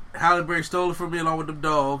 Halle Berry stole it from me along with them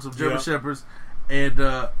dogs, some German Shepherds, and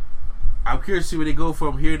I'm curious to see where they go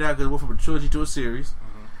from here now because it went from a trilogy to a series,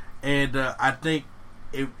 and I think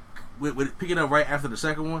with picking up right after the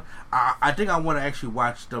second one, I think I want to actually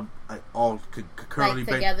watch them all concurrently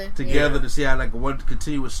together to see how one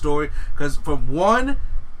continuous story. Because from 1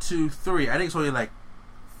 to 3, I think it's only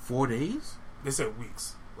 4 days. They said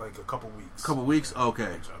weeks, a couple weeks. Couple weeks,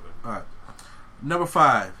 okay. Each other. All right. Number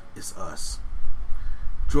 5 is Us.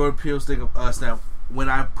 Jordan Peele's thing of Us. Now, when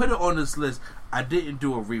I put it on this list, I didn't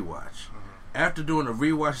do a rewatch. After doing a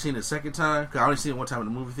rewatch, seeing it the second time, because I only seen it one time in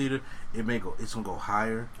the movie theater, it's gonna go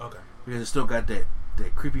higher. Okay. Because it still got that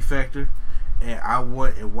creepy factor, and I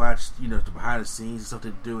went and watched the behind the scenes and stuff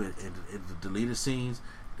they do, and the deleted scenes.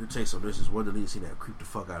 Let me tell you something. This is one deleted scene that creeped the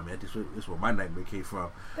fuck out of me. This is where my nightmare came from.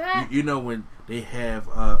 When they have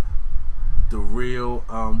the real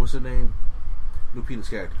what's her name? Lupita's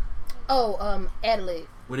character. Oh, Adelaide.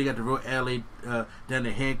 When they got the real Adelaide down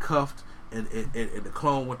there handcuffed, and the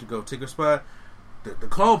clone went to go take her spot. The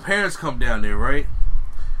clone parents come down there, right?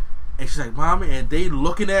 And she's like, "Mommy," and they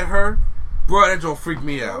looking at her. Bro, that joke freaked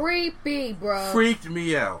me out. Creepy, bro. Freaked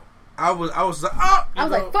me out. I was like, oh, I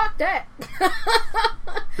was like, fuck that.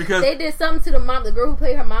 because they did something to the mom, the girl who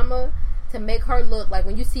played her mama, to make her look like,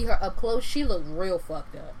 when you see her up close, she looked real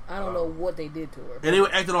fucked up. I don't know what they did to her. And they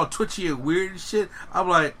were acting all twitchy and weird and shit. I'm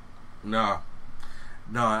like, nah.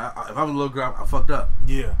 No, if I'm a little girl, I'm fucked up.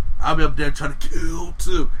 Yeah. I'll be up there trying to kill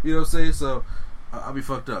too. You know what I'm saying? So I'll be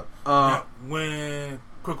fucked up.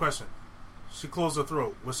 Quick question. She closed her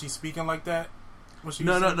throat. Was she speaking like that? No.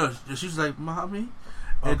 She was like, "Mommy,"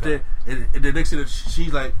 Okay. and the next thing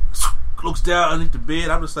she like looks down underneath the bed.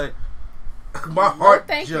 I'm just like, my heart.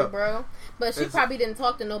 Thank you, jumped. bro. But she probably didn't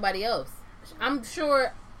talk to nobody else. I'm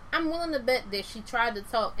willing to bet that she tried to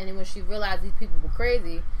talk, and then when she realized these people were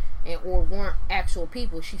crazy or weren't actual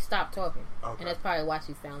people, she stopped talking. Okay. And that's probably why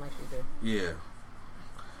she sounded like she did. Yeah.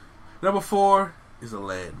 Number 4 is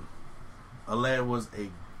Aladdin. Aladdin was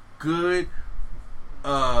a good.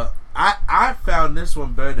 I found this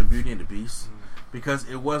one better than Beauty and the Beast because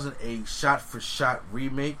it wasn't a shot for shot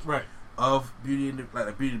remake of Beauty and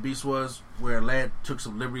the Beast was, where Aladdin took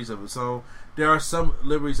some liberties of its own. There are some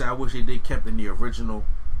liberties that I wish they did kept in the original,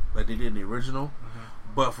 like they did in the original.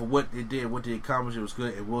 But for what they did, what they accomplished, it was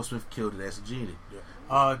good. And Will Smith killed it as a genie.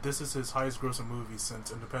 Yeah. This is his highest grossing movie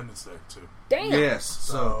since Independence Day too. Damn. Yes.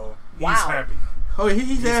 So he's wow. happy. Oh,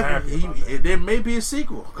 he's happy. There may be a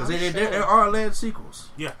sequel because there are Aladdin sequels.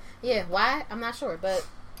 Yeah. Yeah. Why? I'm not sure, but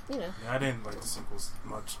you know. Yeah, I didn't like the sequels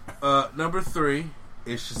much. Number 3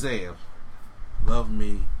 is Shazam. Love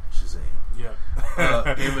me, Shazam.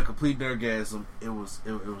 Yeah. Gave a complete nerdgasm. It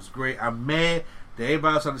was great. I'm mad that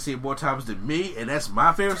everybody else had to see it more times than me, and that's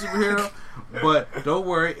my favorite superhero. But don't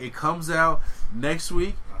worry, it comes out next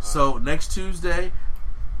week. So next Tuesday,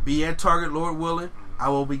 be at Target, Lord willing. I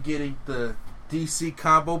will be getting the DC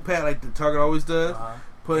combo pack like the Target always does.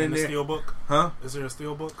 Put in there. Steelbook? Huh? Is there a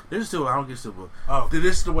steelbook? There's still. I don't get steelbook. Oh, okay.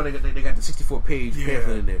 This is the one they got the 64-page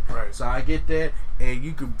pamphlet in there. Right. So I get that, and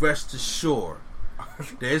you can rest assured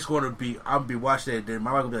that it's going to be. I'll be watching that. Then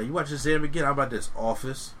my wife will be like, "You watch Shazam again?" I'm about this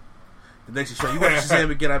Office. The next show, you watch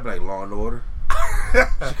Shazam again? I'd be like, Law and Order.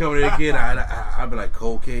 She coming in again, I'd be like,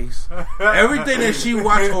 Cold Case. Everything that she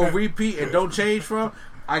watch on repeat and don't change from,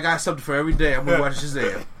 I got something for every day. I'm gonna watch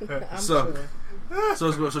Shazam.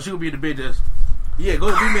 So she will be in the bed just, yeah, go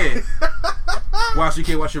ahead, be mad. While she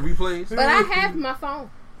can't watch your replays. But I have my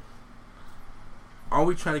phone. Are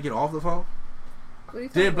we trying to get off the phone?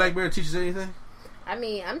 Did BlackBerry teach us anything? I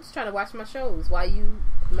mean, I'm just trying to watch my shows while you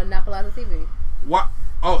monopolize the TV. What?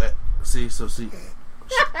 Oh, see.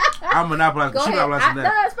 I'm monopolizing. Go She ahead. monopolizing that. No,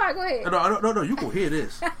 that's fine. Go ahead. No. You can hear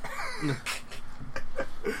this. I'm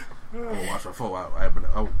gonna watch my phone. I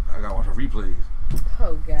gotta watch my replays.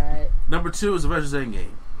 Oh God. Number 2 is Avengers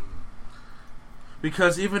Endgame.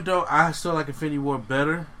 Because even though I still like Infinity War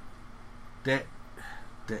better, that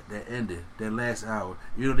ended, that last hour.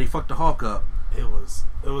 You know, they fucked the Hulk up. It was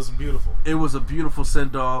beautiful. It was a beautiful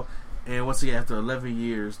send off, and once again, after 11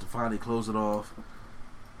 years to finally close it off,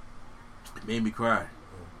 it made me cry.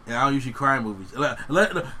 And I don't usually cry in movies.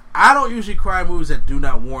 I don't usually cry in movies that do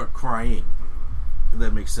not warrant crying. If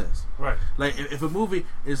that makes sense, right? Like if a movie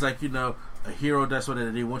is like, you know, a hero that's what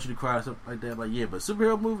they want you to cry or something like that, like, yeah, but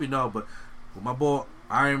superhero movie, no. But when my boy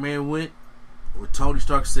Iron Man went, when Tony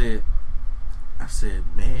Stark said, I said,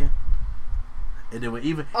 man. And then when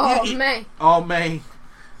even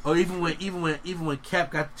when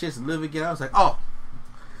Cap got the chance to live again, I was like, oh.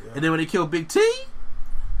 Yeah. And then when they killed Big T,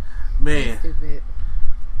 man, stupid.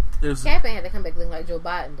 Cap ain't had to come back looking like Joe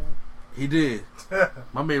Biden though. He did.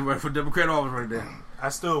 My man running for Democrat office right there. I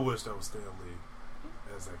still wish that was Stan Lee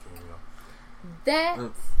as that cameo.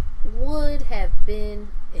 That would have been.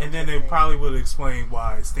 And then they probably would have explained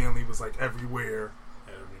why Stan Lee was like everywhere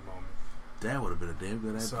at every moment. That would have been a damn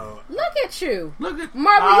good idea. So, look at you. Look at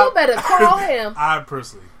Marvel. You better call him. I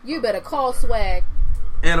personally. You better call Swag.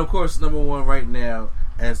 And of course, number 1 right now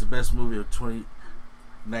as the best movie of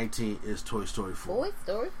 2019 is Toy Story 4. Toy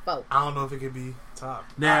Story 4. I don't know if it could be top.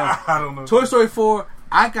 Now, I don't know. Toy Story 4,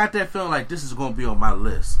 I got that feeling like this is going to be on my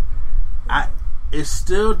list. It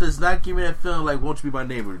still does not give me that feeling like Won't You Be My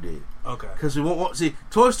Neighbor did. Okay. Because we won't see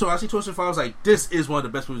Toy Story. I see Toy Story 5. I was like, this is one of the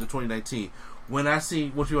best movies of 2019. When I see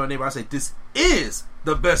Won't You Be My Neighbor, I say this is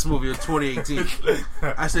the best movie of 2018.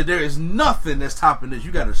 I said there is nothing that's topping this.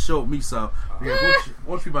 You got to show me some.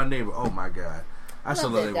 Won't You Be My Neighbor? Oh my God. I still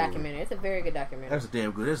love that documentary. movie. It's a very good documentary. That's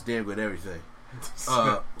damn good everything.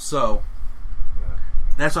 So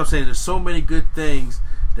that's what I'm saying. There's so many good things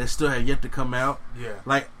that still have yet to come out. Yeah.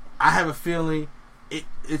 Like, I have a feeling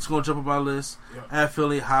it's going to jump on my list. Yep. I have a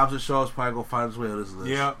feeling Hobbs and Shaw is probably going to find his way on this list.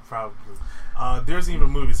 Yeah, probably. There's even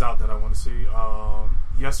movies out that I want to see.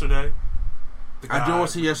 Yesterday. I do want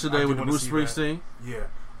to see Yesterday with Bruce Springsteen. Yeah.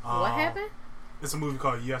 What happened? It's a movie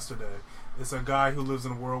called Yesterday. It's a guy who lives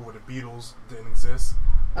in a world where the Beatles didn't exist,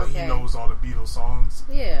 but he knows all the Beatles songs.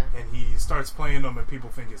 Yeah. And he starts playing them, and people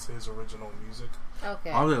think it's his original music. Okay.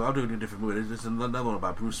 I'll do a different movie. There's another one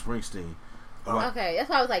about Bruce Springsteen. Okay, that's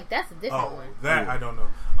why I was like, that's a different one. That I don't know.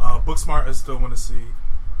 Booksmart, I still want to see.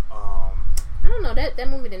 I don't know. That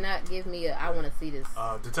movie did not give me I want to see this.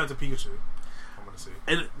 Detective Pikachu, I want to see.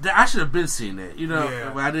 And I should have been seeing that,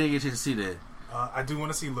 Yeah. but I didn't get a chance to see that. I do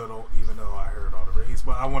want to see Little, even though I heard all the ratings,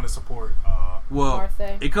 but I want to support.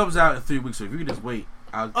 Marseille. It comes out in 3 weeks, so if you can just wait,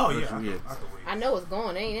 I'll I let can you wait. I know it's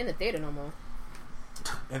gone. They ain't in the theater no more.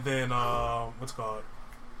 And then what's it called?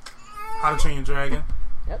 How to Train Your Dragon.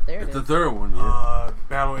 Yep, there it It's is. the third one, yeah.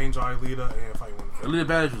 Battle Angel Alita and Fight One. Alita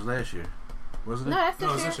Battle was last year, wasn't it? No, that's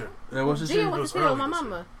No, this it's year. this year. That was this Gia year? went to was see it with early my this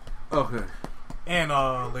mama. Okay. And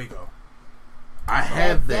Lego. I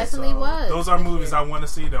have that. Definitely was. Those are this movies year. I want to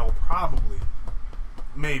see that will probably,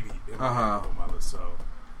 maybe, Uh-huh. on my list. So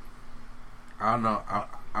I don't know.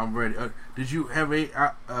 I'm ready. Did you have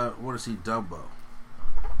want to see Dumbo?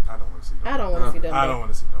 I don't want to see. I don't want to see Dumbo. I don't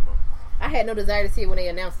want to see Dumbo. I had no desire to see it when they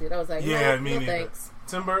announced it. I was like, Yeah, no, me no neither. thanks.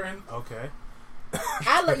 Tim Burton, okay,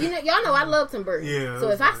 Y'all know I love Tim Burton. Yeah, So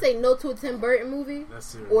that's if I right. say no to a Tim Burton movie that's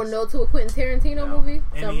serious. or no to a Quentin Tarantino movie,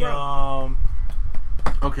 Any something wrong.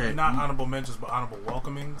 Okay. not honorable mentions, but honorable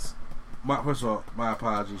welcomings. First of all, my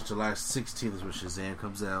apologies. July 16th is when Shazam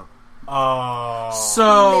comes out. Oh,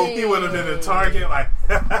 So Man. he would have been a target, like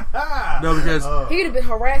no, because He'd have been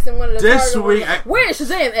harassing one of the This target week, ones. Where is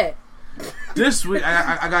Shazam at? this week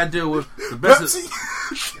I got to deal with the best.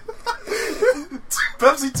 Pepsi,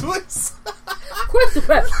 Pepsi Twix, Crystal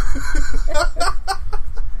Pepsi.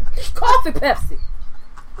 Coffee Pepsi.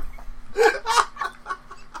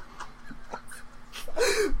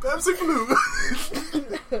 Pepsi Blue.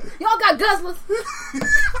 Y'all got guzzlers.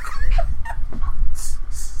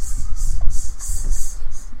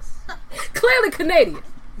 Clearly Canadian.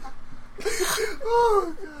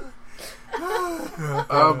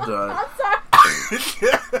 I'm done. I'm sorry.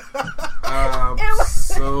 I'm was-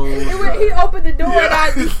 so He done. opened the door and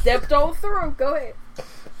I just stepped on through. Go ahead.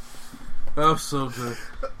 I'm so done.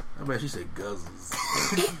 I bet she said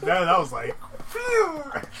guzzles. that was like, phew.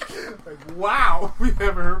 Like, wow, we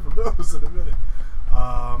haven't heard from those in a minute.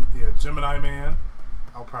 Gemini Man,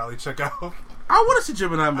 I'll probably check out. I want to see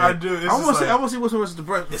Gemini Man. I do. It's I want to just see. like- I want to see what's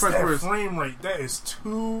the It's French that verse. frame rate that is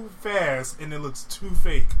too fast and it looks too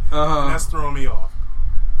fake. Uh-huh. And that's throwing me off.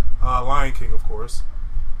 Lion King, of course.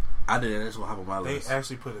 I did. That's what happened on my They list.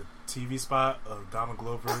 actually put a TV spot of Donald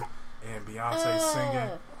Glover and Beyonce singing.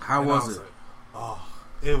 How And I was it? like, oh,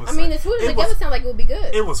 it was. I mean, like, the two of them it together was- sound like it would be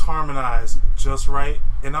good. It was harmonized just right,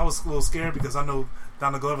 and I was a little scared because I know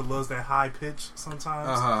Donald Glover loves that high pitch sometimes.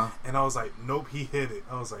 Uh-huh. And I was like, nope, he hit it.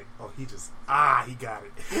 I was like, oh, he just he got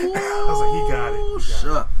it. I was like, he got it. He got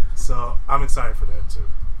Shut. it. So I'm excited for that too.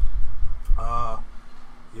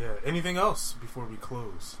 Yeah. Anything else before we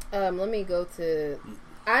close? Let me go to.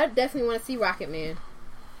 I definitely want to see Rocket Man.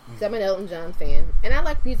 So I'm an Elton John fan, and I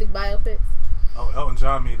like music biopics. Oh, Elton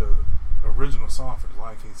John made a original song for the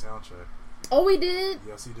Lion King soundtrack. Oh, we did.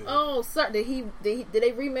 Yes, he did. Oh, sir, did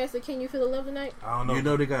they remaster "Can You Feel the Love Tonight"? I don't know. You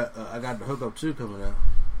know they got. I got the hookup 2 coming out.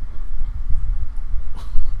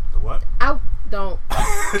 the what? I don't.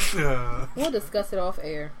 Oh We'll discuss it off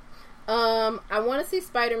air. I want to see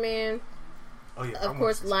Spider-Man. yeah. I Of wanna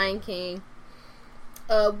course, see Lion King.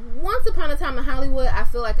 Once Upon a Time in Hollywood, I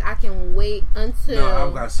feel like I can wait until No,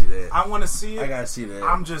 I gotta see that. I want to see it. I gotta see that.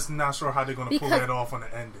 I'm just not sure how they're going to pull Because- that off on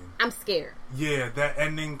the ending. I'm scared. Yeah, that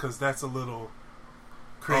ending, because that's a little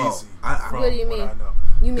crazy. What do you mean? I know.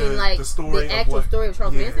 You mean like the story the of actual what- story of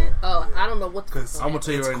Charles yeah, Manson? Oh, yeah. I don't know what the Because I'm gonna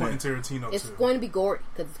tell you it's right Quentin now. Tarantino It's too. going to be gory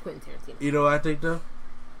because it's Quentin Tarantino. You know what I think though?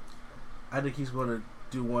 I think he's gonna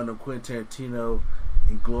do one of Quentin Tarantino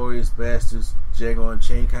Inglourious Bastards, Django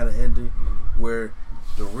Unchained kind of ending, where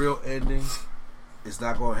the real ending is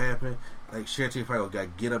not gonna happen. Like Tarantino probably gotta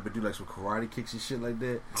get up and do like some karate kicks and shit like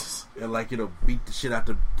that, and like beat the shit out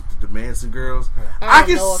the Manson girls. I don't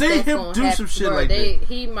can know if see that's him gonna do happen, some shit bro. like that.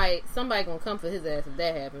 He might. Somebody gonna come for his ass if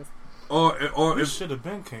that happens. Or It if should have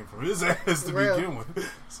been came from his ass to Real. begin with.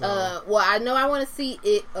 So, Well, I know I want to see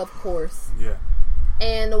it, of course. yeah.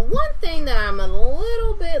 And the one thing that I'm a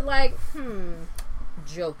little bit like,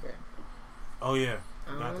 Joker. Oh yeah.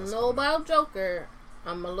 I don't know about Joker.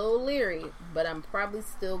 I'm a little leery, but I'm probably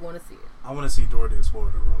still going to see it. I want to see Dora the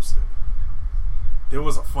Explorer roasted. There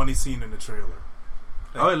was a funny scene in the trailer.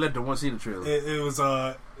 I only let the one see the trailer. It was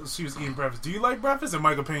she was eating breakfast. Do you like breakfast? And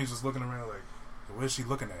Michael Payne's just looking around like, where's she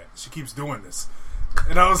looking at? She keeps doing this.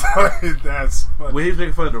 And I was like, that's funny. When he was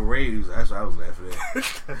making fun of the Rays, that's what I was laughing at.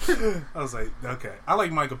 I was like, okay. I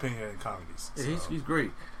like Michael Pena in comedies. Yeah, So. he's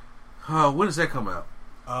great. When does that come out?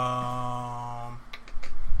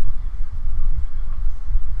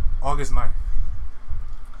 August 9th.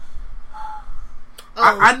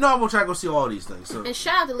 I know I'm going to try to go see all these things. So. And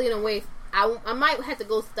shout out to Lena Waithe. I might have to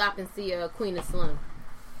go stop and see Queen of Slim.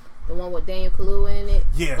 The one with Daniel Kaluuya in it.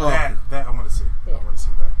 Yeah, that I want to see. Yeah. I want to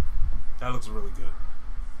see that. That looks really good.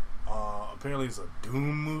 Apparently, there's a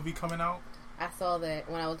Doom movie coming out. I saw that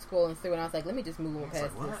when I was scrolling through, and I was like, let me just move on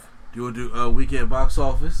past like, this. Do you want to do weekend box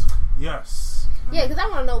office? Yes. Yeah, because I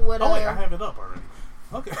want to know what... Oh, wait, I have it up already.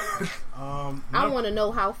 Okay. I want to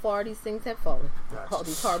know how far these things have fallen. Gotcha. All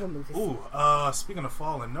these horrible movies. Ooh, speaking of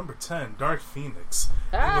falling, number 10, Dark Phoenix.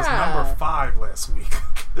 It was Ah. number 5 last week.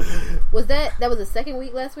 Was that was the second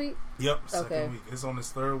week last week? Yep, second Okay. week. It's on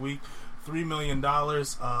its third week. $3 million.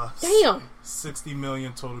 Damn. $60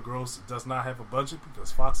 million total gross. It does not have a budget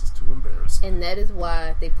because Fox is too embarrassed. And that is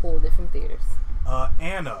why they pulled it from theaters.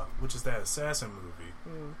 Anna, which is that assassin movie,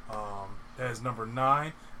 that is number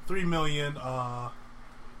 9. $3 million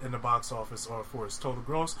in the box office or for its total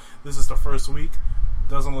gross. This is the first week.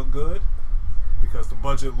 Doesn't look good because the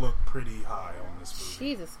budget looked pretty high on this movie.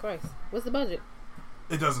 Jesus Christ. What's the budget?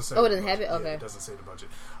 It doesn't say. Oh, it the doesn't have budget. it? Okay. Yeah, it doesn't say the budget.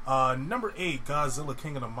 Number 8, Godzilla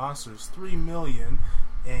King of the Monsters, $3 million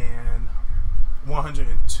and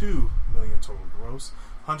 $102 million total gross,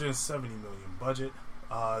 $170 million budget.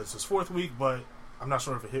 It's his fourth week, but I'm not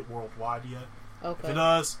sure if it hit worldwide yet. Okay. If it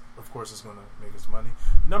does, of course, it's going to make its money.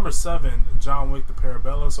 Number 7, John Wick: The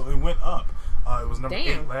Parabellum. So it went up. It was number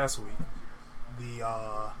 8 last week.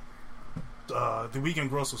 The weekend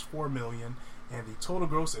gross was $4 million, and the total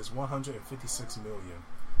gross is $156 million.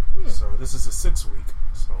 So this is the 6th week.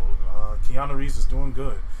 So Keanu Reeves is doing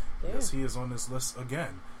good. Yeah. Yes, he is on this list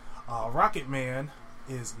again. Rocket Man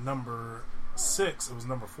is number 6. It was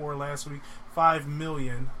number 4 last week. $5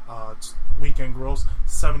 million weekend gross,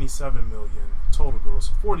 $77 million total gross,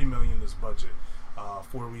 $40 million is budget.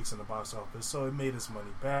 4 weeks in the box office, so it made its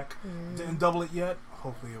money back. Didn't double it yet.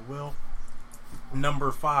 Hopefully it will.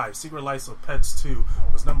 Number 5, Secret Life of Pets 2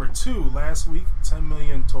 was number 2 last week. $10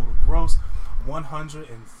 million total gross,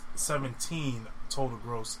 117 total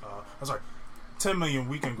gross. 10 million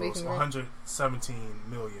weekend gross, 117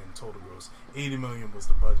 million total gross. 80 million was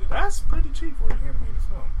the budget. That's pretty cheap for an animated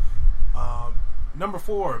film. Number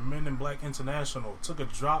 4, Men in Black International took a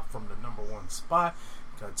drop from the number 1 spot.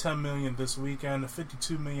 Got 10 million this weekend,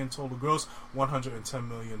 52 million total gross, 110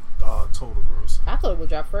 million total gross. I thought it would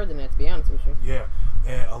drop further than that, to be honest with you. Yeah,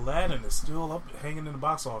 and Aladdin is still up, hanging in the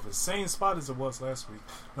box office. Same spot as it was last week.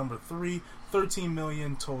 Number 3, 13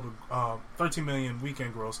 million total, 13 million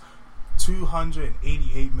weekend gross,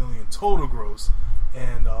 288 million total gross,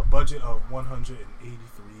 and a budget of $183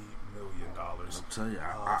 million. I'm telling you,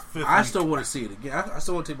 I still want to see it again. I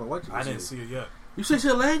still want to take my wife to I didn't see it yet. You say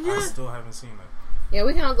Aladdin yet? I still haven't seen it. Yeah,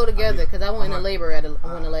 we can all go together because I went in labor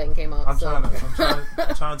when Aladdin came out. I'm trying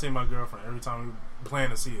to take my girlfriend every time we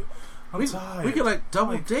plan to see it. I'm tired. We can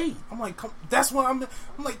double date. I'm like, that's what I'm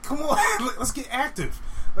like, come on, let's get active.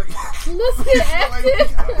 Like, let's get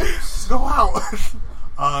active. Let's go out.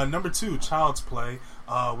 Number 2, Child's Play,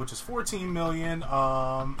 which is $14 million.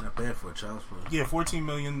 Not bad for a Child's Play. Yeah, $14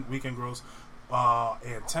 million weekend gross,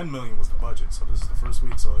 and $10 million was the budget. So this is the first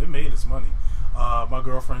week, so it made its money. My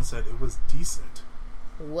girlfriend said it was decent.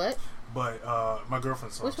 What? But my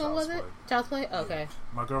girlfriend saw Which one was it? Child's Play? Okay. Yeah.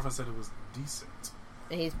 My girlfriend said it was decent.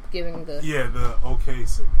 And he's giving the... Yeah, the okay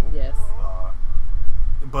signal. Yes.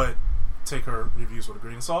 But take her reviews with a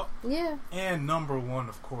grain of salt. Yeah. And number 1,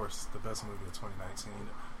 of course, the best movie of 2019,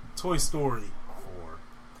 Toy Story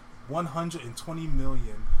 4. $120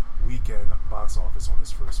 million weekend box office on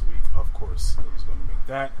its first week. Of course, it was going to make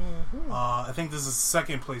that. Mm-hmm. I think this is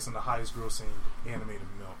second place in the highest grossing animated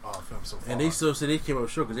film so far. And they still said they came up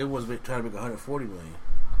short because they was trying to make $140 million.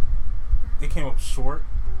 They came up short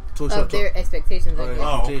of their expectations. I guess.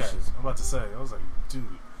 Oh, okay. I'm about to say. I was like, dude,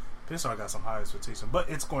 Pixar got some high expectations, but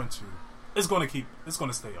it's going to stay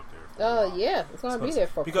up there. Oh yeah, it's going to be there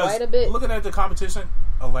for because quite a bit. Looking at the competition,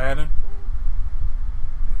 Aladdin,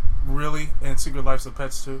 really, and Secret Life of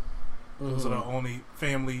Pets 2. Those are the only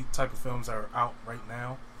family type of films that are out right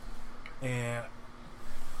now. And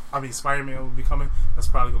I mean, Spider-Man will be coming. That's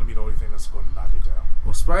probably going to be the only thing that's going to knock it down.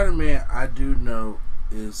 Well, Spider-Man, I do know,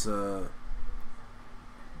 is going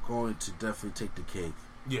to definitely take the cake.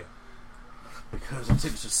 Yeah. Because the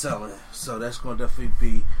tickets are selling. So that's going to definitely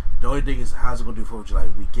be The only thing is, how's it gonna do 4th of July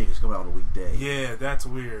weekend? It's coming out on a weekday. Yeah, that's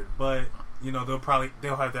weird. But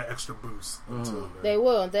they'll have that extra boost. Until They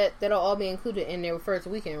will. That'll all be included in their first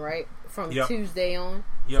weekend, right? From Tuesday on.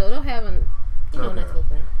 Yep. So they'll have nice little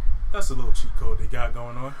thing. That's a little cheat code they got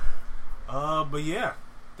going on. But yeah,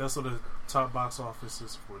 that's what the top box office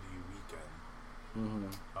is for the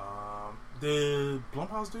weekend. Did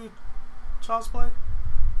Blumhouse do Child's Play?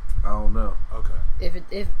 I don't know. Okay. If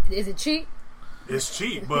is it cheap? It's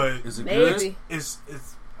cheap, but Is it Maybe. good? it's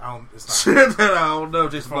not. I don't know.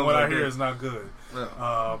 Just From what I hear, it's not good.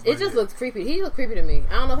 It just looks creepy. He looked creepy to me.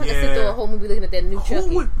 I don't know if I can sit through a whole movie looking at that new Chucky.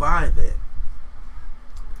 Who would buy that?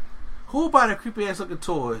 Who would buy that creepy ass looking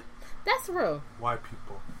toy? That's real. White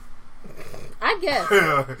people. I guess.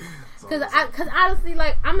 Because honestly,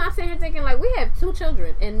 like, I'm not sitting here thinking, like, we have 2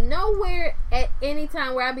 children, and nowhere at any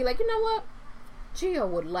time where I'd be like, you know what? Gio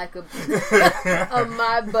would like a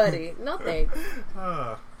My Buddy. No thanks.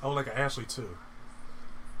 I would like an Ashley too.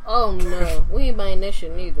 Oh no, we ain't buying that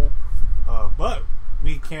shit neither. But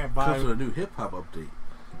we can't buy. Comes with a new hip hop update.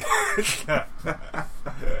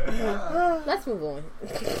 Let's move on.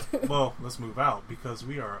 Well, let's move out because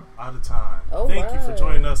we are out of time. Oh, Thank you for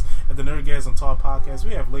joining us at the Nerdgasm Talk podcast.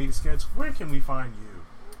 We have Lady Sketch. Where can we find you?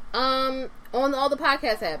 On all the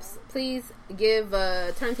podcast apps, please give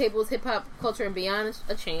Turntables, Hip Hop, Culture, and Beyond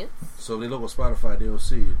a chance. So if they look on Spotify, they don't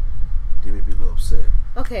see you. They may be a little upset.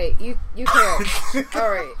 Okay, you correct. All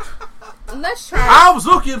right, let's try. I was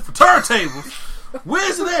looking for turntables.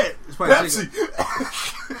 Where's it at? It's probably Pepsi.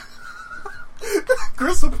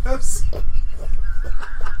 Crystal Pepsi.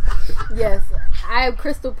 Yes, I have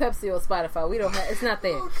Crystal Pepsi on Spotify. We don't have. It's not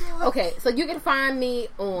there. Okay, so you can find me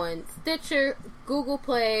on Stitcher, Google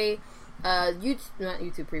Play, YouTube, not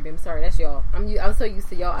YouTube Premium. Sorry, that's y'all. I'm so used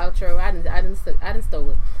to y'all outro. I didn't stole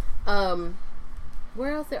it.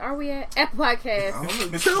 Where else are we at? Apple Podcast.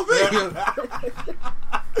 Tell me.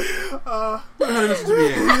 Where listen to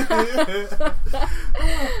me at?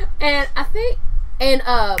 And I think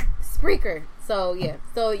Spreaker. So yeah,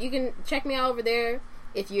 so you can check me out over there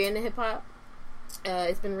if you're into hip hop.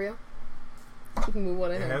 It's been real. You can move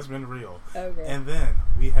on. It has been real. Okay. And then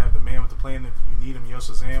we have the man with the plan. If you need him, Yo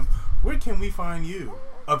Shazam. Where can we find you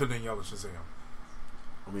other than Yellow Shazam?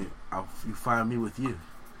 I mean, you find me with you.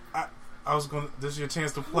 I was gonna. This is your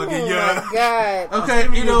chance to plug in Oh your. my God. Okay,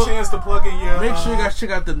 you know, chance to plug in your. make sure you guys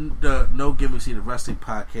check out the No Gimmicks, the Wrestling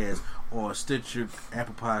Podcast on Stitcher,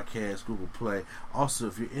 Apple Podcasts, Google Play. Also,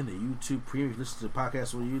 if you're in the YouTube Premium, you listen to the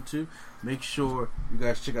podcast on YouTube, make sure you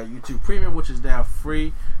guys check out YouTube Premium, which is now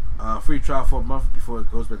free. Free trial for a month before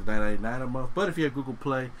it goes back to $9.99 a month. But if you have Google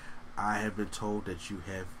Play, I have been told that you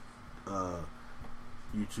have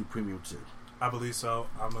YouTube Premium too. I believe so.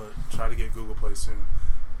 I'm gonna try to get Google Play soon,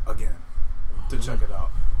 again, to check it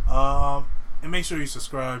out. And make sure you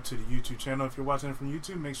subscribe to the YouTube channel. If you're watching it from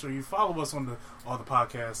YouTube, make sure you follow us on all the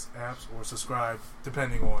podcast apps or subscribe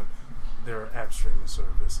depending on their app streaming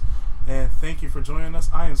service. And thank you for joining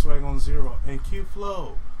us. I am Swag on Zero and Q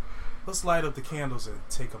Flow. Let's light up the candles and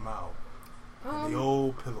take them out. And the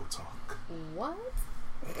old pillow talk. What?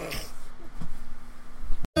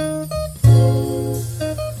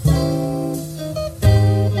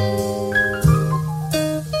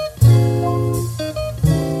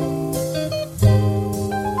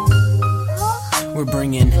 We're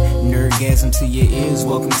bringing nerdgasm to your ears.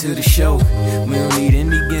 Welcome to the show. We don't need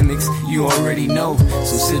any gimmicks, you already know.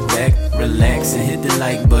 So sit back, relax, and hit the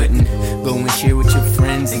like button. Go and share with your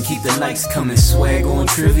friends and keep the likes coming. Swag on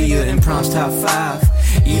trivia and prompts top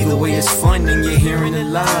 5. Either way, it's fun and you're hearing it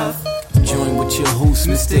live. Join with your host,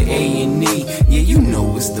 Mr. A&E. Yeah, you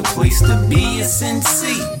know it's the place to be. It's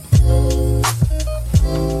NC.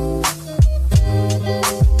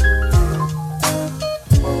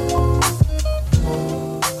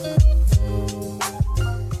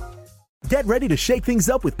 Get ready to shake things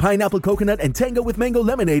up with Pineapple Coconut and Tango with Mango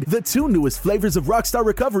Lemonade, the 2 newest flavors of Rockstar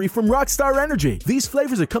Recovery from Rockstar Energy. These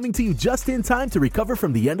flavors are coming to you just in time to recover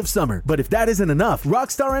from the end of summer. But if that isn't enough,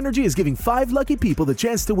 Rockstar Energy is giving 5 lucky people the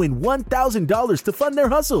chance to win $1,000 to fund their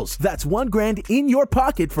hustles. That's $1,000 in your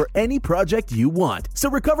pocket for any project you want. So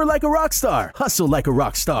recover like a rock star, hustle like a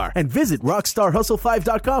rock star, and visit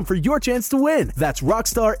RockstarHustle5.com for your chance to win. That's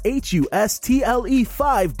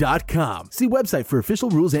RockstarHustle5.com. See website for official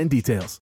rules and details.